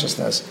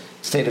consciousness,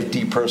 state of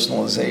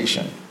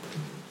depersonalization,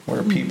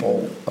 where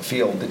people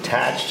feel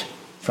detached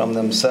from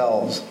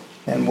themselves.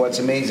 And what's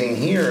amazing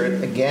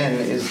here, again,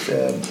 is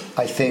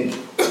I think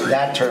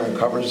that term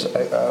covers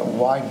a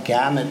wide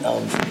gamut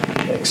of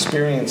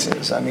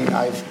experiences. I mean,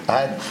 I've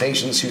had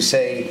patients who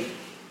say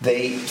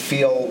they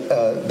feel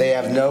they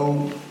have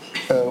no,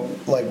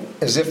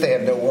 as if they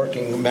have no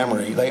working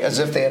memory, as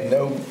if they have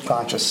no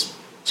conscious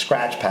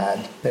scratch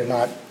pad. They're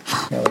not,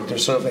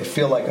 they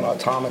feel like an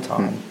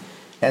automaton.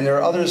 And there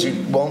are others who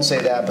won't say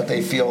that, but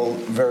they feel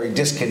very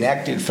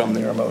disconnected from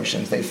their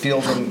emotions. They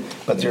feel them,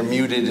 but they're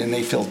muted and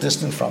they feel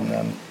distant from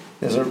them.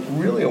 There's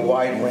really a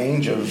wide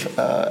range of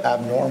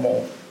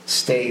abnormal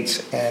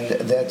states, and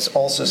that's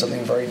also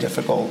something very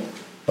difficult,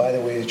 by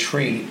the way, to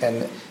treat.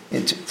 And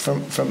it's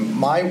from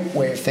my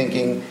way of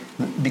thinking,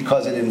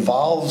 because it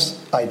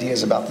involves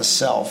ideas about the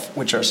self,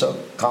 which are so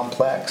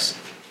complex.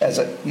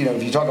 If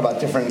you talk about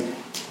different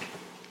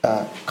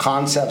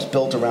concepts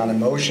built around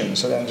emotion,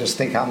 so then just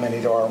think how many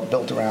there are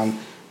built around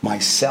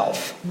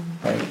myself,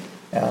 right?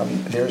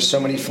 There's so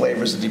many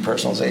flavors of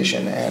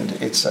depersonalization, and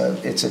it's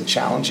a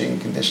challenging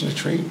condition to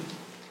treat.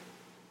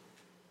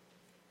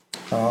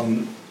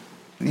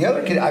 The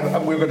other,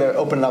 we're going to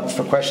open it up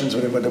for questions,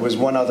 but there was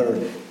one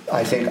other,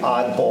 I think,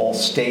 oddball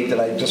state that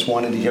I just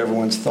wanted to hear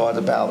everyone's thought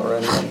about, or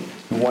anyone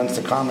who wants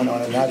to comment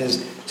on, and that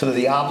is sort of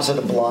the opposite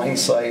of blind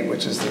sight,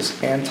 which is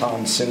this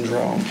Anton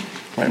syndrome,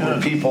 right? Where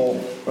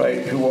people,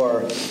 right, who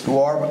are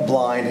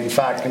blind, in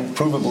fact, and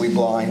provably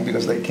blind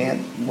because they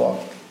can't walk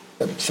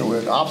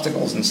through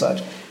obstacles and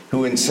such,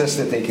 who insist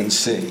that they can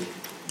see.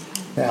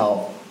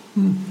 Now,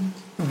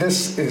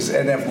 this is,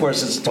 and of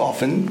course, it's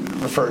often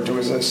referred to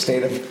as a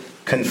state of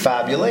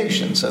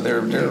confabulation. So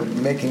they're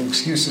making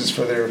excuses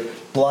for their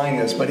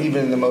blindness, but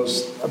even in the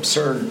most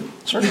absurd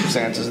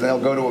circumstances, they'll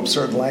go to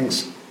absurd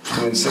lengths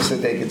to insist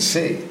that they could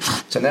see.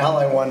 So now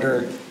I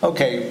wonder,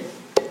 okay,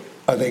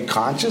 are they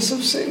conscious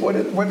of seeing?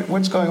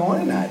 What's going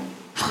on in that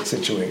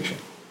situation?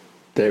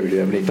 David, do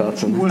you have any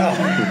thoughts on that? Well,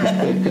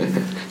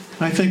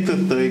 I think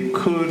that they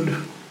could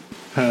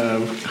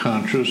have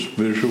conscious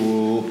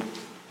visual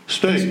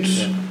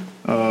states,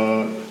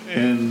 but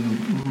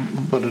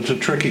it's a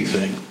tricky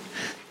thing.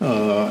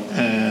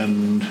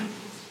 And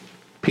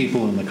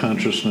people in the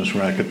consciousness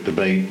racket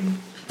debate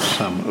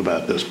some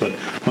about this. But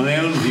my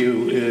own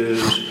view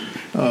is,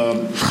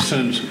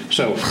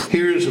 so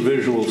here's a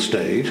visual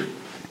state,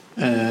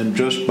 and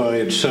just by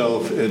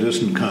itself, it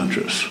isn't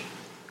conscious.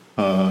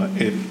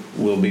 It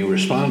will be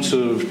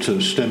responsive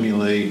to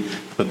stimuli,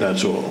 but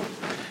that's all.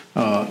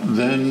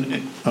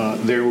 Then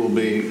there will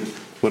be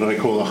what I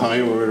call a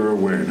high-order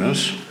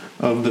awareness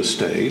of the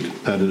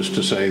state. That is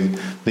to say,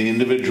 the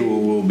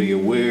individual will be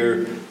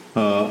aware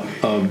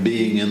of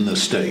being in the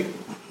state.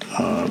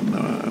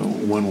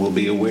 One will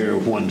be aware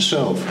of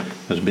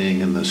oneself as being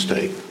in the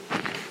state.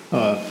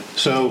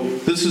 So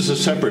this is a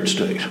separate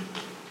state.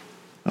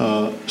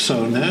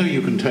 So now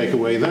you can take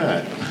away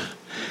that.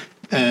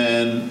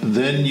 And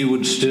then you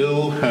would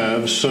still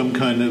have some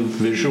kind of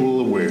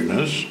visual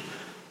awareness,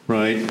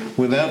 right?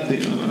 Without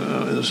the,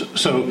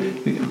 so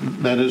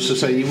that is to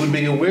say, you would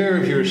be aware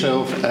of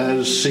yourself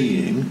as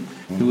seeing.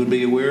 You would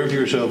be aware of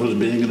yourself as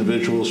being in a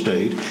visual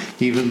state,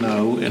 even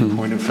though, in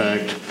point of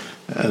fact,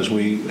 as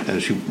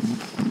you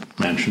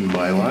mentioned,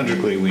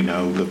 biologically, we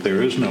know that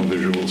there is no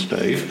visual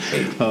state,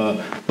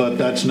 but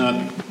that's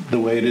not the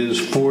way it is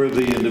for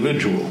the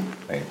individual,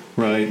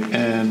 right?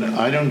 And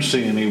I don't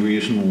see any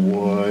reason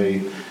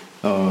why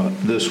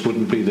this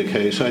wouldn't be the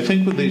case. I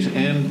think with these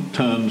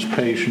Anton's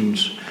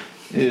patients,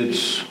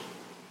 it's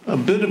a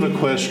bit of a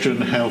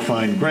question how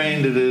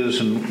fine-grained it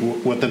is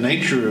and what the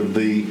nature of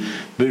the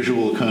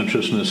visual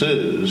consciousness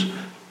is,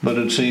 but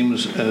it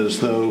seems as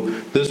though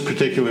this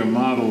particular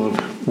model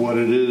of what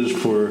it is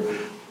for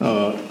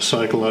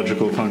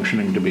psychological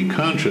functioning to be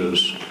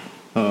conscious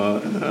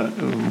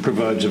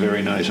provides a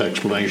very nice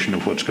explanation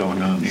of what's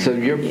going on here. So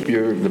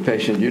the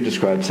patient you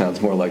described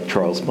sounds more like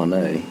Charles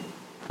Bonnet.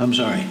 I'm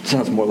sorry?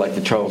 Sounds more like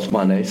the Charles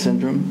Bonnet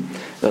syndrome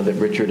that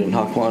Richard and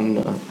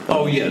Haquan.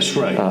 Oh, yes,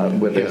 right.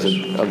 Where there's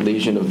yes. a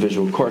lesion of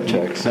visual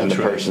cortex, and the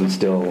right. person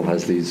still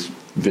has these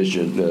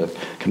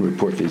can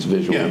report these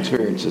visual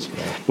experiences.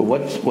 But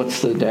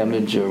what's the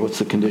damage or what's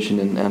the condition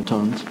in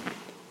Anton's?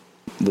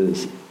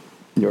 This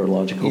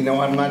neurological?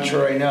 I'm not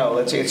sure I know.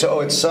 Let's see. It's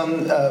some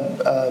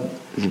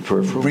Is it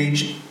peripheral?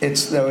 breach.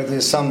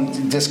 There's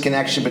some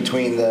disconnection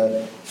between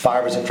the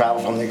fibers that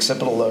travel from the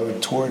occipital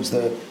lobe towards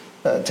the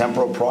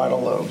temporal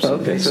parietal lobes.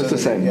 Okay, so it's the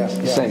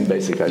same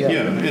basic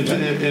idea.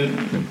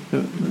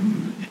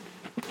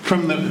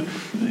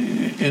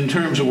 In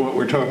terms of what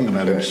we're talking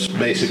about, it's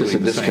basically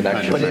the same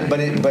kind of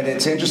thing. But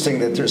it's interesting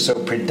that they're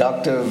so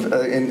productive.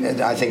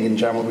 And I think in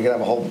general, we could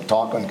have a whole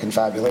talk on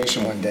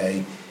confabulation one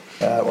day,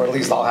 or at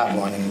least I'll have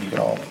one, and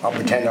I'll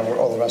pretend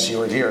all the rest of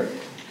you are here.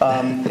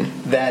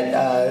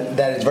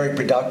 That is very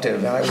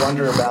productive, and I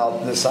wonder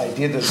about this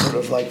idea, this sort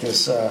of like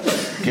this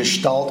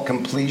gestalt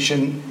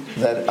completion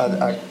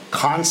that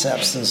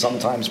concepts and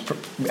sometimes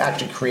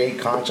actually create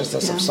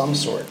consciousness of some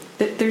sort.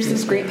 There's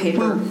this great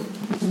paper.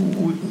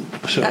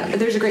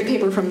 There's a great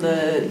paper from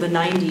the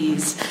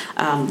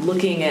 90s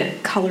looking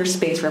at color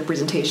space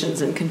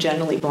representations in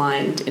congenitally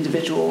blind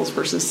individuals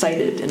versus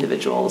sighted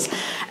individuals,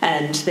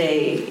 and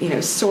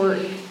they sort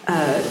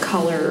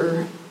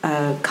color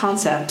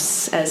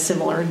concepts as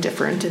similar and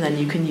different, and then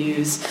you can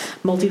use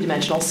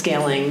multidimensional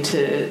scaling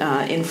to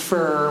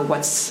infer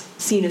what's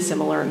seen as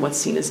similar and what's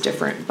seen as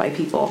different by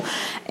people.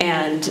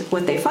 And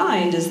what they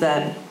find is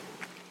that,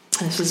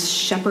 this is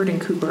Shepard and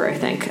Cooper, I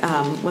think,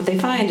 what they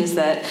find is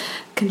that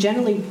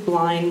congenitally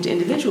blind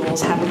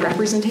individuals have a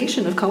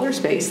representation of color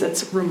space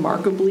that's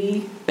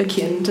remarkably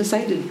akin to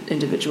sighted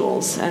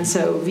individuals. And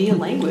so via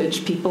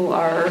language, people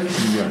are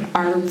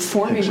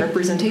forming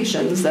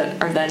representations that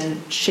are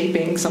then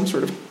shaping some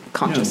sort of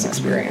conscious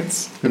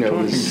experience. They're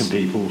talking to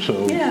people,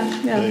 so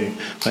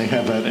they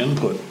have that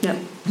input. Yep.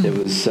 It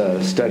was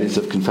studies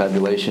of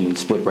confabulation in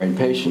split-brain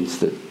patients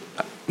that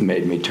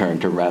made me turn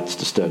to rats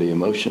to study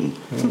emotion.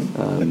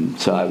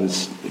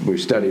 We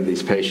studied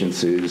these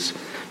patients whose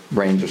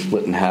brains were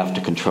split in half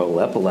to control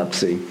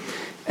epilepsy,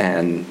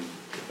 and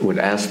would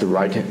ask the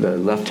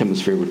left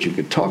hemisphere, which you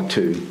could talk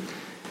to,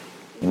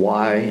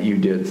 why you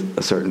did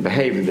a certain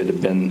behavior that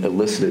had been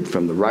elicited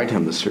from the right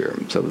hemisphere.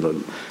 So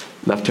the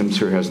left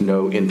hemisphere has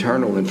no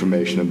internal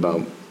information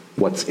about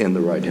what's in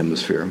the right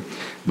hemisphere,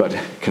 but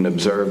can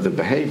observe the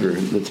behavior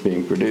that's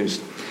being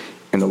produced.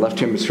 And the left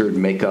hemisphere would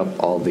make up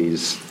all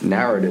these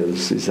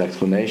narratives, these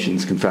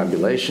explanations,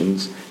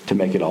 confabulations, to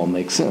make it all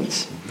make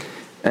sense.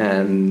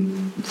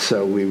 And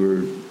so we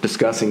were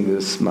discussing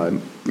this, my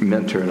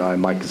mentor and I,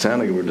 Mike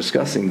Zaniga, were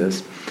discussing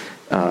this,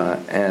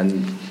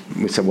 and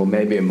we said, well,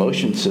 maybe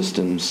emotion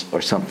systems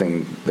are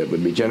something that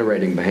would be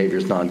generating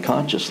behaviors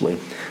non-consciously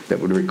that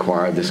would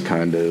require this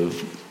kind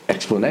of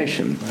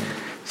explanation. Right.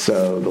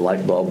 So the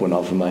light bulb went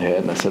off in my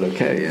head, and I said,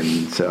 okay.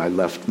 And so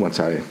once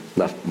I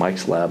left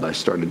Mike's lab, I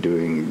started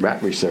doing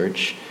rat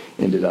research,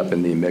 ended up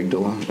in the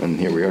amygdala, and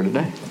here we are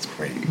today. That's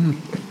great.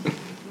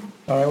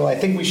 All right, well, I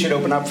think we should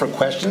open up for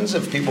questions.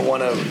 If people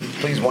want to,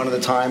 please, one at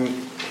a time,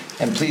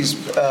 and please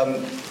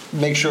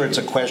make sure it's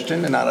a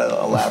question and not an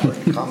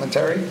elaborate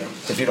commentary,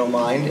 if you don't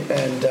mind,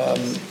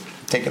 and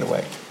take it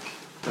away.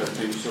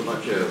 Thank you so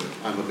much.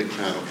 I'm a big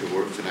fan of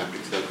your work.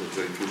 Synaptic Self was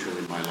very crucial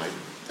in my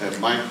life.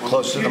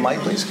 Close to the mic,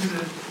 please.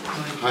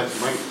 Hi,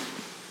 Mike.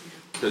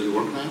 Does it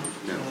work now?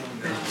 No.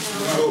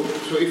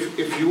 So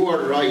if you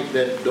are right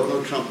that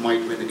Donald Trump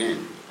might win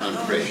again, I'm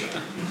afraid.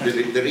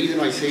 The reason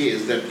I say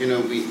is that,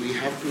 we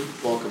have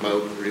to talk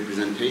about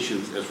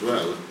representations as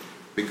well,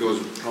 because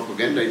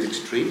propaganda is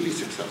extremely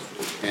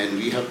successful, and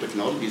we have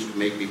technologies to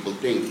make people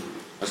think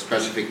a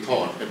specific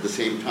thought at the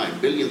same time.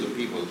 Billions of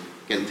people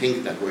can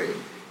think that way.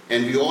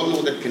 And we all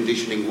know that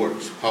conditioning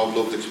works.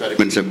 Pavlov's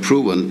experiments have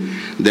proven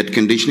that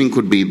conditioning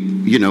could be,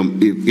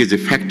 is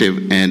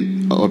effective,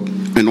 and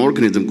an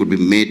organism could be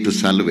made to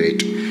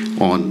salivate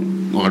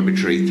on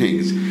arbitrary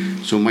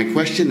things. So my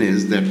question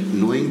is that,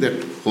 knowing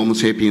that Homo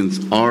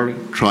sapiens are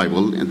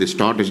tribal and they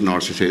start as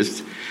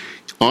narcissists,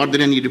 are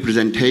there any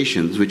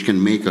representations which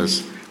can make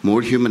us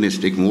more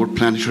humanistic, more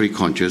planetary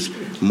conscious,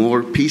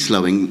 more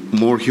peace-loving,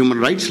 more human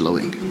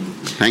rights-loving.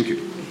 Thank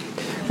you.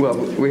 Well,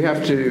 we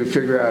have to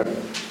figure out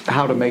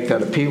how to make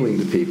that appealing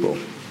to people,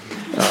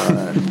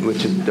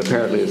 which it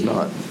apparently is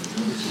not.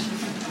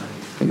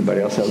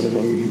 Anybody else have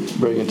anything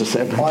brilliant to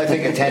say? Well, I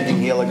think attending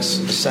Helix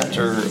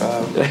Center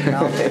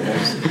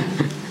roundtables.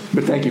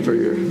 But thank you for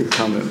your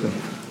comment.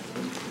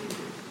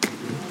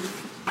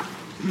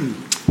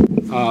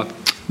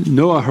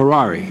 Noah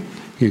Harari,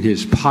 in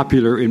his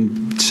popular,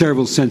 in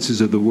several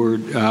senses of the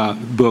word,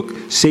 book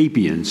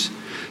 *Sapiens*,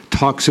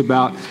 talks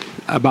about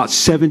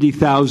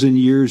 70,000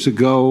 years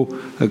ago,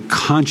 a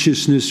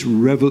consciousness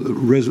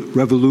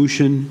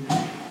revolution.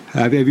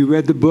 Have you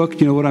read the book? Do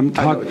you know what I'm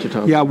talking? I know what you're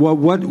talking yeah. about.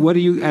 Well, what do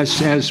you,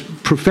 as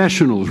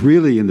professionals,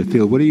 really in the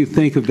field, what do you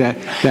think of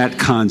that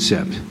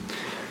concept?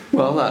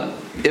 Well,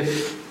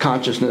 if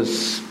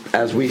consciousness,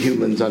 as we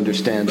humans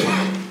understand it,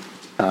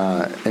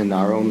 in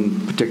our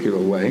own particular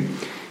way,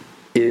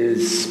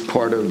 is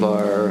part of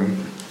our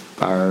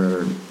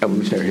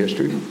evolutionary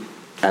history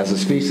as a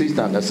species,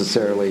 not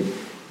necessarily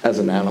as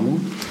an animal,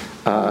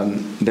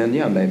 then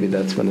yeah, maybe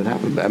that's when it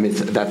happened. I mean,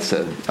 that's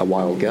a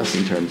wild guess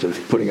in terms of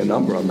putting a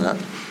number on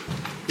that.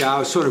 Yeah, I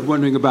was sort of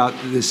wondering about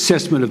the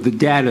assessment of the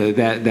data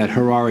that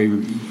Harari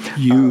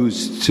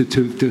used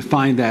to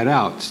find that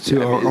out,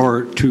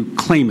 or to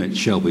claim it,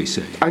 shall we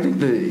say? I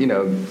think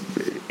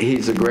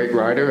he's a great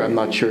writer. I'm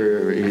not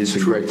sure he's a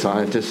great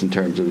scientist in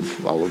terms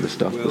of all of this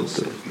stuff. Well,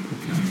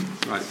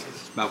 right,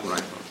 that's about what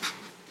I thought.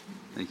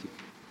 Thank you.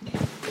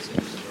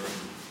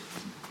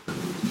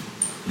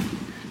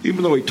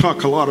 Even though we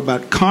talk a lot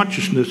about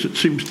consciousness, it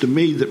seems to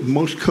me that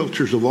most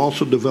cultures have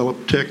also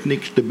developed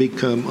techniques to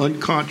become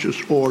unconscious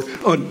or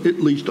at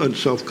least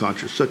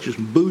unself-conscious, such as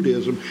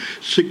Buddhism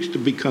seeks to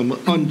become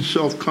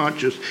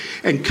unself-conscious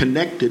and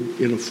connected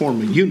in a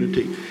form of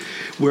unity,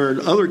 where in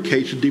other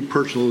cases,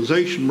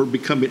 depersonalization, we're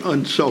becoming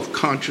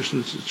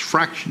unself-consciousness. It's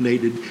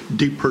fractionated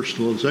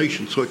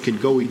depersonalization, so it can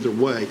go either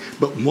way.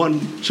 But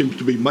one seems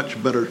to be much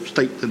better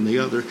state than the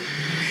other.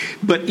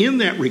 But in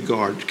that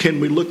regard,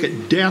 can we look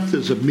at death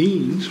as a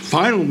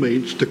final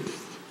means to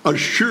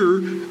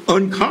assure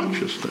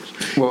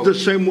unconsciousness? Well, the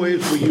same way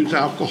as we use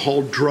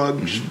alcohol,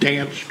 drugs,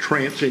 dance,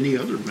 trance, any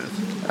other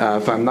method.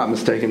 If I'm not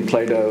mistaken,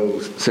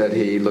 Plato said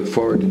he looked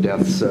forward to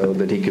death so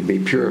that he could be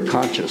pure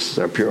conscious,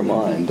 or pure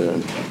mind.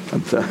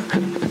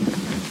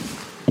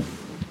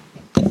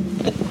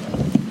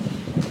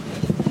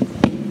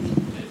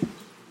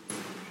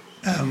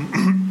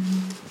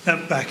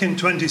 Back in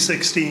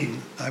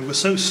 2016, I was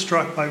so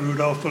struck by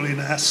Rudolf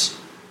Bullinas'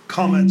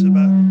 comment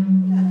about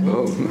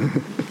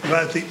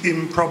the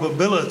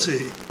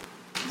improbability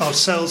of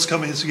cells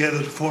coming together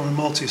to form a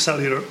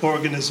multicellular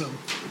organism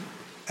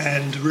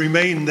and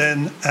remain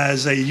then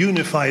as a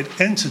unified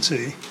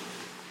entity,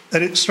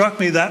 that it struck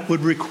me that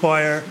would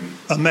require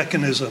a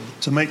mechanism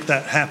to make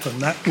that happen.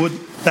 That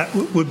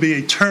would be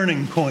a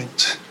turning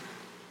point.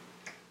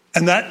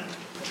 And that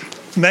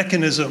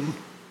mechanism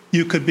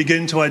you could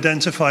begin to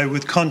identify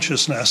with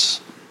consciousness,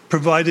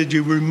 provided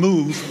you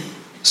remove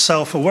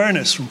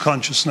self-awareness from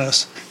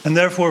consciousness. And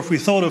therefore, if we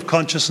thought of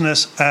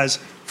consciousness as,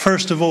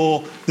 first of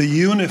all, the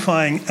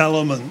unifying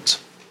element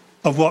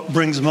of what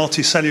brings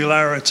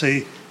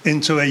multicellularity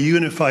into a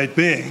unified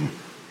being,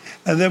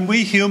 and then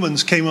we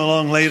humans came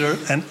along later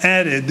and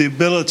added the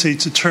ability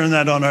to turn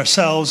that on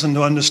ourselves and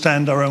to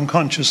understand our own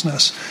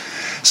consciousness.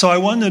 So I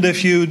wondered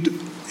if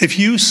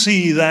you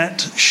see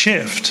that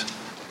shift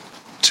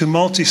to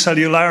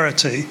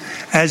multicellularity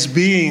as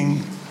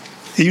being,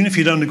 even if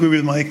you don't agree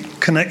with my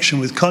connection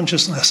with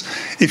consciousness,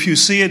 if you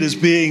see it as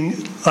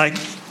being like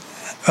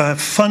a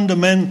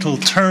fundamental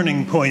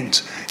turning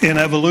point in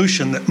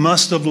evolution that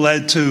must have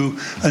led to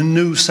a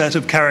new set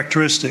of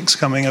characteristics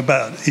coming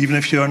about, even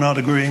if you're not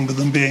agreeing with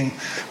them being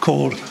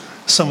called,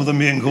 some of them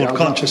being called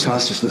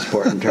consciousness. Consciousness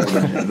part in terms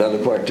of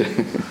another part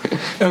too.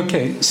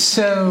 Okay,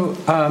 so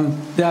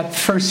that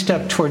first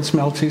step towards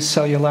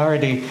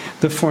multicellularity,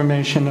 the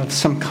formation of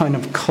some kind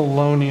of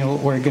colonial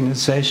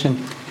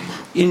organization,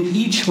 in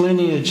each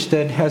lineage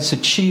that has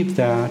achieved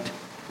that,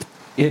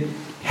 it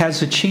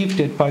has achieved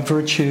it by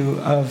virtue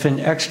of an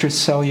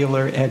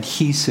extracellular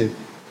adhesive.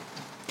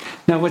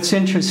 Now, what's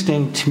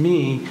interesting to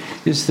me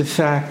is the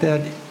fact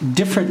that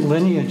different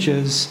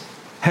lineages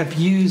have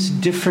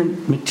used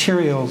different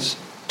materials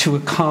to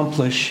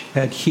accomplish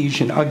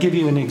adhesion. I'll give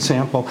you an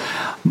example.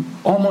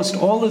 Almost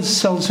all of the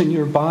cells in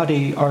your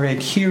body are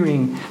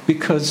adhering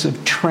because of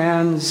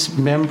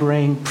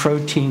transmembrane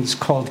proteins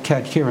called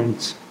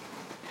cadherins.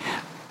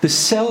 The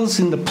cells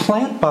in the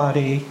plant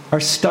body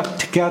are stuck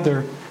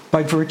together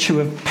by virtue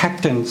of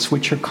pectins,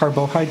 which are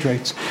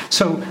carbohydrates.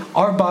 So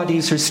our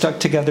bodies are stuck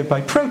together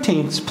by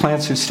proteins,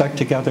 plants are stuck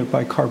together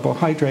by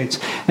carbohydrates.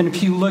 And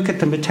if you look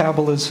at the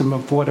metabolism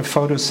of what a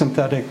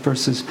photosynthetic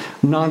versus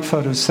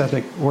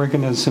non-photosynthetic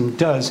organism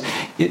does,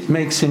 it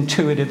makes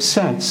intuitive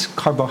sense.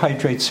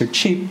 Carbohydrates are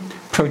cheap,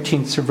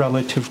 proteins are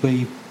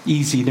relatively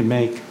easy to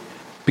make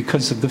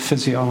because of the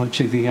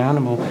physiology of the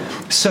animal.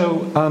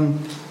 So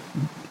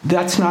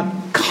that's not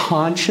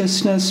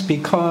consciousness,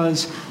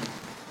 because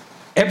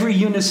every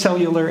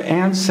unicellular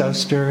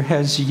ancestor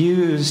has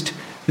used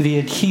the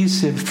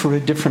adhesive for a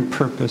different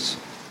purpose.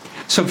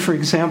 So, for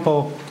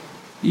example,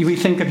 we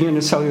think of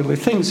unicellular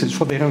things as,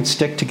 well, they don't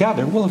stick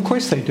together. Well, of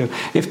course they do.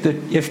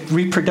 If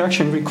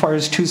reproduction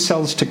requires two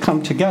cells to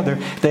come together,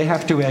 they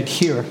have to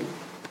adhere.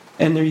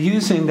 And they're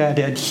using that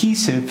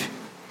adhesive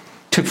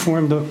to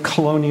form the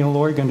colonial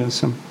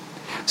organism.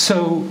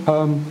 So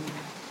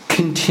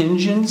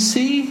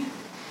contingency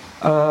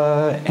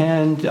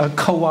and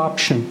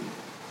co-option,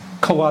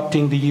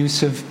 co-opting the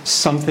use of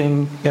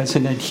something as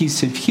an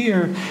adhesive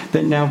here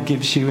that now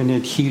gives you an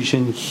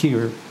adhesion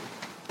here.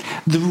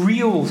 The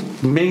real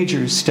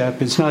major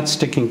step is not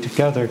sticking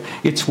together,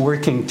 it's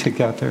working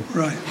together.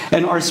 Right.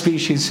 And our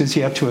species has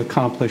yet to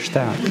accomplish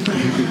that.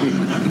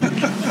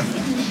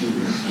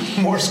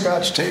 More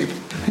Scotch tape.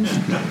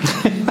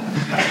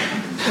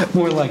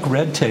 More like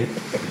red tape.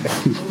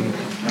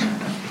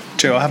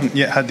 Joe, I haven't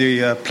yet had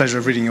the pleasure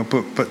of reading your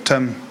book, but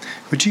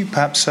would you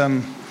perhaps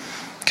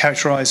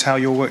characterize how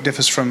your work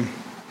differs from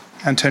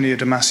Antonio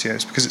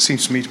Damasio's? Because it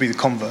seems to me to be the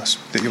converse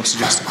that you're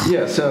suggesting.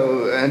 Yeah,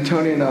 so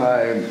Antonio and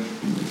I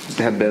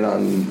have been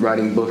on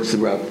writing books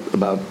about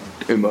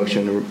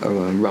emotion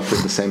roughly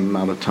the same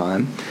amount of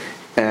time.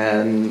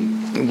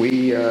 And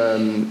we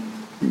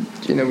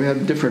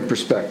have different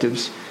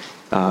perspectives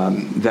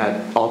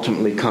that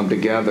ultimately come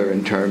together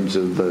in terms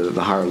of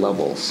the higher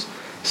levels.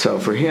 So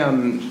for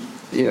him,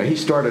 he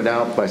started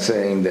out by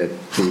saying that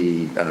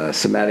the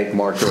somatic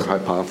marker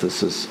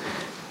hypothesis,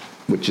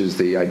 which is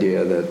the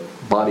idea that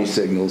body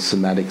signals,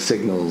 somatic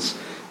signals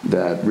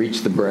that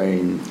reach the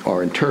brain,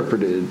 are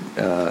interpreted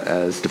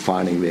as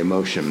defining the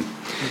emotion.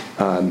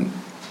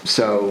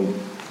 So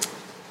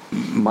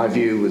my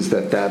view was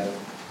that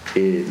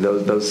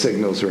those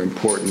signals are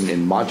important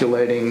in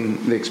modulating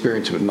the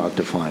experience but not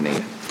defining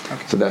it.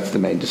 Okay. So that's the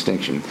main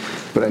distinction.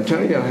 But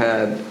Antonio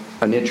had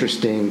an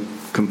interesting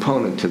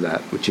component to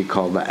that, which he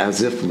called the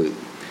as-if loop.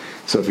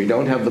 So if you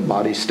don't have the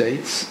body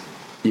states,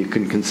 you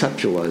can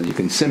conceptualize, you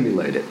can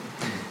simulate it.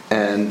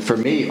 And for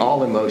me,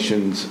 all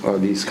emotions are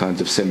these kinds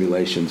of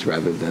simulations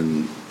rather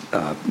than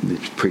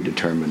these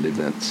predetermined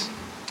events.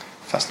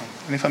 Fascinating.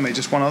 And if I may,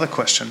 just one other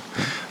question.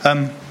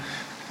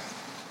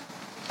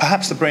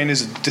 Perhaps the brain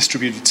is a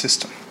distributed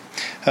system.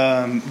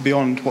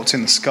 Beyond what's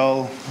in the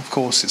skull, of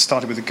course, it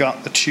started with the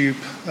gut. The tube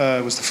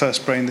was the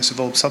first brain. This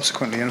evolved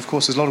subsequently. And of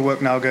course, there's a lot of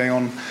work now going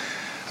on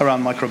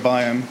around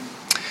microbiome.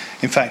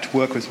 In fact,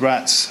 work with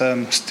rats,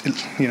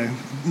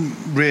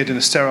 reared in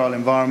a sterile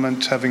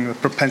environment, having a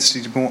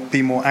propensity to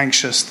be more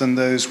anxious than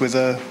those with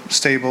a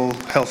stable,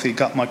 healthy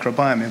gut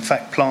microbiome. In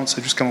fact, plants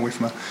have just come away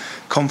from a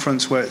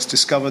conference where it's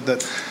discovered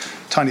that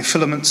tiny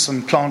filaments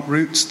and plant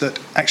roots that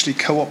actually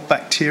co-opt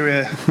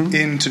bacteria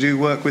in to do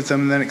work with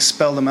them and then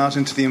expel them out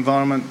into the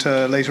environment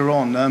later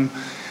on.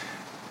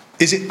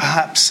 Is it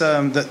perhaps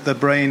that the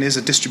brain is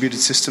a distributed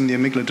system, the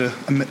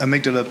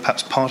amygdala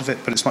perhaps part of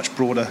it, but it's a much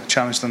broader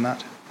challenge than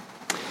that?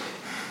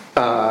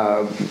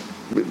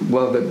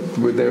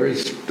 There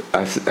is,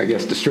 I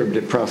guess,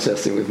 distributed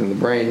processing within the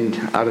brain.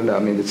 I don't know. I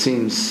mean, it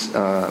seems,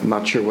 I'm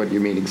not sure what you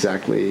mean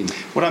exactly.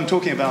 What I'm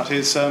talking about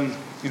is,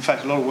 in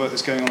fact, a lot of work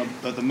that's going on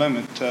at the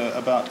moment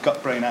about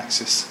gut-brain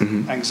axis,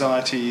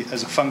 anxiety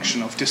as a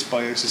function of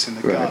dysbiosis in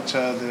the gut.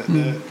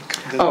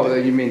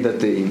 You mean that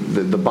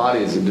the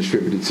body is a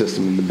distributed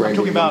system and the brain? I'm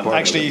talking about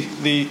actually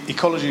the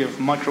ecology of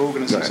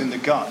microorganisms in the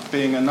gut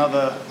being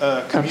another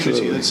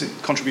community that's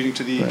contributing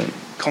to the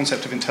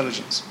concept of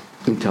intelligence.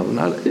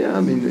 Yeah,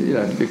 I mean,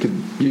 you could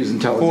use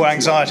intelligence. Or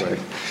anxiety.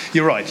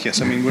 You're right, yes.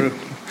 I mean,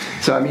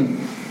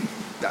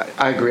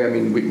 I agree. I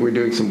mean, we're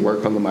doing some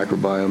work on the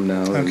microbiome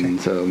now. Okay.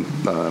 And so,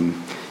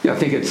 I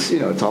think it's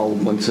all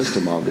one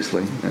system,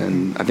 obviously.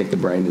 And I think the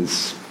brain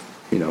is,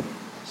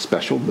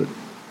 special, but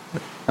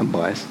I'm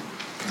biased.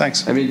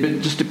 Thanks. I mean,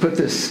 but just to put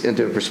this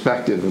into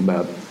perspective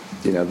about,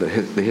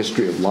 the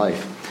history of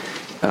life,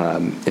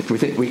 if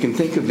we can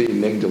think of the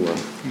amygdala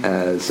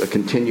as a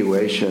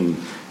continuation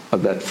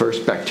of that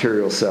first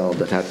bacterial cell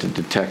that had to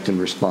detect and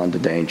respond to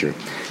danger.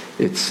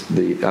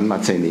 I'm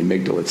not saying the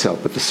amygdala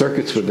itself, but the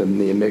circuits within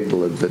the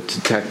amygdala that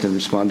detect and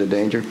respond to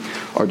danger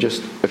are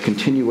just a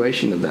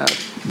continuation of that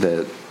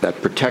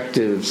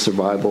protective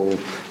survival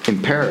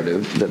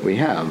imperative that we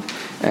have.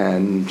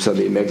 And so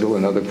the amygdala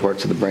and other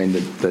parts of the brain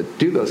that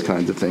do those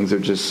kinds of things are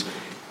just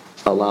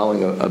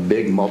allowing a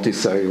big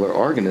multicellular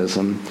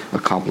organism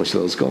accomplish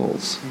those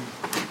goals.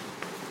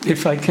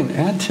 If I can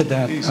add to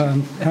that,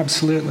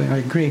 absolutely, I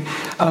agree.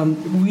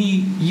 We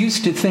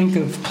used to think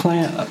of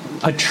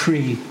a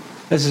tree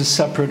as a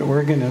separate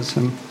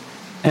organism.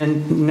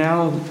 And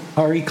now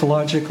our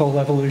ecological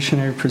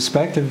evolutionary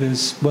perspective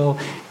is, well,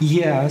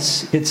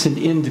 yes, it's an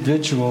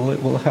individual.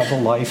 It will have a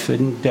life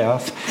and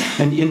death.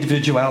 And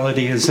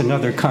individuality is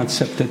another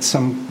concept that's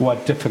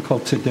somewhat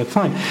difficult to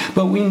define.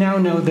 But we now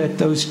know that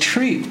those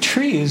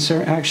trees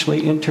are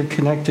actually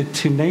interconnected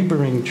to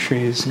neighboring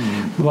trees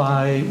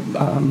by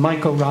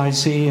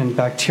mycorrhizae and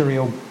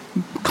bacterial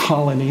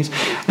colonies,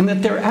 and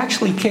that they're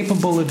actually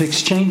capable of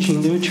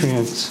exchanging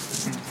nutrients.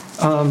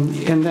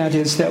 And that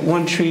is that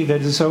one tree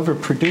that is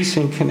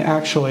overproducing can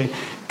actually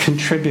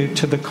contribute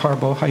to the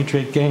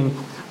carbohydrate gain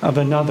of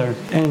another,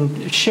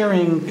 and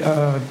sharing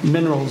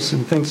minerals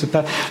and things like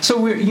that.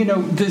 So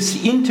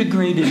this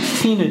integrated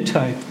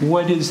phenotype,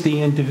 what is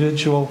the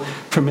individual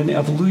from an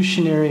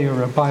evolutionary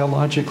or a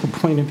biological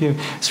point of view?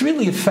 It's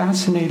really a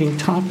fascinating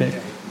topic.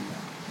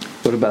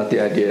 What about the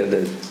idea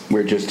that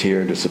we're just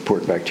here to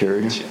support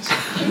bacteria?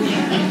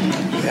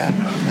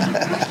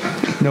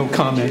 No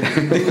comment.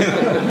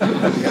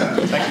 Thank you.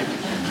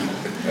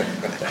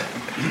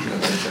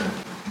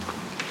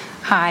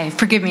 Hi,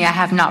 forgive me, I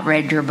have not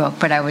read your book,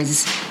 but I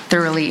was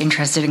thoroughly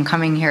interested in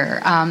coming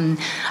here.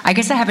 I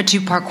guess I have a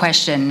two-part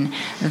question.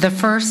 The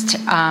first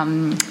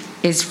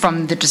is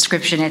from the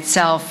description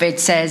itself. It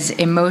says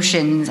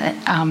emotions,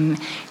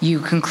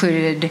 you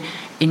concluded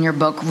in your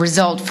book,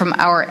 result from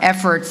our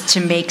efforts to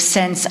make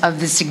sense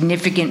of the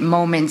significant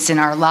moments in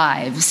our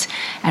lives.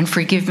 And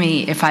forgive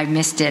me if I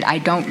missed it. I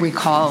don't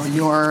recall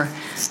your...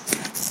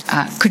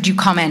 could you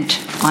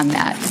comment on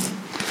that?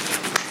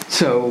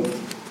 So,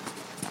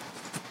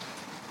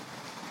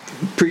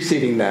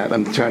 preceding that,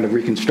 I'm trying to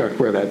reconstruct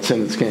where that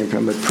sentence came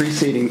from, but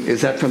preceding,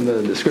 is that from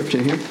the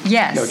description here?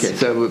 Yes. Okay,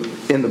 so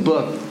in the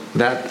book,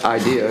 that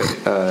idea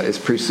is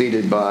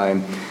preceded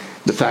by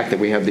the fact that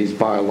we have these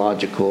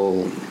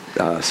biological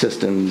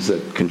systems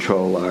that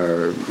control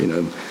our,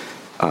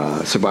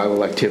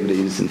 survival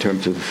activities in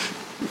terms of,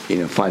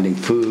 finding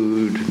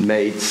food,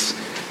 mates,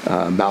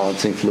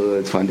 balancing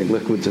fluids, finding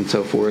liquids, and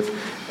so forth,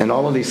 and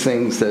all of these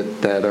things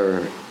that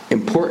are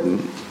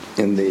important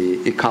in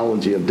the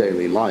ecology of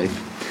daily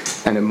life.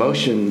 And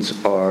emotions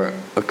are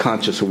a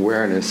conscious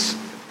awareness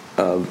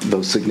of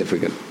those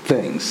significant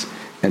things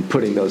and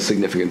putting those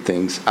significant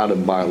things out of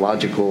the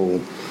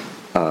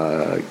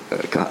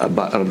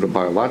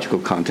biological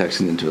context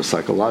and into a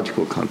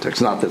psychological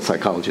context. Not that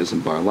psychology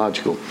isn't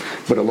biological,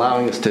 but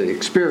allowing us to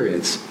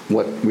experience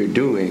what we're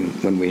doing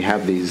when we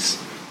have these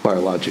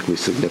biologically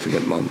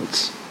significant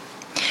moments.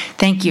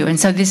 Thank you. And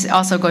so this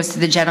also goes to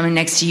the gentleman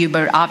next to you,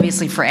 but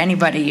obviously for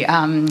anybody,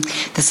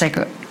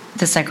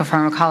 the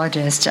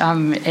psychopharmacologist,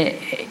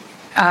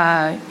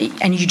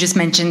 and you just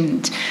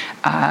mentioned,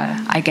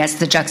 I guess,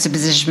 the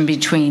juxtaposition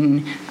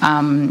between,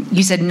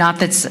 you said not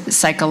that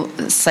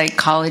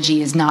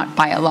psychology is not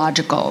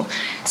biological.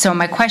 So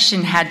my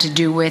question had to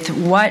do with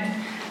what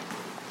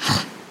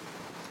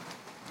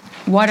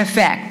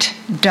effect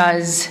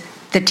does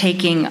the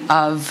taking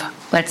of,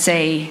 let's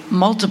say,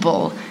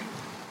 multiple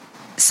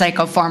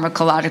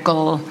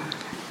psychopharmacological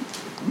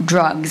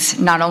drugs,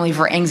 not only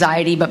for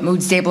anxiety, but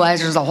mood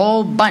stabilizers, a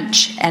whole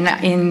bunch, and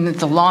in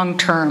the long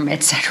term,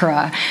 et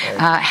cetera,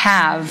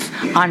 have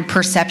on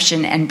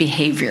perception and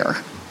behavior?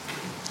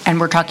 And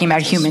we're talking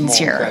about humans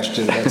here.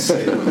 Question. Let's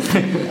see.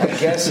 I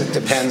guess it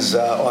depends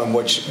on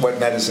what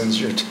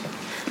medicines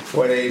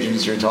what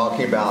agents you're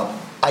talking about.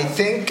 I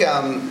think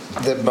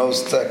the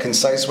most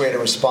concise way to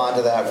respond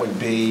to that would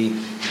be.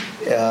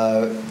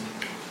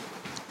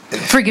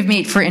 Forgive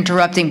me for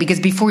interrupting, because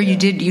before you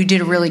did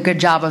a really good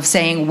job of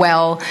saying,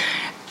 well,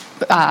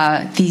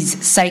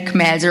 these psych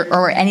meds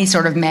or any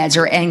sort of meds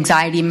or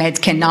anxiety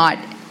meds cannot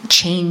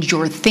change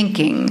your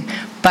thinking,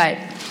 but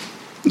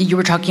you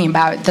were talking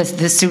about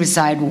the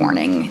suicide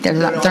warning. They're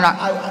not.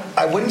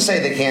 I wouldn't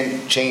say they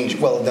can't change.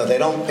 Well, no, they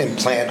don't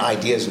implant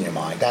ideas in your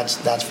mind.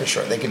 That's for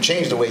sure. They can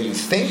change the way you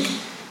think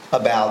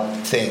about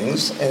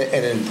things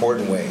in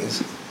important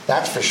ways.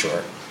 That's for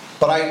sure.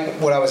 But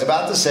what I was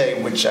about to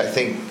say, which I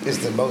think is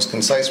the most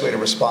concise way to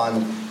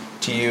respond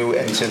to you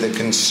and to the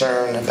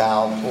concern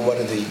about what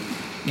are the,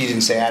 you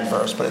didn't say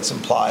adverse, but it's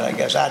implied, I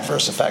guess,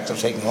 adverse effects of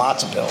taking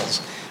lots of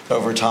pills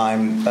over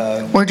time.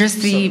 Or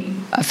just the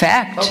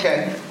effect.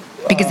 Okay.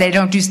 Because they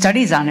don't do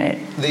studies on it.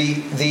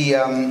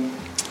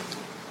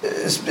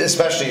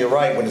 Especially, you're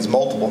right, when it's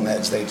multiple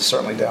meds, they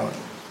certainly don't.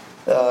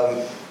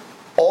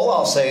 All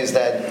I'll say is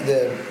that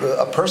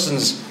a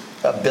person's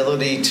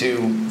ability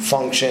to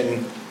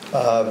function,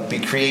 be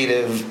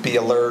creative, be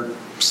alert,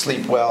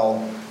 sleep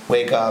well,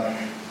 wake up,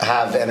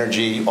 have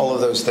energy, all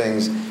of those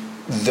things,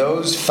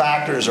 those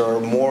factors are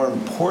more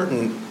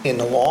important in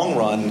the long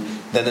run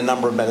than the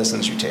number of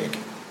medicines you take.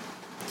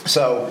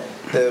 So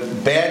the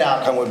bad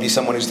outcome would be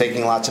someone who's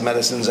taking lots of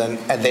medicines and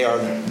they are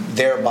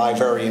thereby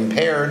very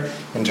impaired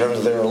in terms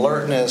of their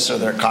alertness or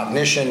their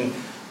cognition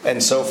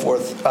and so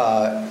forth,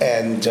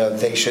 and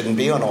they shouldn't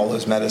be on all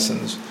those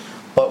medicines.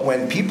 But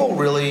when people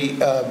really,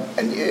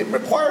 and it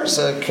requires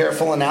a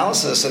careful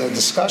analysis and a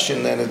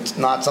discussion, and it's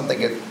not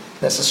something that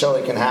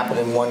necessarily can happen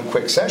in one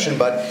quick session,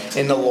 but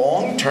in the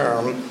long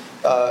term,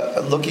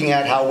 looking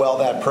at how well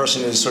that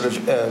person is sort of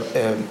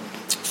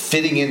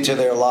fitting into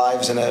their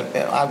lives in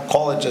I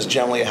call it just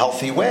generally a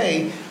healthy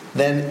way,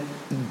 then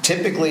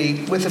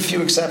typically, with a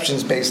few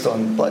exceptions based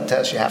on blood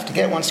tests you have to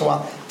get once in a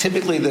while,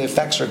 typically the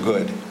effects are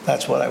good.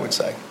 That's what I would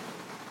say.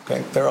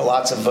 Okay, there are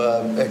lots of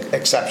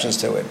exceptions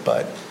to it,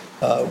 but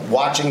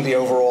watching the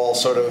overall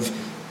sort of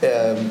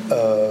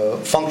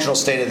functional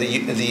state of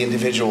the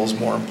individual is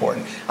more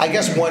important. I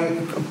guess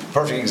one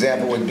perfect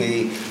example would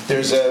be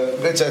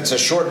it's a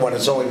short one.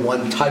 It's only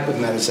one type of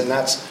medicine.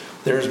 That's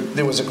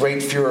there was a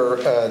great furor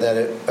that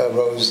it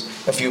arose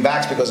a few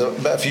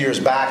years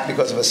back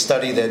because of a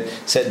study that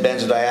said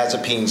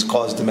benzodiazepines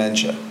cause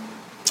dementia.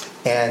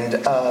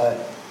 And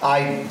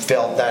I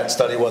felt that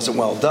study wasn't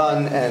well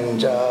done,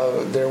 and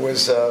there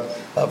was a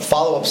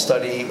follow-up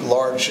study,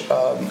 large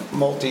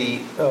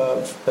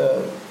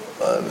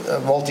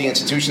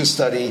multi-institution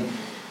study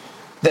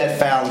that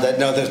found that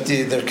no,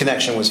 the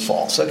connection was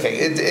false. Okay,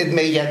 it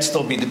may yet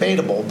still be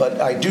debatable,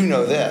 but I do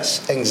know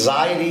this: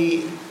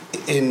 anxiety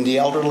in the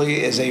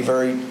elderly is a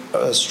very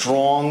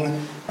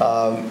strong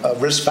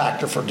risk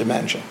factor for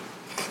dementia.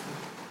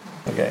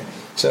 Okay.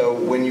 So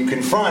when you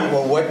confront,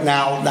 well, what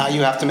now? Now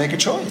you have to make a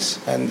choice,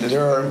 and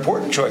there are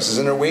important choices,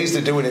 and there are ways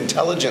to do it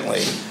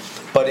intelligently.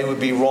 But it would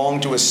be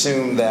wrong to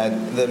assume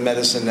that the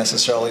medicine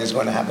necessarily is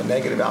going to have a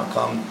negative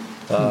outcome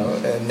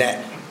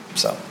net.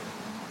 So,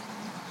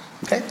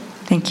 okay.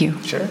 Thank you.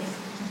 Sure.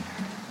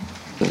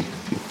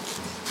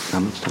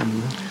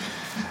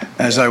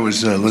 As I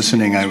was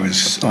listening, I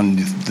was on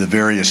the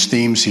various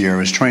themes here. I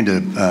was trying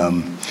to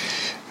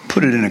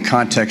put it in a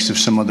context of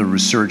some other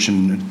research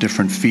in a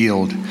different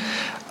field.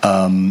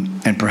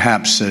 And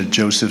perhaps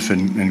Joseph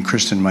and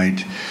Kristen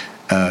might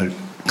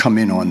come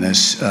in on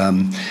this.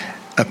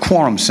 A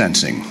quorum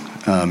sensing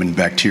in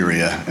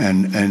bacteria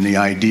and the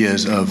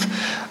ideas of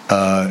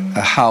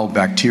how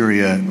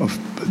bacteria,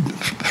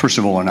 first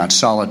of all, are not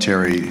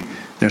solitary,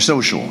 they're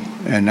social.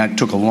 And that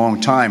took a long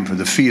time for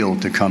the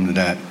field to come to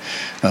that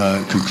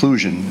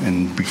conclusion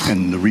and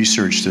the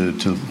research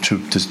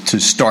to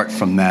start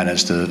from that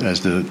as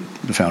the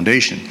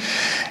foundation.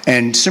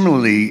 And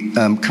similarly,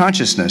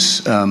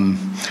 consciousness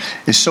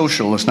is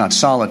social, it's not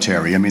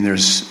solitary. I mean,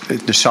 there's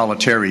the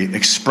solitary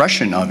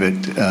expression of it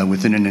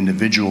within an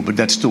individual, but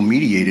that's still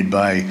mediated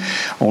by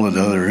all of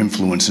the other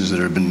influences that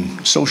have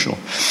been social.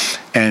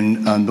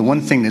 And the one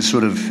thing that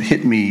sort of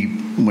hit me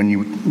when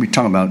we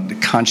talk about the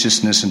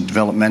consciousness and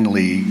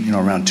developmentally,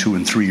 around 2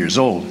 and 3 years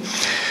old,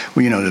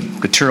 well,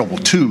 the terrible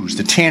twos,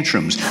 the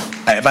tantrums.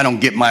 If I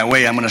don't get my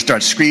way, I'm going to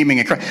start screaming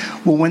and crying.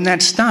 Well, when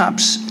that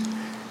stops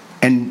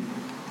and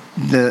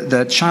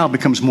the child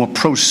becomes more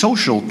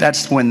pro-social,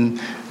 that's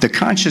when the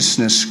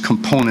consciousness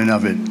component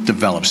of it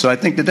develops. So I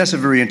think that's a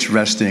very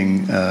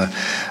interesting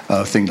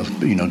thing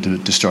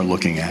to start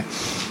looking at.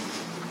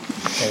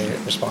 Any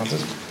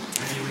responses?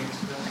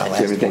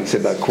 Everything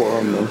said about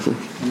quorum, though.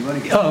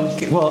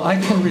 Well, I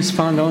can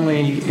respond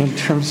only in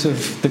terms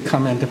of the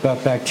comment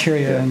about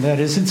bacteria, and that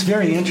is it's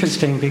very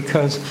interesting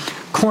because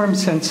quorum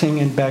sensing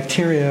in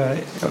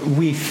bacteria,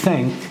 we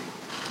think,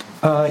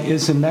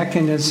 is a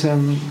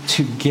mechanism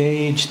to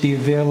gauge the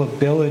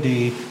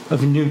availability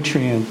of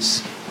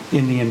nutrients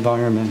in the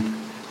environment.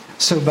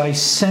 So by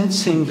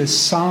sensing the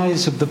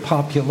size of the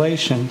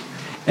population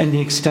and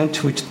the extent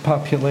to which the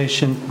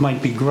population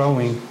might be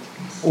growing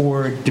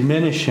or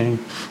diminishing,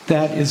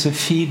 that is a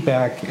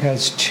feedback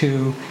as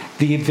to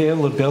the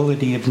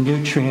availability of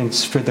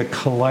nutrients for the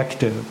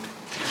collective.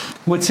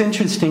 What's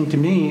interesting to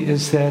me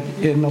is that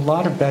in a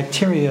lot of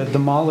bacteria, the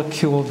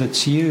molecule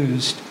that's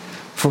used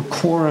for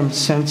quorum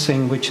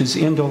sensing, which is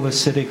indole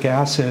acetic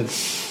acid,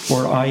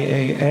 or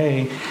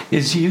IAA,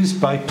 is used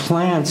by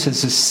plants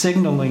as a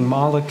signaling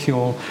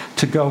molecule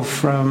to go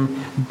from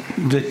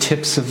the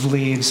tips of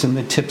leaves and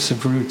the tips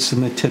of roots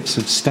and the tips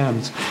of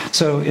stems.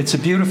 So it's a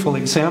beautiful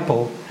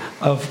example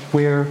of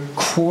where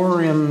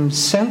quorum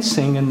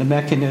sensing and the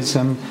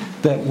mechanism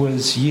that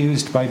was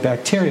used by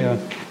bacteria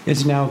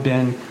has now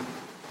been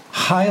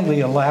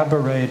highly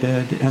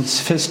elaborated and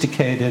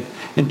sophisticated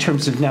in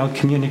terms of now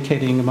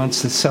communicating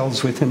amongst the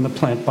cells within the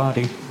plant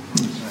body.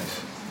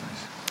 Nice.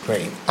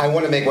 Great. I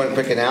want to make one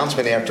quick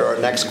announcement after our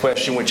next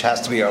question, which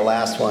has to be our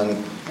last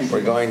one.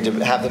 We're going to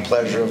have the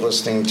pleasure of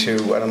listening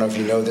to, I don't know if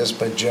you know this,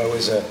 but Joe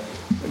is a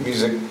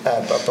music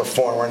a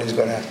performer, and he's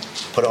going to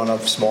put on a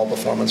small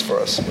performance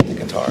for us with the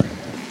guitar.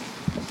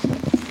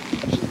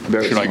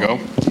 Should I go?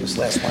 This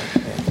last one.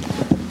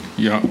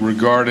 Yeah,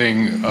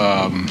 regarding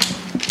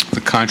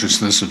the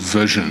consciousness of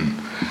vision,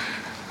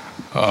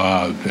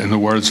 in the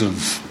words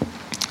of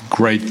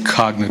great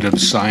cognitive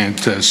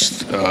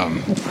scientist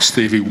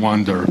Stevie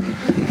Wonder,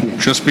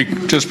 just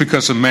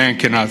because a man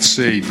cannot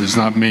see does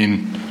not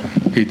mean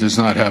he does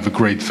not have a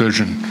great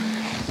vision.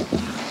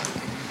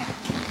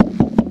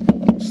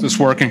 Is this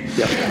working?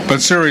 Yeah.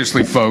 But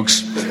seriously,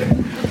 folks,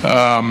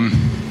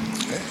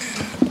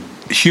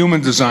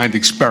 human-designed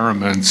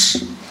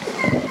experiments.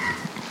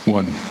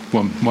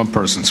 One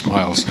person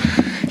smiles.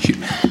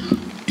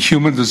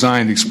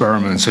 Human-designed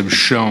experiments have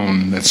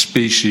shown that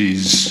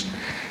species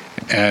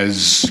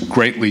as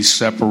greatly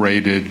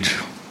separated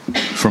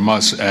from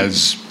us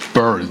as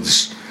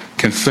birds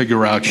can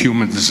figure out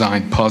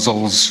human-designed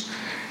puzzles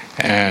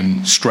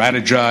and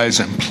strategize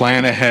and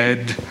plan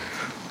ahead,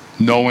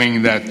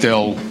 knowing that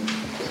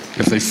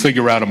if they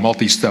figure out a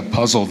multi-step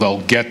puzzle, they'll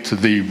get to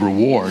the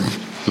reward,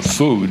 the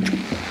food.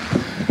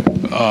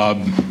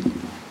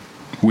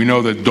 We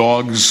know that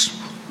dogs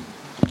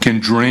can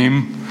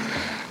dream.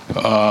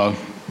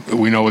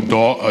 We know a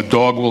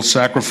dog will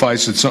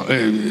sacrifice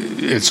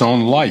its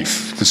own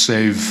life to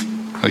save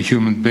a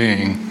human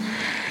being.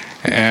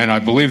 And I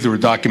believe there were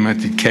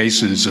documented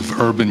cases of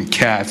urban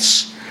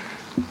cats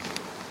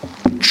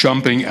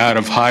jumping out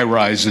of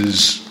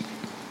high-rises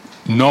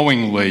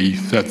knowingly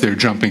that they're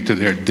jumping to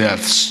their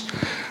deaths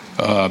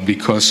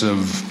because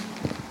of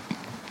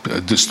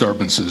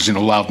disturbances,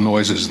 loud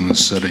noises in the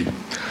city.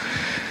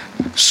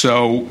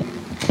 So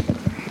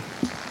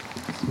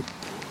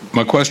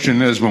my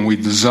question is,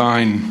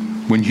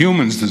 when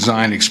humans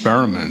design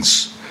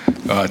experiments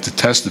to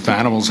test if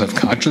animals have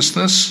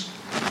consciousness,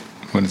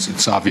 when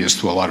it's obvious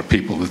to a lot of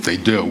people that they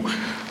do,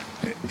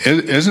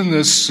 isn't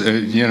this,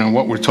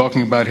 what we're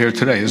talking about here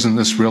today, isn't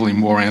this really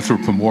more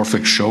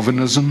anthropomorphic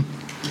chauvinism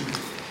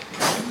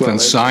than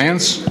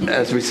science?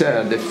 As we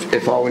said,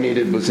 if all we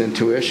needed was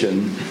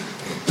intuition,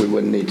 we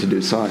wouldn't need to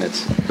do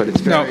science. But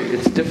it's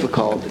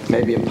difficult,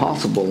 maybe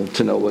impossible,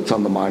 to know what's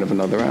on the mind of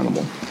another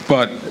animal.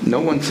 But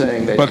no one's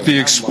saying they. But the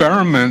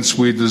experiments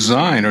we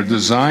design are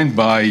designed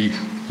by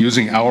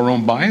using our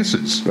own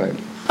biases. Right.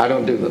 I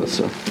don't do those,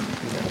 so.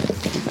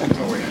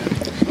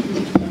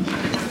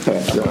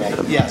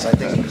 Yes, I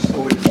think.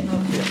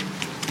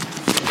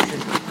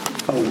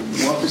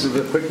 What was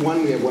the quick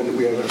one? We have one.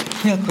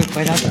 Yeah, quick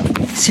one.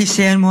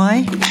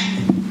 CCNY?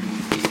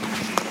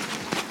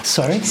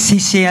 Sorry?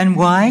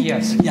 CCNY?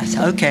 Yes. Yes,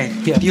 okay.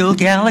 Yes. Buell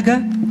Gallagher?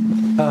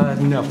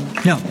 No.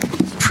 No.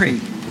 Pre?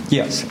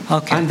 Yes.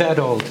 Okay. I'm that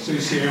old.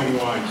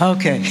 CCNY.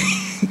 Okay.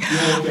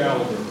 Buell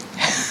Gallagher.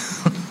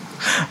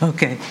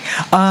 Okay.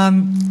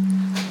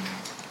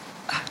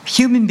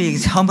 Human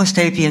beings, Homo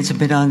sapiens, have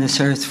been on this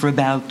earth for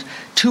about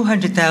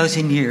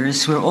 200,000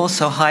 years. We're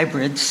also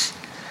hybrids.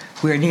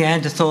 We're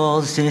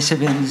Neanderthals,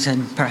 Denisovans,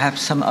 and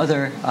perhaps some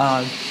other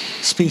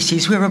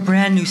species. We're a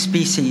brand new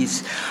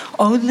species.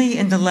 Only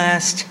in the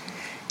last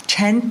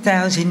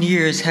 10,000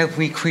 years have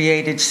we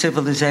created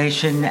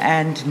civilization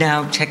and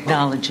now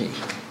technology,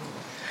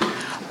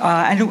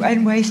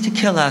 and ways to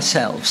kill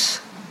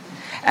ourselves.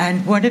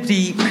 And one of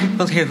the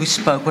people here who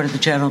spoke, one of the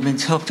gentlemen,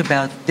 talked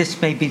about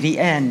this may be the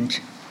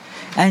end.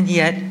 And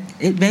yet,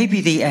 it may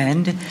be the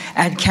end,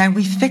 and can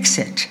we fix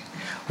it?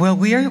 Well,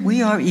 we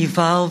are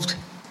evolved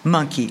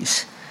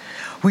monkeys.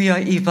 We are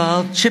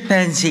evolved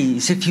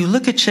chimpanzees. If you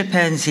look at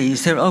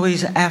chimpanzees, they're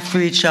always after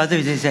each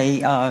other. There's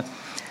a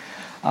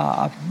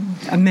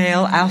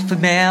male, alpha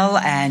male,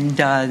 and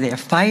they're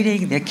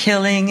fighting, they're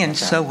killing, and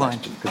so on.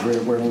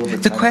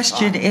 The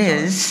question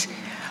is,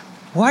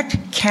 what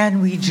can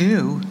we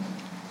do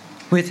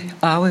with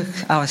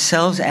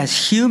ourselves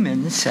as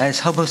humans, as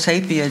Homo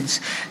sapiens,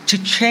 to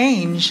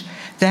change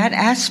that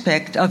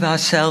aspect of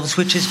ourselves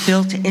which is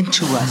built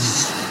into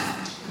us?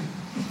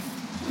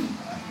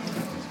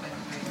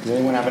 Does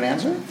anyone have an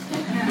answer?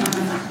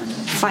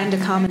 Find a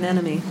common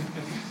enemy.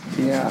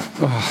 Yeah.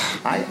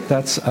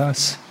 That's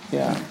us.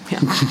 Yeah.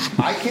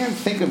 I can't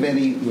think of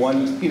any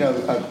one,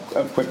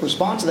 a quick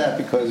response to that,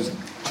 because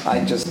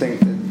I just think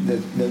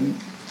that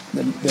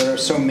there are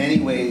so many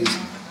ways.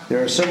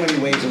 There are so many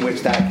ways in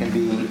which that can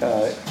be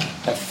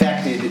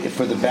affected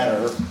for the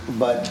better,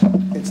 but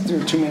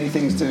there are too many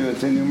things to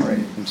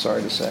enumerate, I'm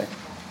sorry to say.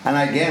 And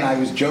again, I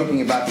was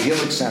joking about the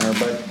Helix Center,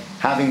 but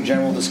having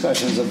general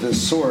discussions of this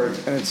sort,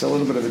 and it's a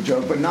little bit of a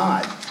joke, but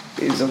not,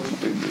 is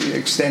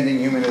extending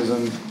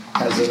humanism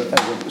as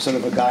a sort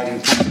of a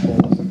guiding principle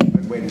is a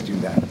good way to do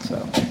that. So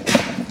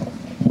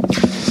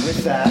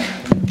with that,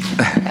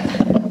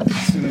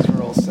 as soon as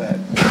we're all set.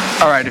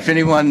 All right, if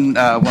anyone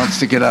wants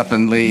to get up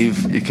and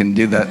leave, you can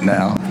do that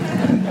now.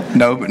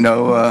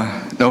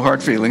 No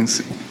hard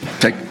feelings.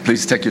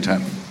 Please take your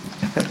time.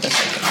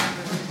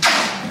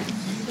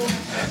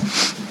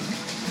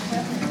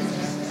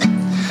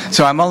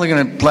 So I'm only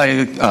going to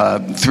play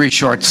 3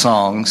 short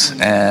songs,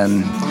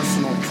 and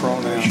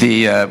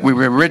we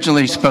were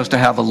originally supposed to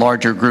have a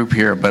larger group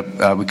here,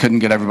 but we couldn't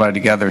get everybody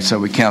together, so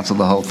we canceled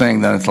the whole thing.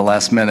 Then at the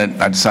last minute,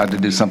 I decided to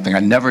do something I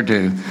never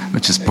do,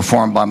 which is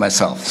perform by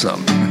myself. So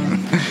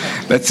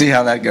let's see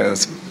how that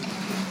goes.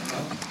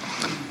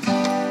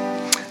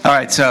 All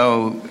right,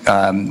 so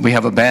we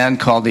have a band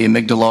called the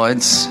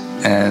Amygdaloids,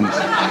 and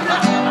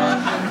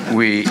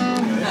we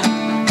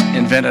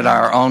invented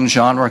our own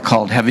genre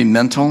called heavy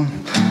mental,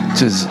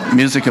 which is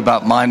music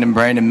about mind and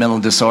brain and mental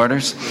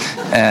disorders.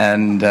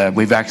 And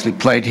we've actually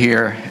played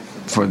here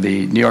for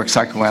the New York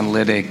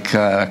Psychoanalytic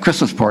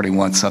Christmas party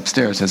once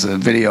upstairs. There's a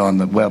video on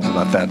the web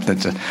about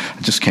that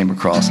I just came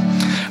across.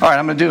 All right,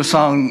 I'm going to do a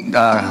song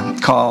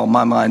called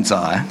My Mind's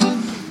Eye.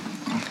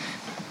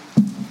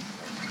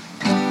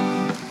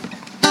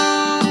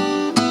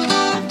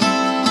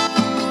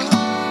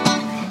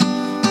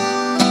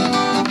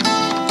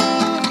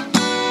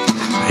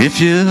 If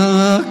you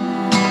look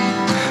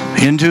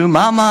into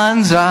my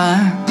mind's eye,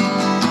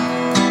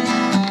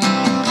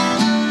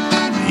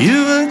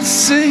 you would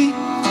see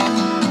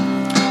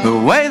the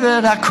way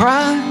that I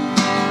cry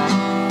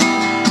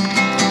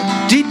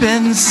deep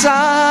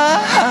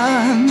inside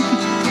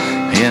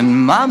in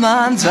my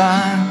mind's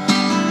eye.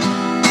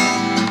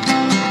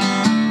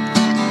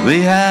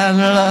 We had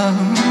love,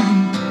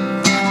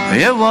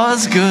 it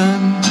was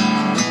good.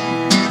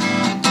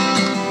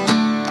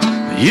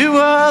 You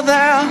were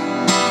there,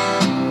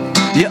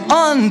 you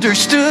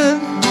understood.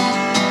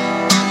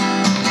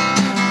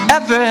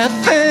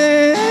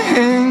 everything,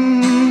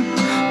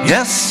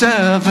 yes,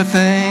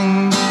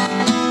 everything.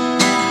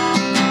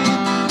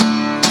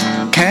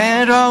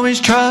 Can't always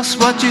trust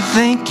what you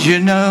think you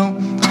know.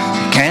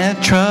 You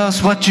can't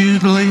trust what you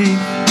believe.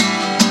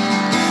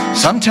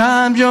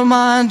 Sometimes your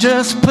mind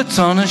just puts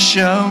on a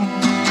show.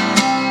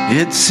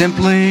 It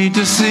simply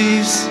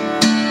deceives.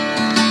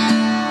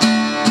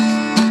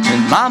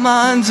 In my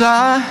mind's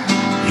eye,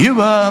 you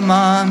were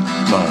mine,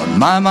 but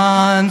my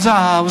mind's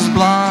eye was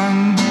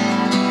blind.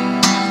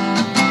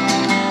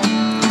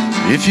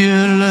 If you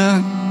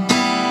look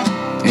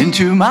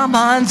into my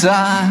mind's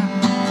eye,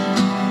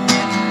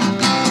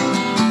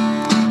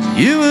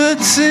 you would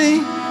see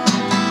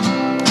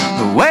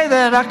the way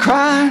that I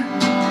cry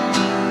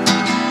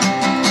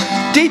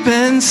deep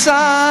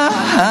inside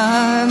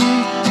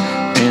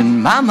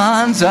in my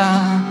mind's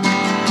eye.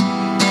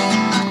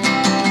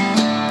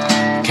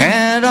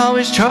 Can't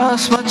always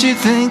trust what you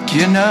think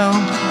you know.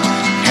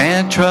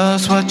 Can't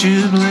trust what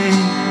you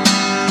believe.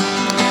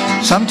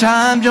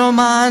 Sometimes your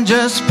mind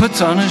just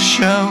puts on a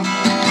show.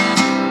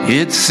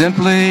 It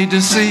simply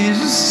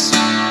deceives.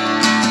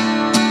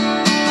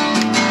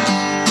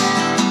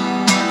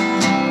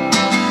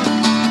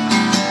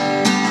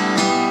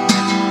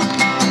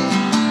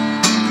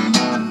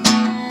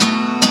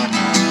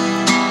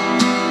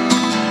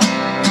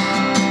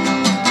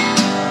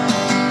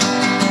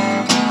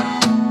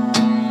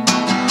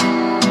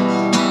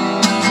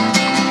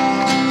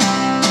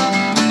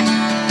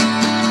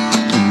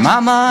 My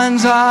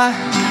mind's eye,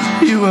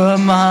 you were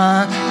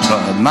mine,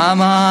 but my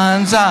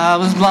mind's eye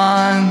was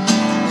blind.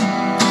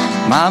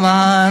 My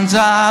mind's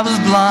eye was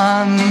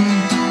blind.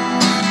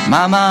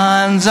 My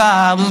mind's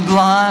eye was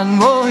blind.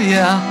 Oh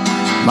yeah,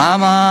 my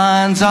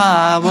mind's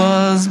eye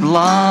was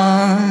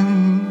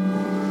blind.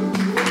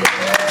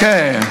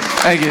 Okay,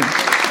 thank you.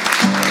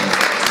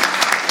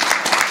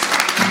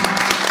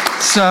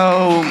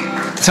 So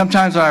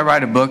sometimes when I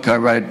write a book, I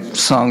write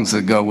songs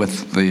that go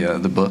with the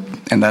book,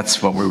 and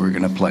that's what we were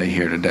going to play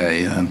here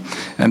today.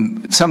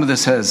 And some of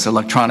this has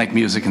electronic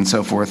music and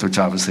so forth, which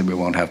obviously we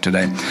won't have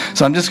today.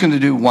 So I'm just going to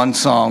do one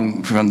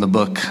song from the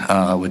book,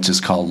 which is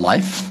called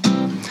Life.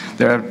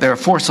 There are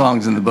 4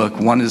 songs in the book.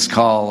 One is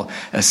called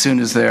As Soon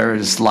as There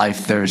Is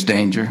Life, There's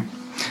Danger.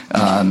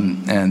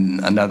 And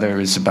another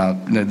is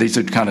about, these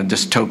are kind of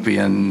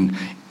dystopian,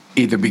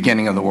 either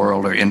beginning of the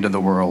world or end of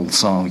the world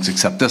songs,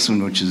 except this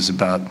one, which is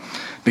about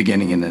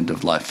beginning and end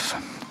of life.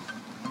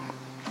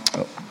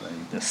 Oh,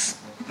 this.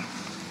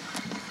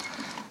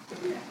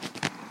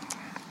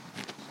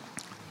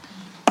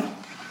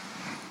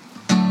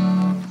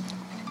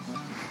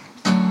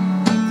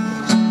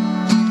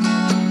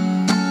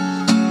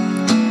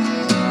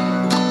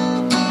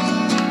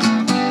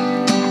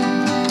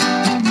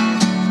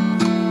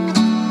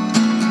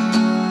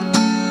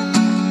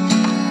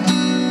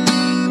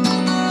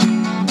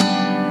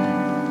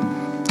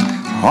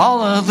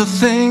 All of the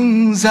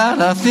things that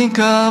I think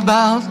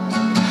about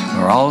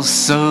are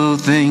also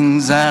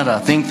things that I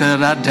think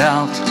that I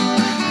doubt.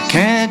 I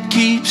can't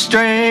keep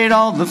straight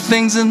all the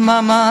things in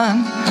my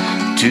mind.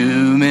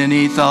 Too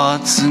many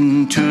thoughts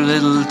and too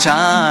little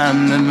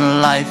time in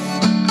life.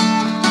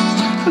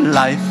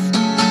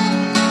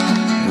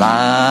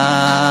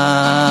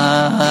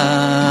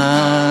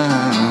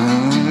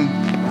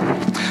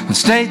 The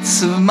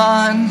states of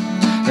mind,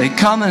 they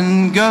come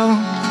and go.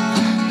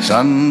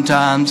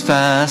 Sometimes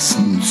fast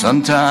and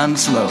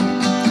sometimes slow.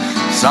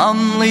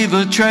 Some leave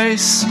a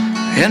trace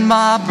in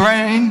my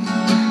brain.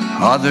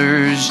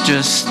 Others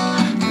just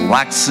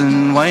wax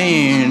and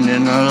wane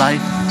in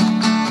life.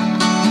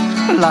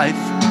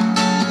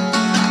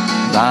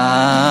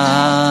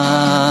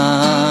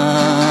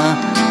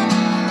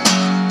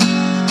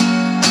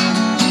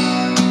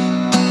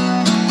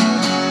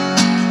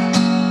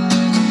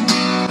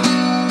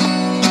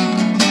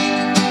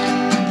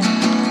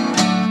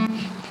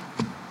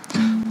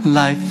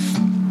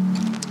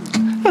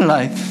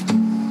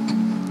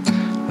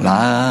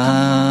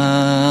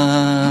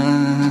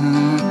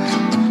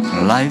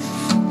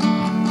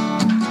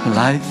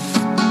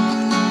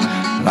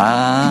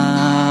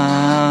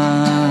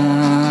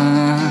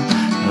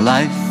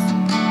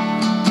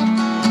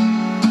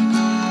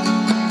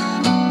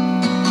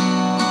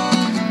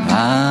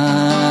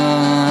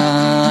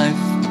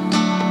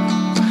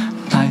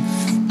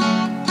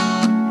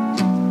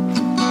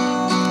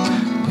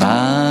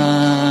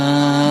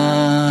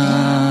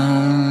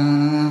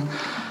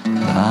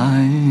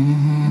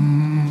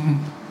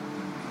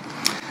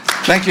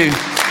 Thank you.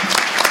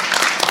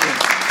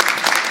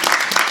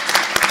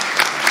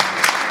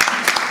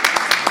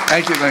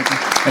 Thank you.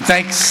 And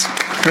thanks,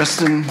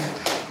 Kristen,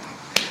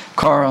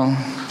 Carl,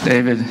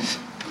 David,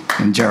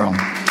 and Gerald.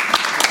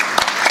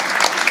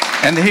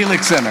 And the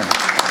Helix Center.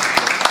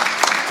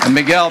 And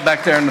Miguel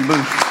back there in the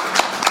booth.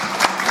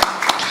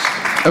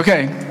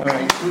 Okay. All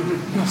right.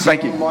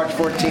 Thank you. March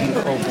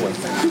 14th, hopefully.